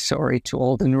very sorry to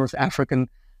all the North African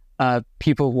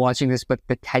people watching this, but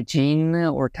the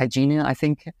tajin or tajina, I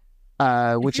think,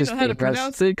 which is... If you know how to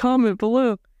pronounce it, comment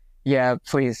below. Yeah,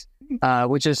 please.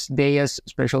 Which is Deya's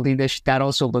specialty dish. That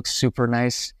also looks super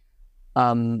nice.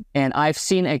 And I've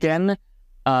seen, again,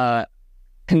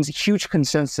 huge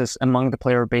consensus among the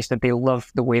player base that they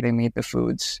love the way they made the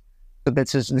foods. So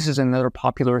this is another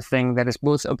popular thing that is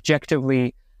both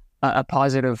objectively a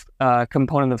positive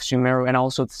component of Sumeru and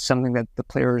also something that the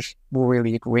players will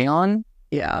really agree on.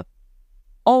 Yeah.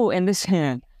 Oh, and this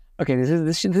hand. Okay,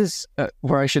 this is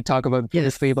where I should talk about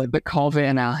briefly, like the kalve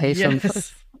and al haytham.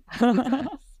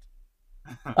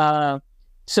 Yes.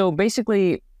 So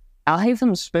basically, al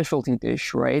haytham's specialty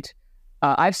dish, right?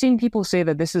 I've seen people say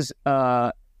that this is.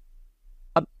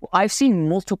 I've seen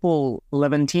multiple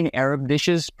Levantine Arab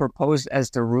dishes proposed as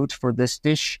the root for this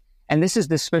dish, and this is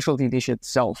the specialty dish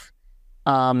itself.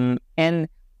 But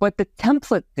the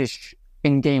template dish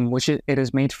in game, which it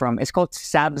is made from, it's called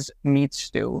sabz meat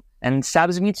stew, and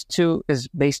sabz meat stew is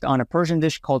based on a Persian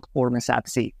dish called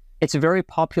Boram76. It's very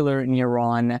popular in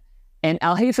Iran, and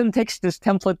Al Haytham takes this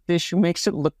template dish, makes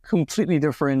it look completely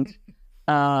different.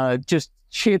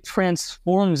 She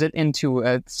transforms it into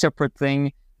a separate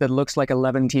thing that looks like a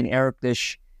Levantine Arab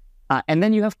dish. And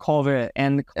then you have kalve,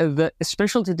 and the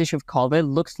specialty dish of kalve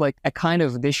looks like a kind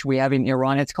of dish we have in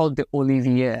Iran. It's called the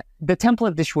olivier. The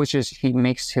template dish, which is he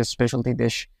makes his specialty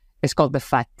dish, is called the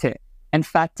fatteh. And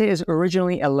fatteh is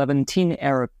originally a Levantine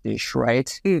Arab dish,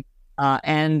 right?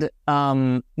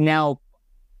 Now,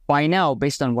 by now,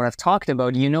 based on what I've talked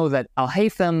about, you know that Al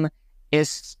Haytham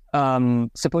is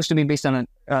supposed to be based on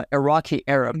an Iraqi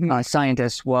Arab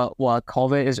scientist, while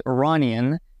kalve is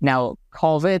Iranian. Now,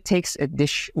 kalve takes a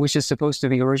dish which is supposed to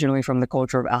be originally from the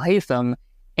culture of Al Haytham,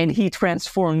 and he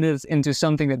transformed it into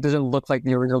something that doesn't look like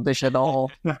the original dish at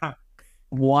all.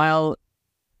 While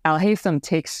Al Haytham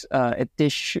takes a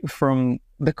dish from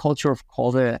the culture of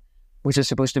kalve, which is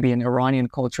supposed to be an Iranian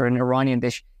culture, an Iranian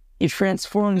dish, he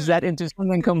transforms that into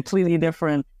something completely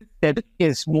different that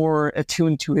is more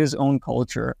attuned to his own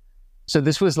culture. So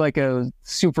this was like a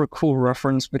super cool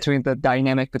reference between the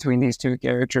dynamic between these two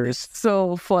characters.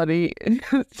 So funny.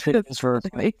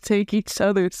 They take each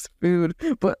other's food,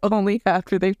 but only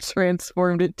after they've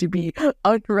transformed it to be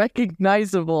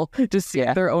unrecognizable to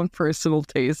suit their own personal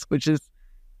taste, which is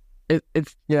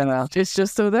it's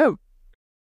just so them.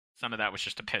 Some of that was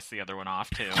just to piss the other one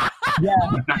off too. Yeah,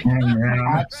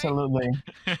 Yeah. absolutely.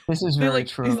 This is very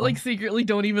true. He's like secretly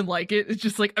don't even like it. It's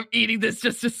just like, I'm eating this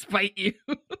just to spite you.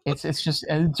 It's just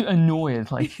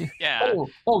annoyed. Like, Yeah.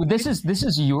 oh, this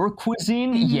is your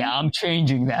cuisine. Yeah, I'm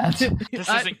changing that. This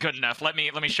isn't good enough. Let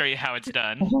me show you how it's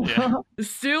done. Yeah.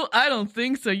 Still, I don't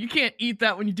think so. You can't eat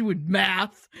that when you're doing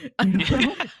math.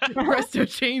 Presto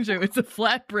changeo. It's a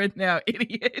flatbread now,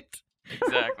 idiot.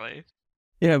 Exactly.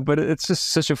 Yeah, but it's just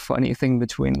such a funny thing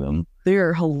between them. They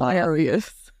are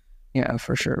hilarious. Yeah,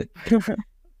 for sure.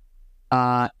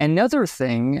 Another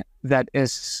thing that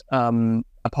is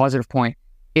a positive point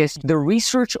is the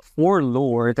research for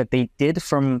lore that they did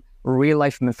from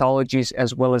real-life mythologies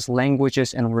as well as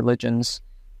languages and religions.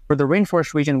 For the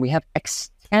Rainforest region, we have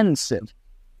extensive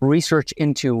research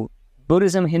into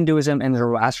Buddhism, Hinduism, and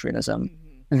Zoroastrianism.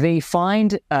 They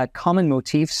find common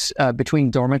motifs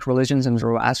between dormant religions and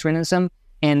Zoroastrianism,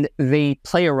 and they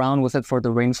play around with it for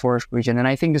the Rainforest region. And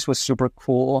I think this was super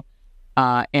cool.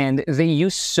 And they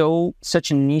use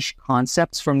such niche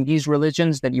concepts from these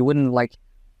religions that you wouldn't like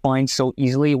find so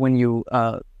easily when you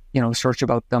search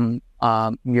about them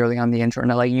merely on the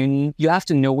internet. Like you have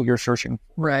to know what you're searching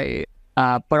for. Right.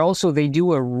 But also they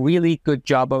do a really good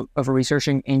job of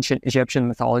researching ancient Egyptian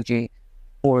mythology.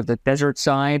 For the desert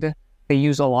side, they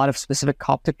use a lot of specific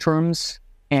Coptic terms,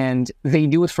 and they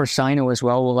do it for Sino as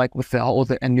well, like with all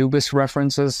the Anubis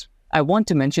references. I want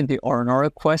to mention the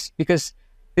Aranara quest because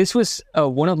this was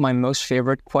one of my most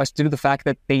favorite quests due to the fact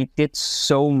that they did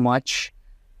so much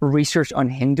research on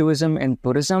Hinduism and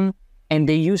Buddhism, and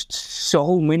they used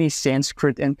so many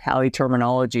Sanskrit and Pali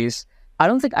terminologies. I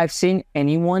don't think I've seen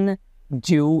anyone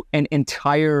do an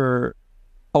entire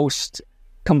post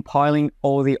compiling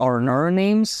all the Aranara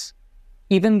names,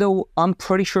 even though I'm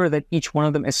pretty sure that each one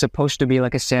of them is supposed to be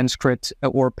like a Sanskrit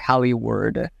or Pali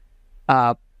word.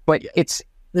 But it's...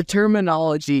 The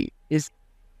terminology is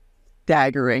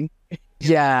staggering.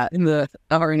 Yeah. In the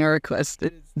Aranara quest.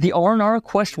 The Aranara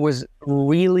quest was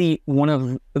really one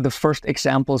of the first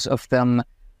examples of them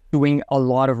doing a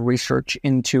lot of research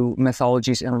into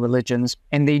mythologies and religions.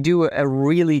 And they do a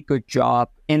really good job.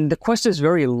 And the quest is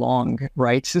very long,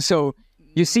 right? So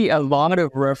you see a lot of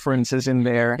references in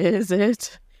there. Is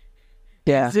it?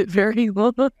 Yeah. Is it very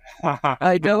long?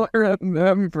 I don't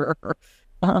remember.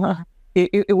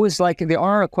 It was like the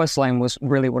Aranara quest line was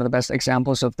really one of the best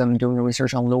examples of them doing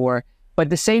research on lore. But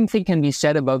the same thing can be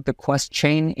said about the quest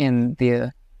chain in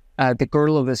the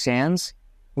Girdle of the Sands,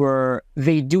 where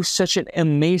they do such an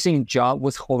amazing job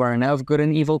with Hovarnev Good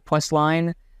and Evil quest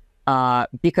line,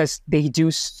 because they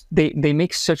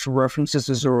make such references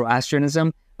to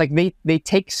Zoroastrianism. Like they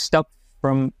take stuff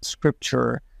from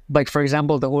scripture, like for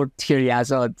example the whole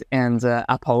Tiryazad and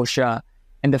Apaosha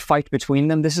and the fight between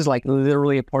them. This is like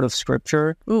literally a part of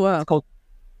scripture. Ooh, wow.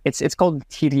 It's called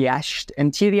Tiryasht,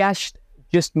 and Tiryasht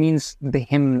just means the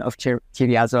hymn of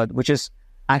Tiryazad, which is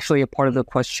actually a part of the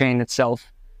quest chain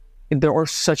itself. There are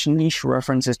such niche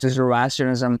references to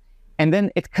Zoroastrianism, and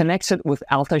then it connects it with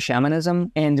Altai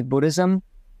shamanism and Buddhism.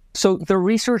 So the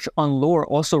research on lore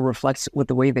also reflects with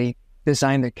the way they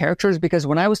design the characters, because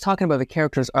when I was talking about the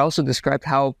characters, I also described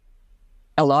how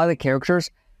a lot of the characters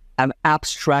have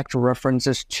abstract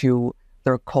references to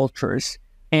their cultures.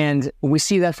 And we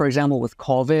see that, for example, with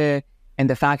Kaveh, and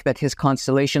the fact that his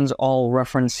constellations all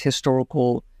reference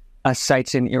historical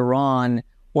sites in Iran,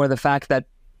 or the fact that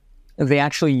they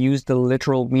actually use the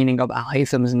literal meaning of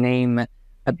Al-Haytham's name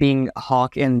being a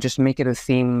hawk and just make it a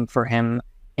theme for him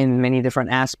in many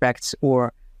different aspects,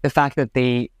 or the fact that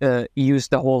they use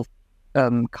the whole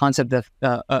concept of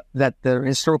that the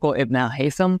historical Ibn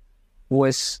al-Haytham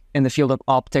was in the field of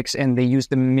optics, and they used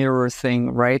the mirror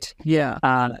thing, right? Yeah.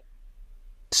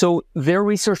 So their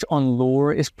research on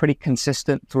lore is pretty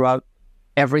consistent throughout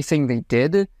everything they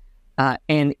did,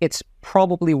 and it's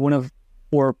probably one of,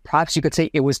 or perhaps you could say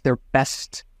it was their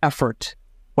best effort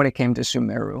when it came to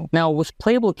Sumeru. Now, with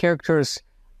playable characters,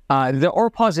 there are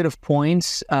positive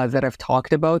points that I've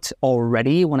talked about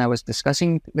already when I was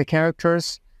discussing the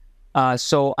characters.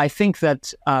 So I think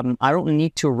that I don't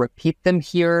need to repeat them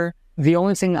here. The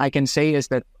only thing I can say is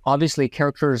that obviously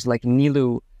characters like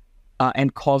Nilu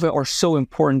and Kaveh are so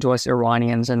important to us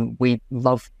Iranians, and we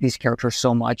love these characters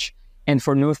so much. And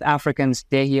for North Africans,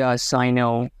 Dehya,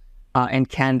 Sino, and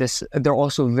Candace, they're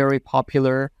also very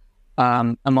popular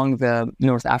among the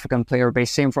North African player base.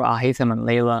 Same for Al-Haytham and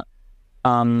Layla.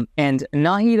 And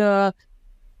Nahida,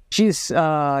 she's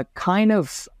kind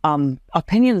of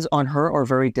opinions on her are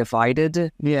very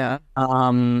divided. Yeah.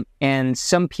 And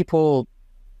some people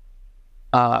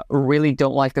really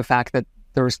don't like the fact that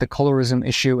there's the colorism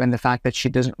issue and the fact that she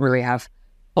doesn't really have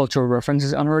cultural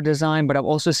references on her design, but I've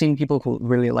also seen people who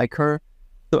really like her.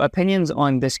 So opinions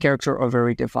on this character are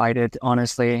very divided,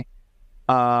 honestly.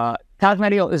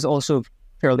 Tagmedial is also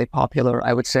fairly popular,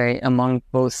 I would say, among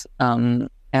both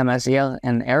Amazigh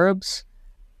and Arabs.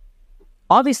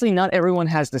 Obviously, not everyone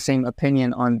has the same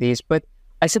opinion on these, but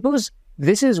I suppose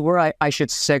this is where I should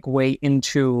segue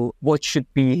into what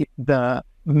should be the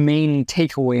main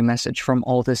takeaway message from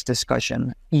all this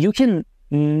discussion. You can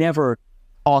never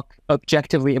talk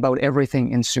objectively about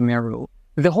everything in Sumeru.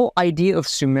 The whole idea of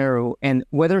Sumeru and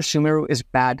whether Sumeru is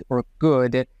bad or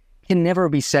good can never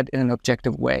be said in an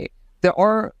objective way. There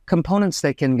are components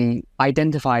that can be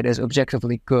identified as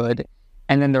objectively good,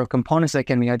 and then there are components that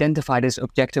can be identified as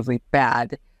objectively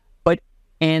bad.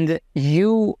 And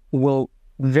you will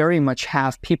very much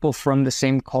have people from the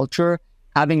same culture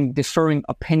having differing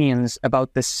opinions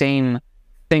about the same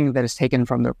thing that is taken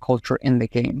from their culture in the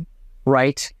game,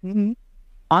 right? Mm-hmm.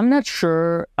 I'm not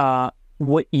sure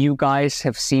what you guys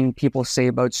have seen people say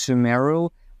about Sumeru,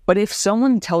 but if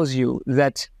someone tells you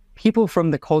that people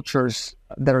from the cultures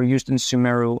that are used in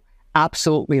Sumeru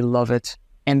absolutely love it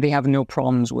and they have no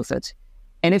problems with it,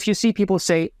 and if you see people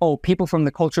say, oh, people from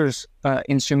the cultures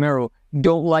in Sumeru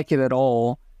don't like it at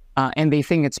all, and they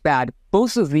think it's bad,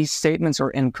 both of these statements are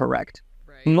incorrect.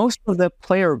 Right. Most of the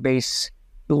player base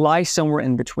lies somewhere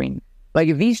in between.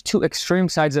 Like, these two extreme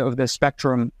sides of the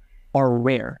spectrum are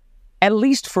rare, at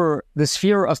least for the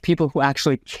sphere of people who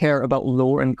actually care about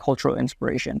lore and cultural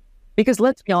inspiration. Because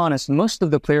let's be honest, most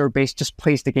of the player base just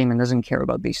plays the game and doesn't care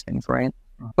about these things, right?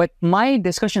 But my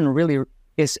discussion really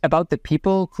is about the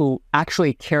people who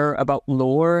actually care about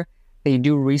lore, they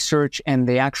do research, and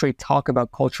they actually talk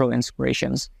about cultural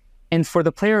inspirations. And for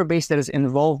the player base that is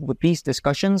involved with these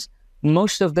discussions,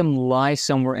 most of them lie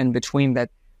somewhere in between,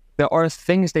 that there are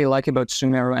things they like about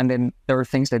Sumeru and then there are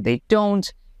things that they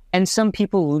don't. And some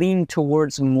people lean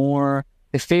towards more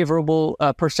the favorable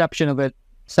perception of it.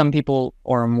 Some people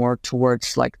are more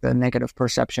towards like the negative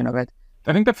perception of it.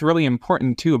 I think that's really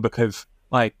important too, because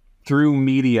like through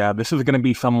media, this is going to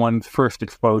be someone's first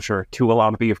exposure to a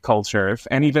lot of these cultures.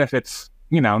 And even if it's,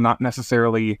 not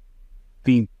necessarily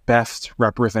the best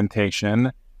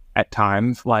representation at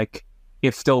times, like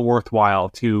it's still worthwhile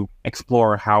to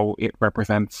explore how it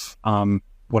represents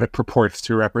what it purports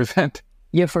to represent.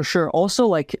 Yeah, for sure. Also,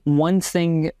 like one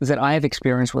thing that I have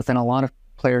experienced with, and a lot of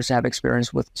players have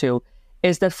experience with too,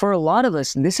 is that for a lot of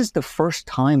us, this is the first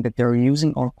time that they're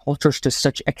using our cultures to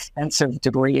such extensive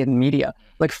degree in media.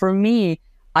 Like for me,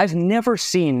 I've never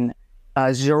seen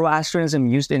Zoroastrianism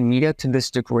used in media to this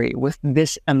degree, with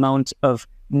this amount of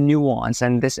nuance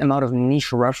and this amount of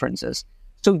niche references.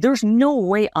 So there's no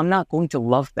way I'm not going to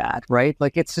love that, right?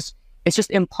 Like it's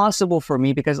just impossible for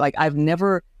me, because like I've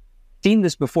never seen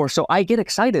this before. So I get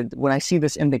excited when I see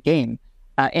this in the game.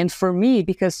 And for me,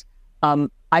 because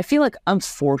I feel like I'm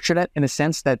fortunate in a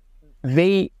sense that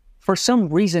they, for some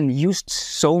reason, used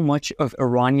so much of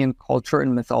Iranian culture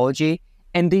and mythology,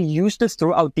 and they used this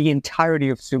throughout the entirety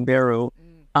of Sumeru.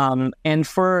 And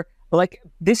for, like,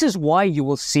 this is why you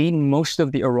will see most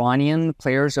of the Iranian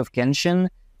players of Genshin,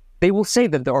 they will say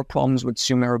that there are problems with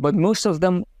Sumeru, but most of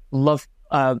them love,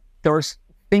 there's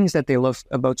things that they love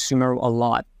about Sumeru a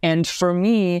lot. And for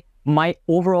me, my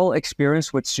overall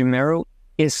experience with Sumeru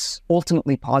is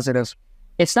ultimately positive.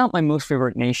 It's not my most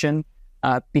favorite nation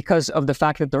because of the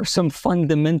fact that there are some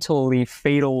fundamentally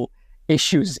fatal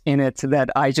issues in it that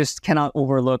I just cannot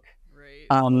overlook.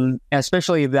 Right.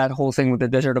 Especially that whole thing with the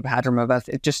Desert of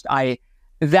Hadramaveth.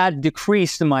 That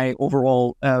decreased my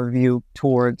overall view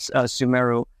towards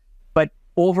Sumeru. But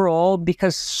overall,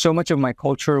 because so much of my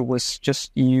culture was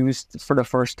just used for the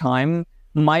first time,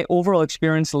 my overall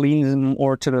experience leans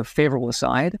more to the favorable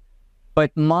side.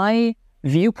 But my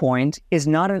viewpoint is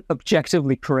not an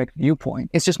objectively correct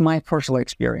viewpoint. It's just my personal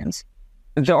experience.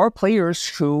 There are players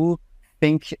who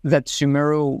think that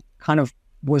Sumeru kind of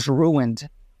was ruined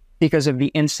because of the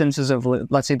instances of,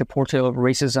 let's say, the portrayal of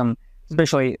racism,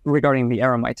 especially regarding the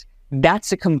Aramite.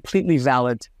 That's a completely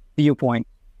valid viewpoint.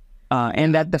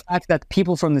 And that the fact that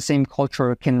people from the same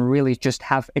culture can really just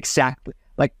have exactly,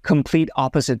 like, complete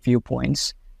opposite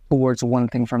viewpoints towards one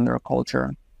thing from their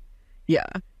culture. Yeah.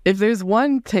 If there's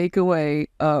one takeaway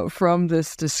from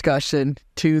this discussion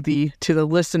to the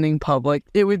listening public,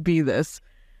 it would be this.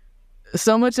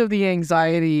 So much of the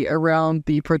anxiety around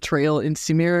the portrayal in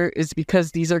Sumeru is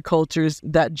because these are cultures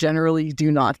that generally do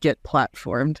not get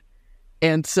platformed.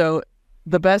 And so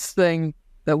the best thing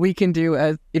that we can do,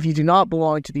 as if you do not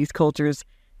belong to these cultures,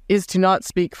 is to not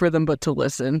speak for them, but to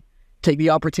listen. Take the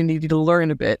opportunity to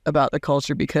learn a bit about the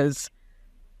culture, because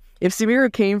if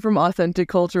Sumeru came from authentic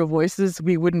cultural voices,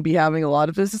 we wouldn't be having a lot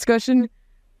of this discussion.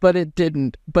 but it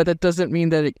didn't. But that doesn't mean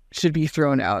that it should be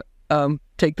thrown out.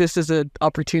 Take this as an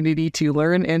opportunity to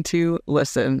learn and to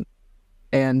listen,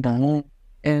 and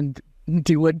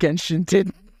do what Genshin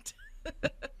did.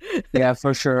 Yeah,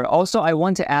 for sure. Also, I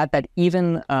want to add that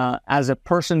even as a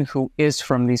person who is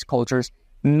from these cultures,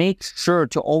 make sure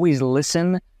to always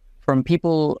listen from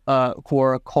people who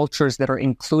are cultures that are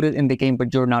included in the game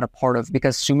but you're not a part of,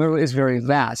 because Sumeru is very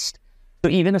vast. So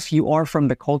even if you are from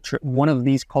the culture, one of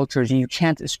these cultures, you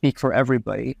can't speak for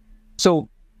everybody. So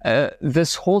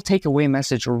this whole takeaway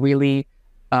message really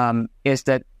is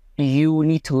that you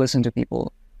need to listen to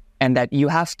people, and that you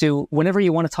have to, whenever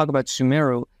you want to talk about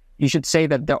Sumeru, you should say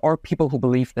that there are people who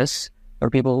believe this, there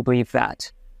are people who believe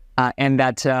that, and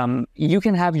that you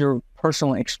can have your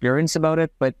personal experience about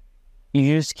it, but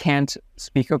you just can't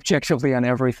speak objectively on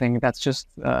everything. That's just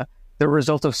the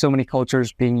result of so many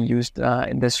cultures being used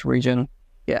in this region.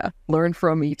 Yeah, learn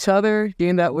from each other,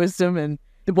 gain that wisdom, and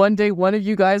one day one of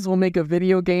you guys will make a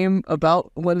video game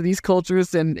about one of these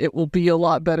cultures, and it will be a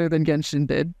lot better than Genshin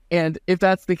did. And if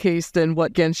that's the case, then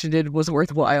what Genshin did was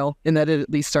worthwhile, in that it at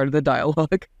least started the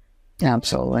dialogue.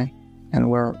 Absolutely. And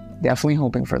we're definitely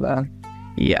hoping for that.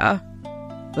 Yeah.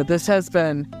 But this has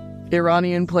been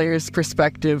Iranian players'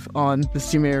 perspective on the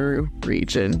Sumeru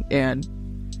region. And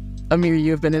Amir, you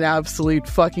have been an absolute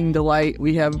fucking delight.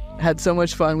 We have had so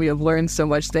much fun. We have learned so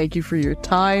much. Thank you for your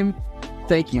time.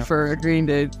 Thank you for agreeing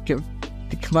to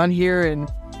come on here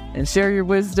and share your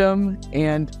wisdom,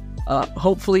 and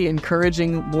hopefully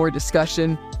encouraging more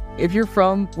discussion. If you're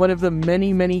from one of the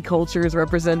many, many cultures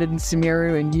represented in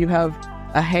Sumeru and you have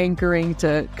a hankering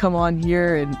to come on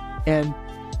here and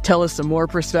tell us some more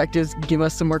perspectives, give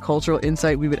us some more cultural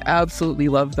insight, we would absolutely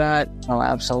love that. Oh,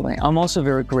 absolutely. I'm also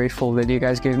very grateful that you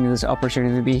guys gave me this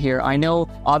opportunity to be here. I know,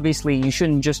 obviously, you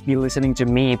shouldn't just be listening to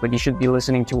me, but you should be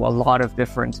listening to a lot of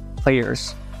different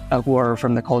players who are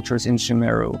from the cultures in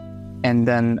Sumeru. And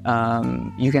then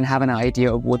you can have an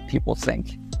idea of what people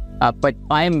think. But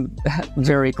I'm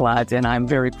very glad and I'm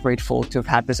very grateful to have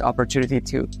had this opportunity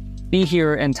to be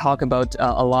here and talk about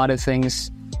a lot of things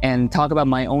and talk about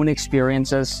my own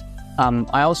experiences.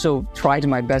 I also tried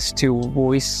my best to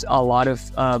voice a lot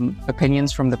of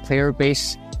opinions from the player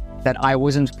base that I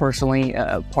wasn't personally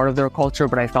part of their culture,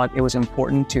 but I thought it was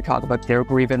important to talk about their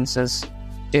grievances.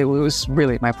 It was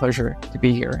really my pleasure to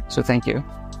be here. So thank you.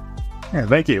 Yeah,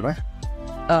 thank you.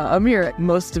 Amir,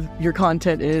 most of your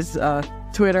content is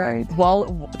Twitter. Right.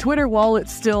 While it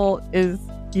still is,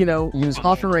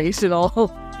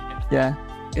 operational. Yeah.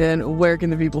 And where can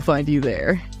the people find you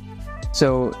there?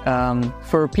 So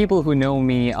for people who know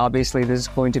me, obviously this is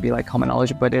going to be like common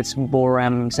knowledge, but it's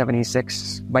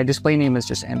Boram76. My display name is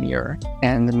just Amir,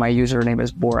 and my username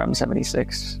is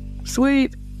Boram76.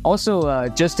 Sweet. Also,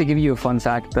 just to give you a fun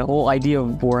fact, the whole idea of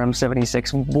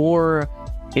Boram76, Bor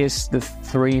is the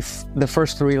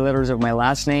first three letters of my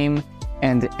last name,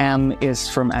 and M is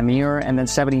from Amir, and then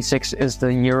 76 is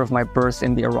the year of my birth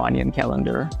in the Iranian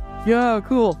calendar. Yeah,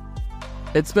 cool.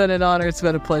 It's been an honor. It's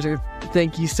been a pleasure.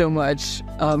 Thank you so much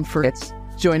for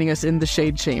joining us in the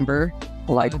Shade Chamber.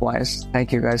 Likewise.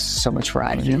 Thank you guys so much for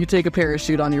having me. You take a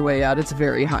parachute on your way out. It's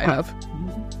very high up.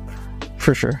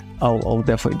 For sure. I'll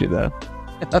definitely do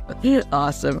that.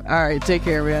 Awesome. All right. Take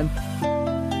care, man.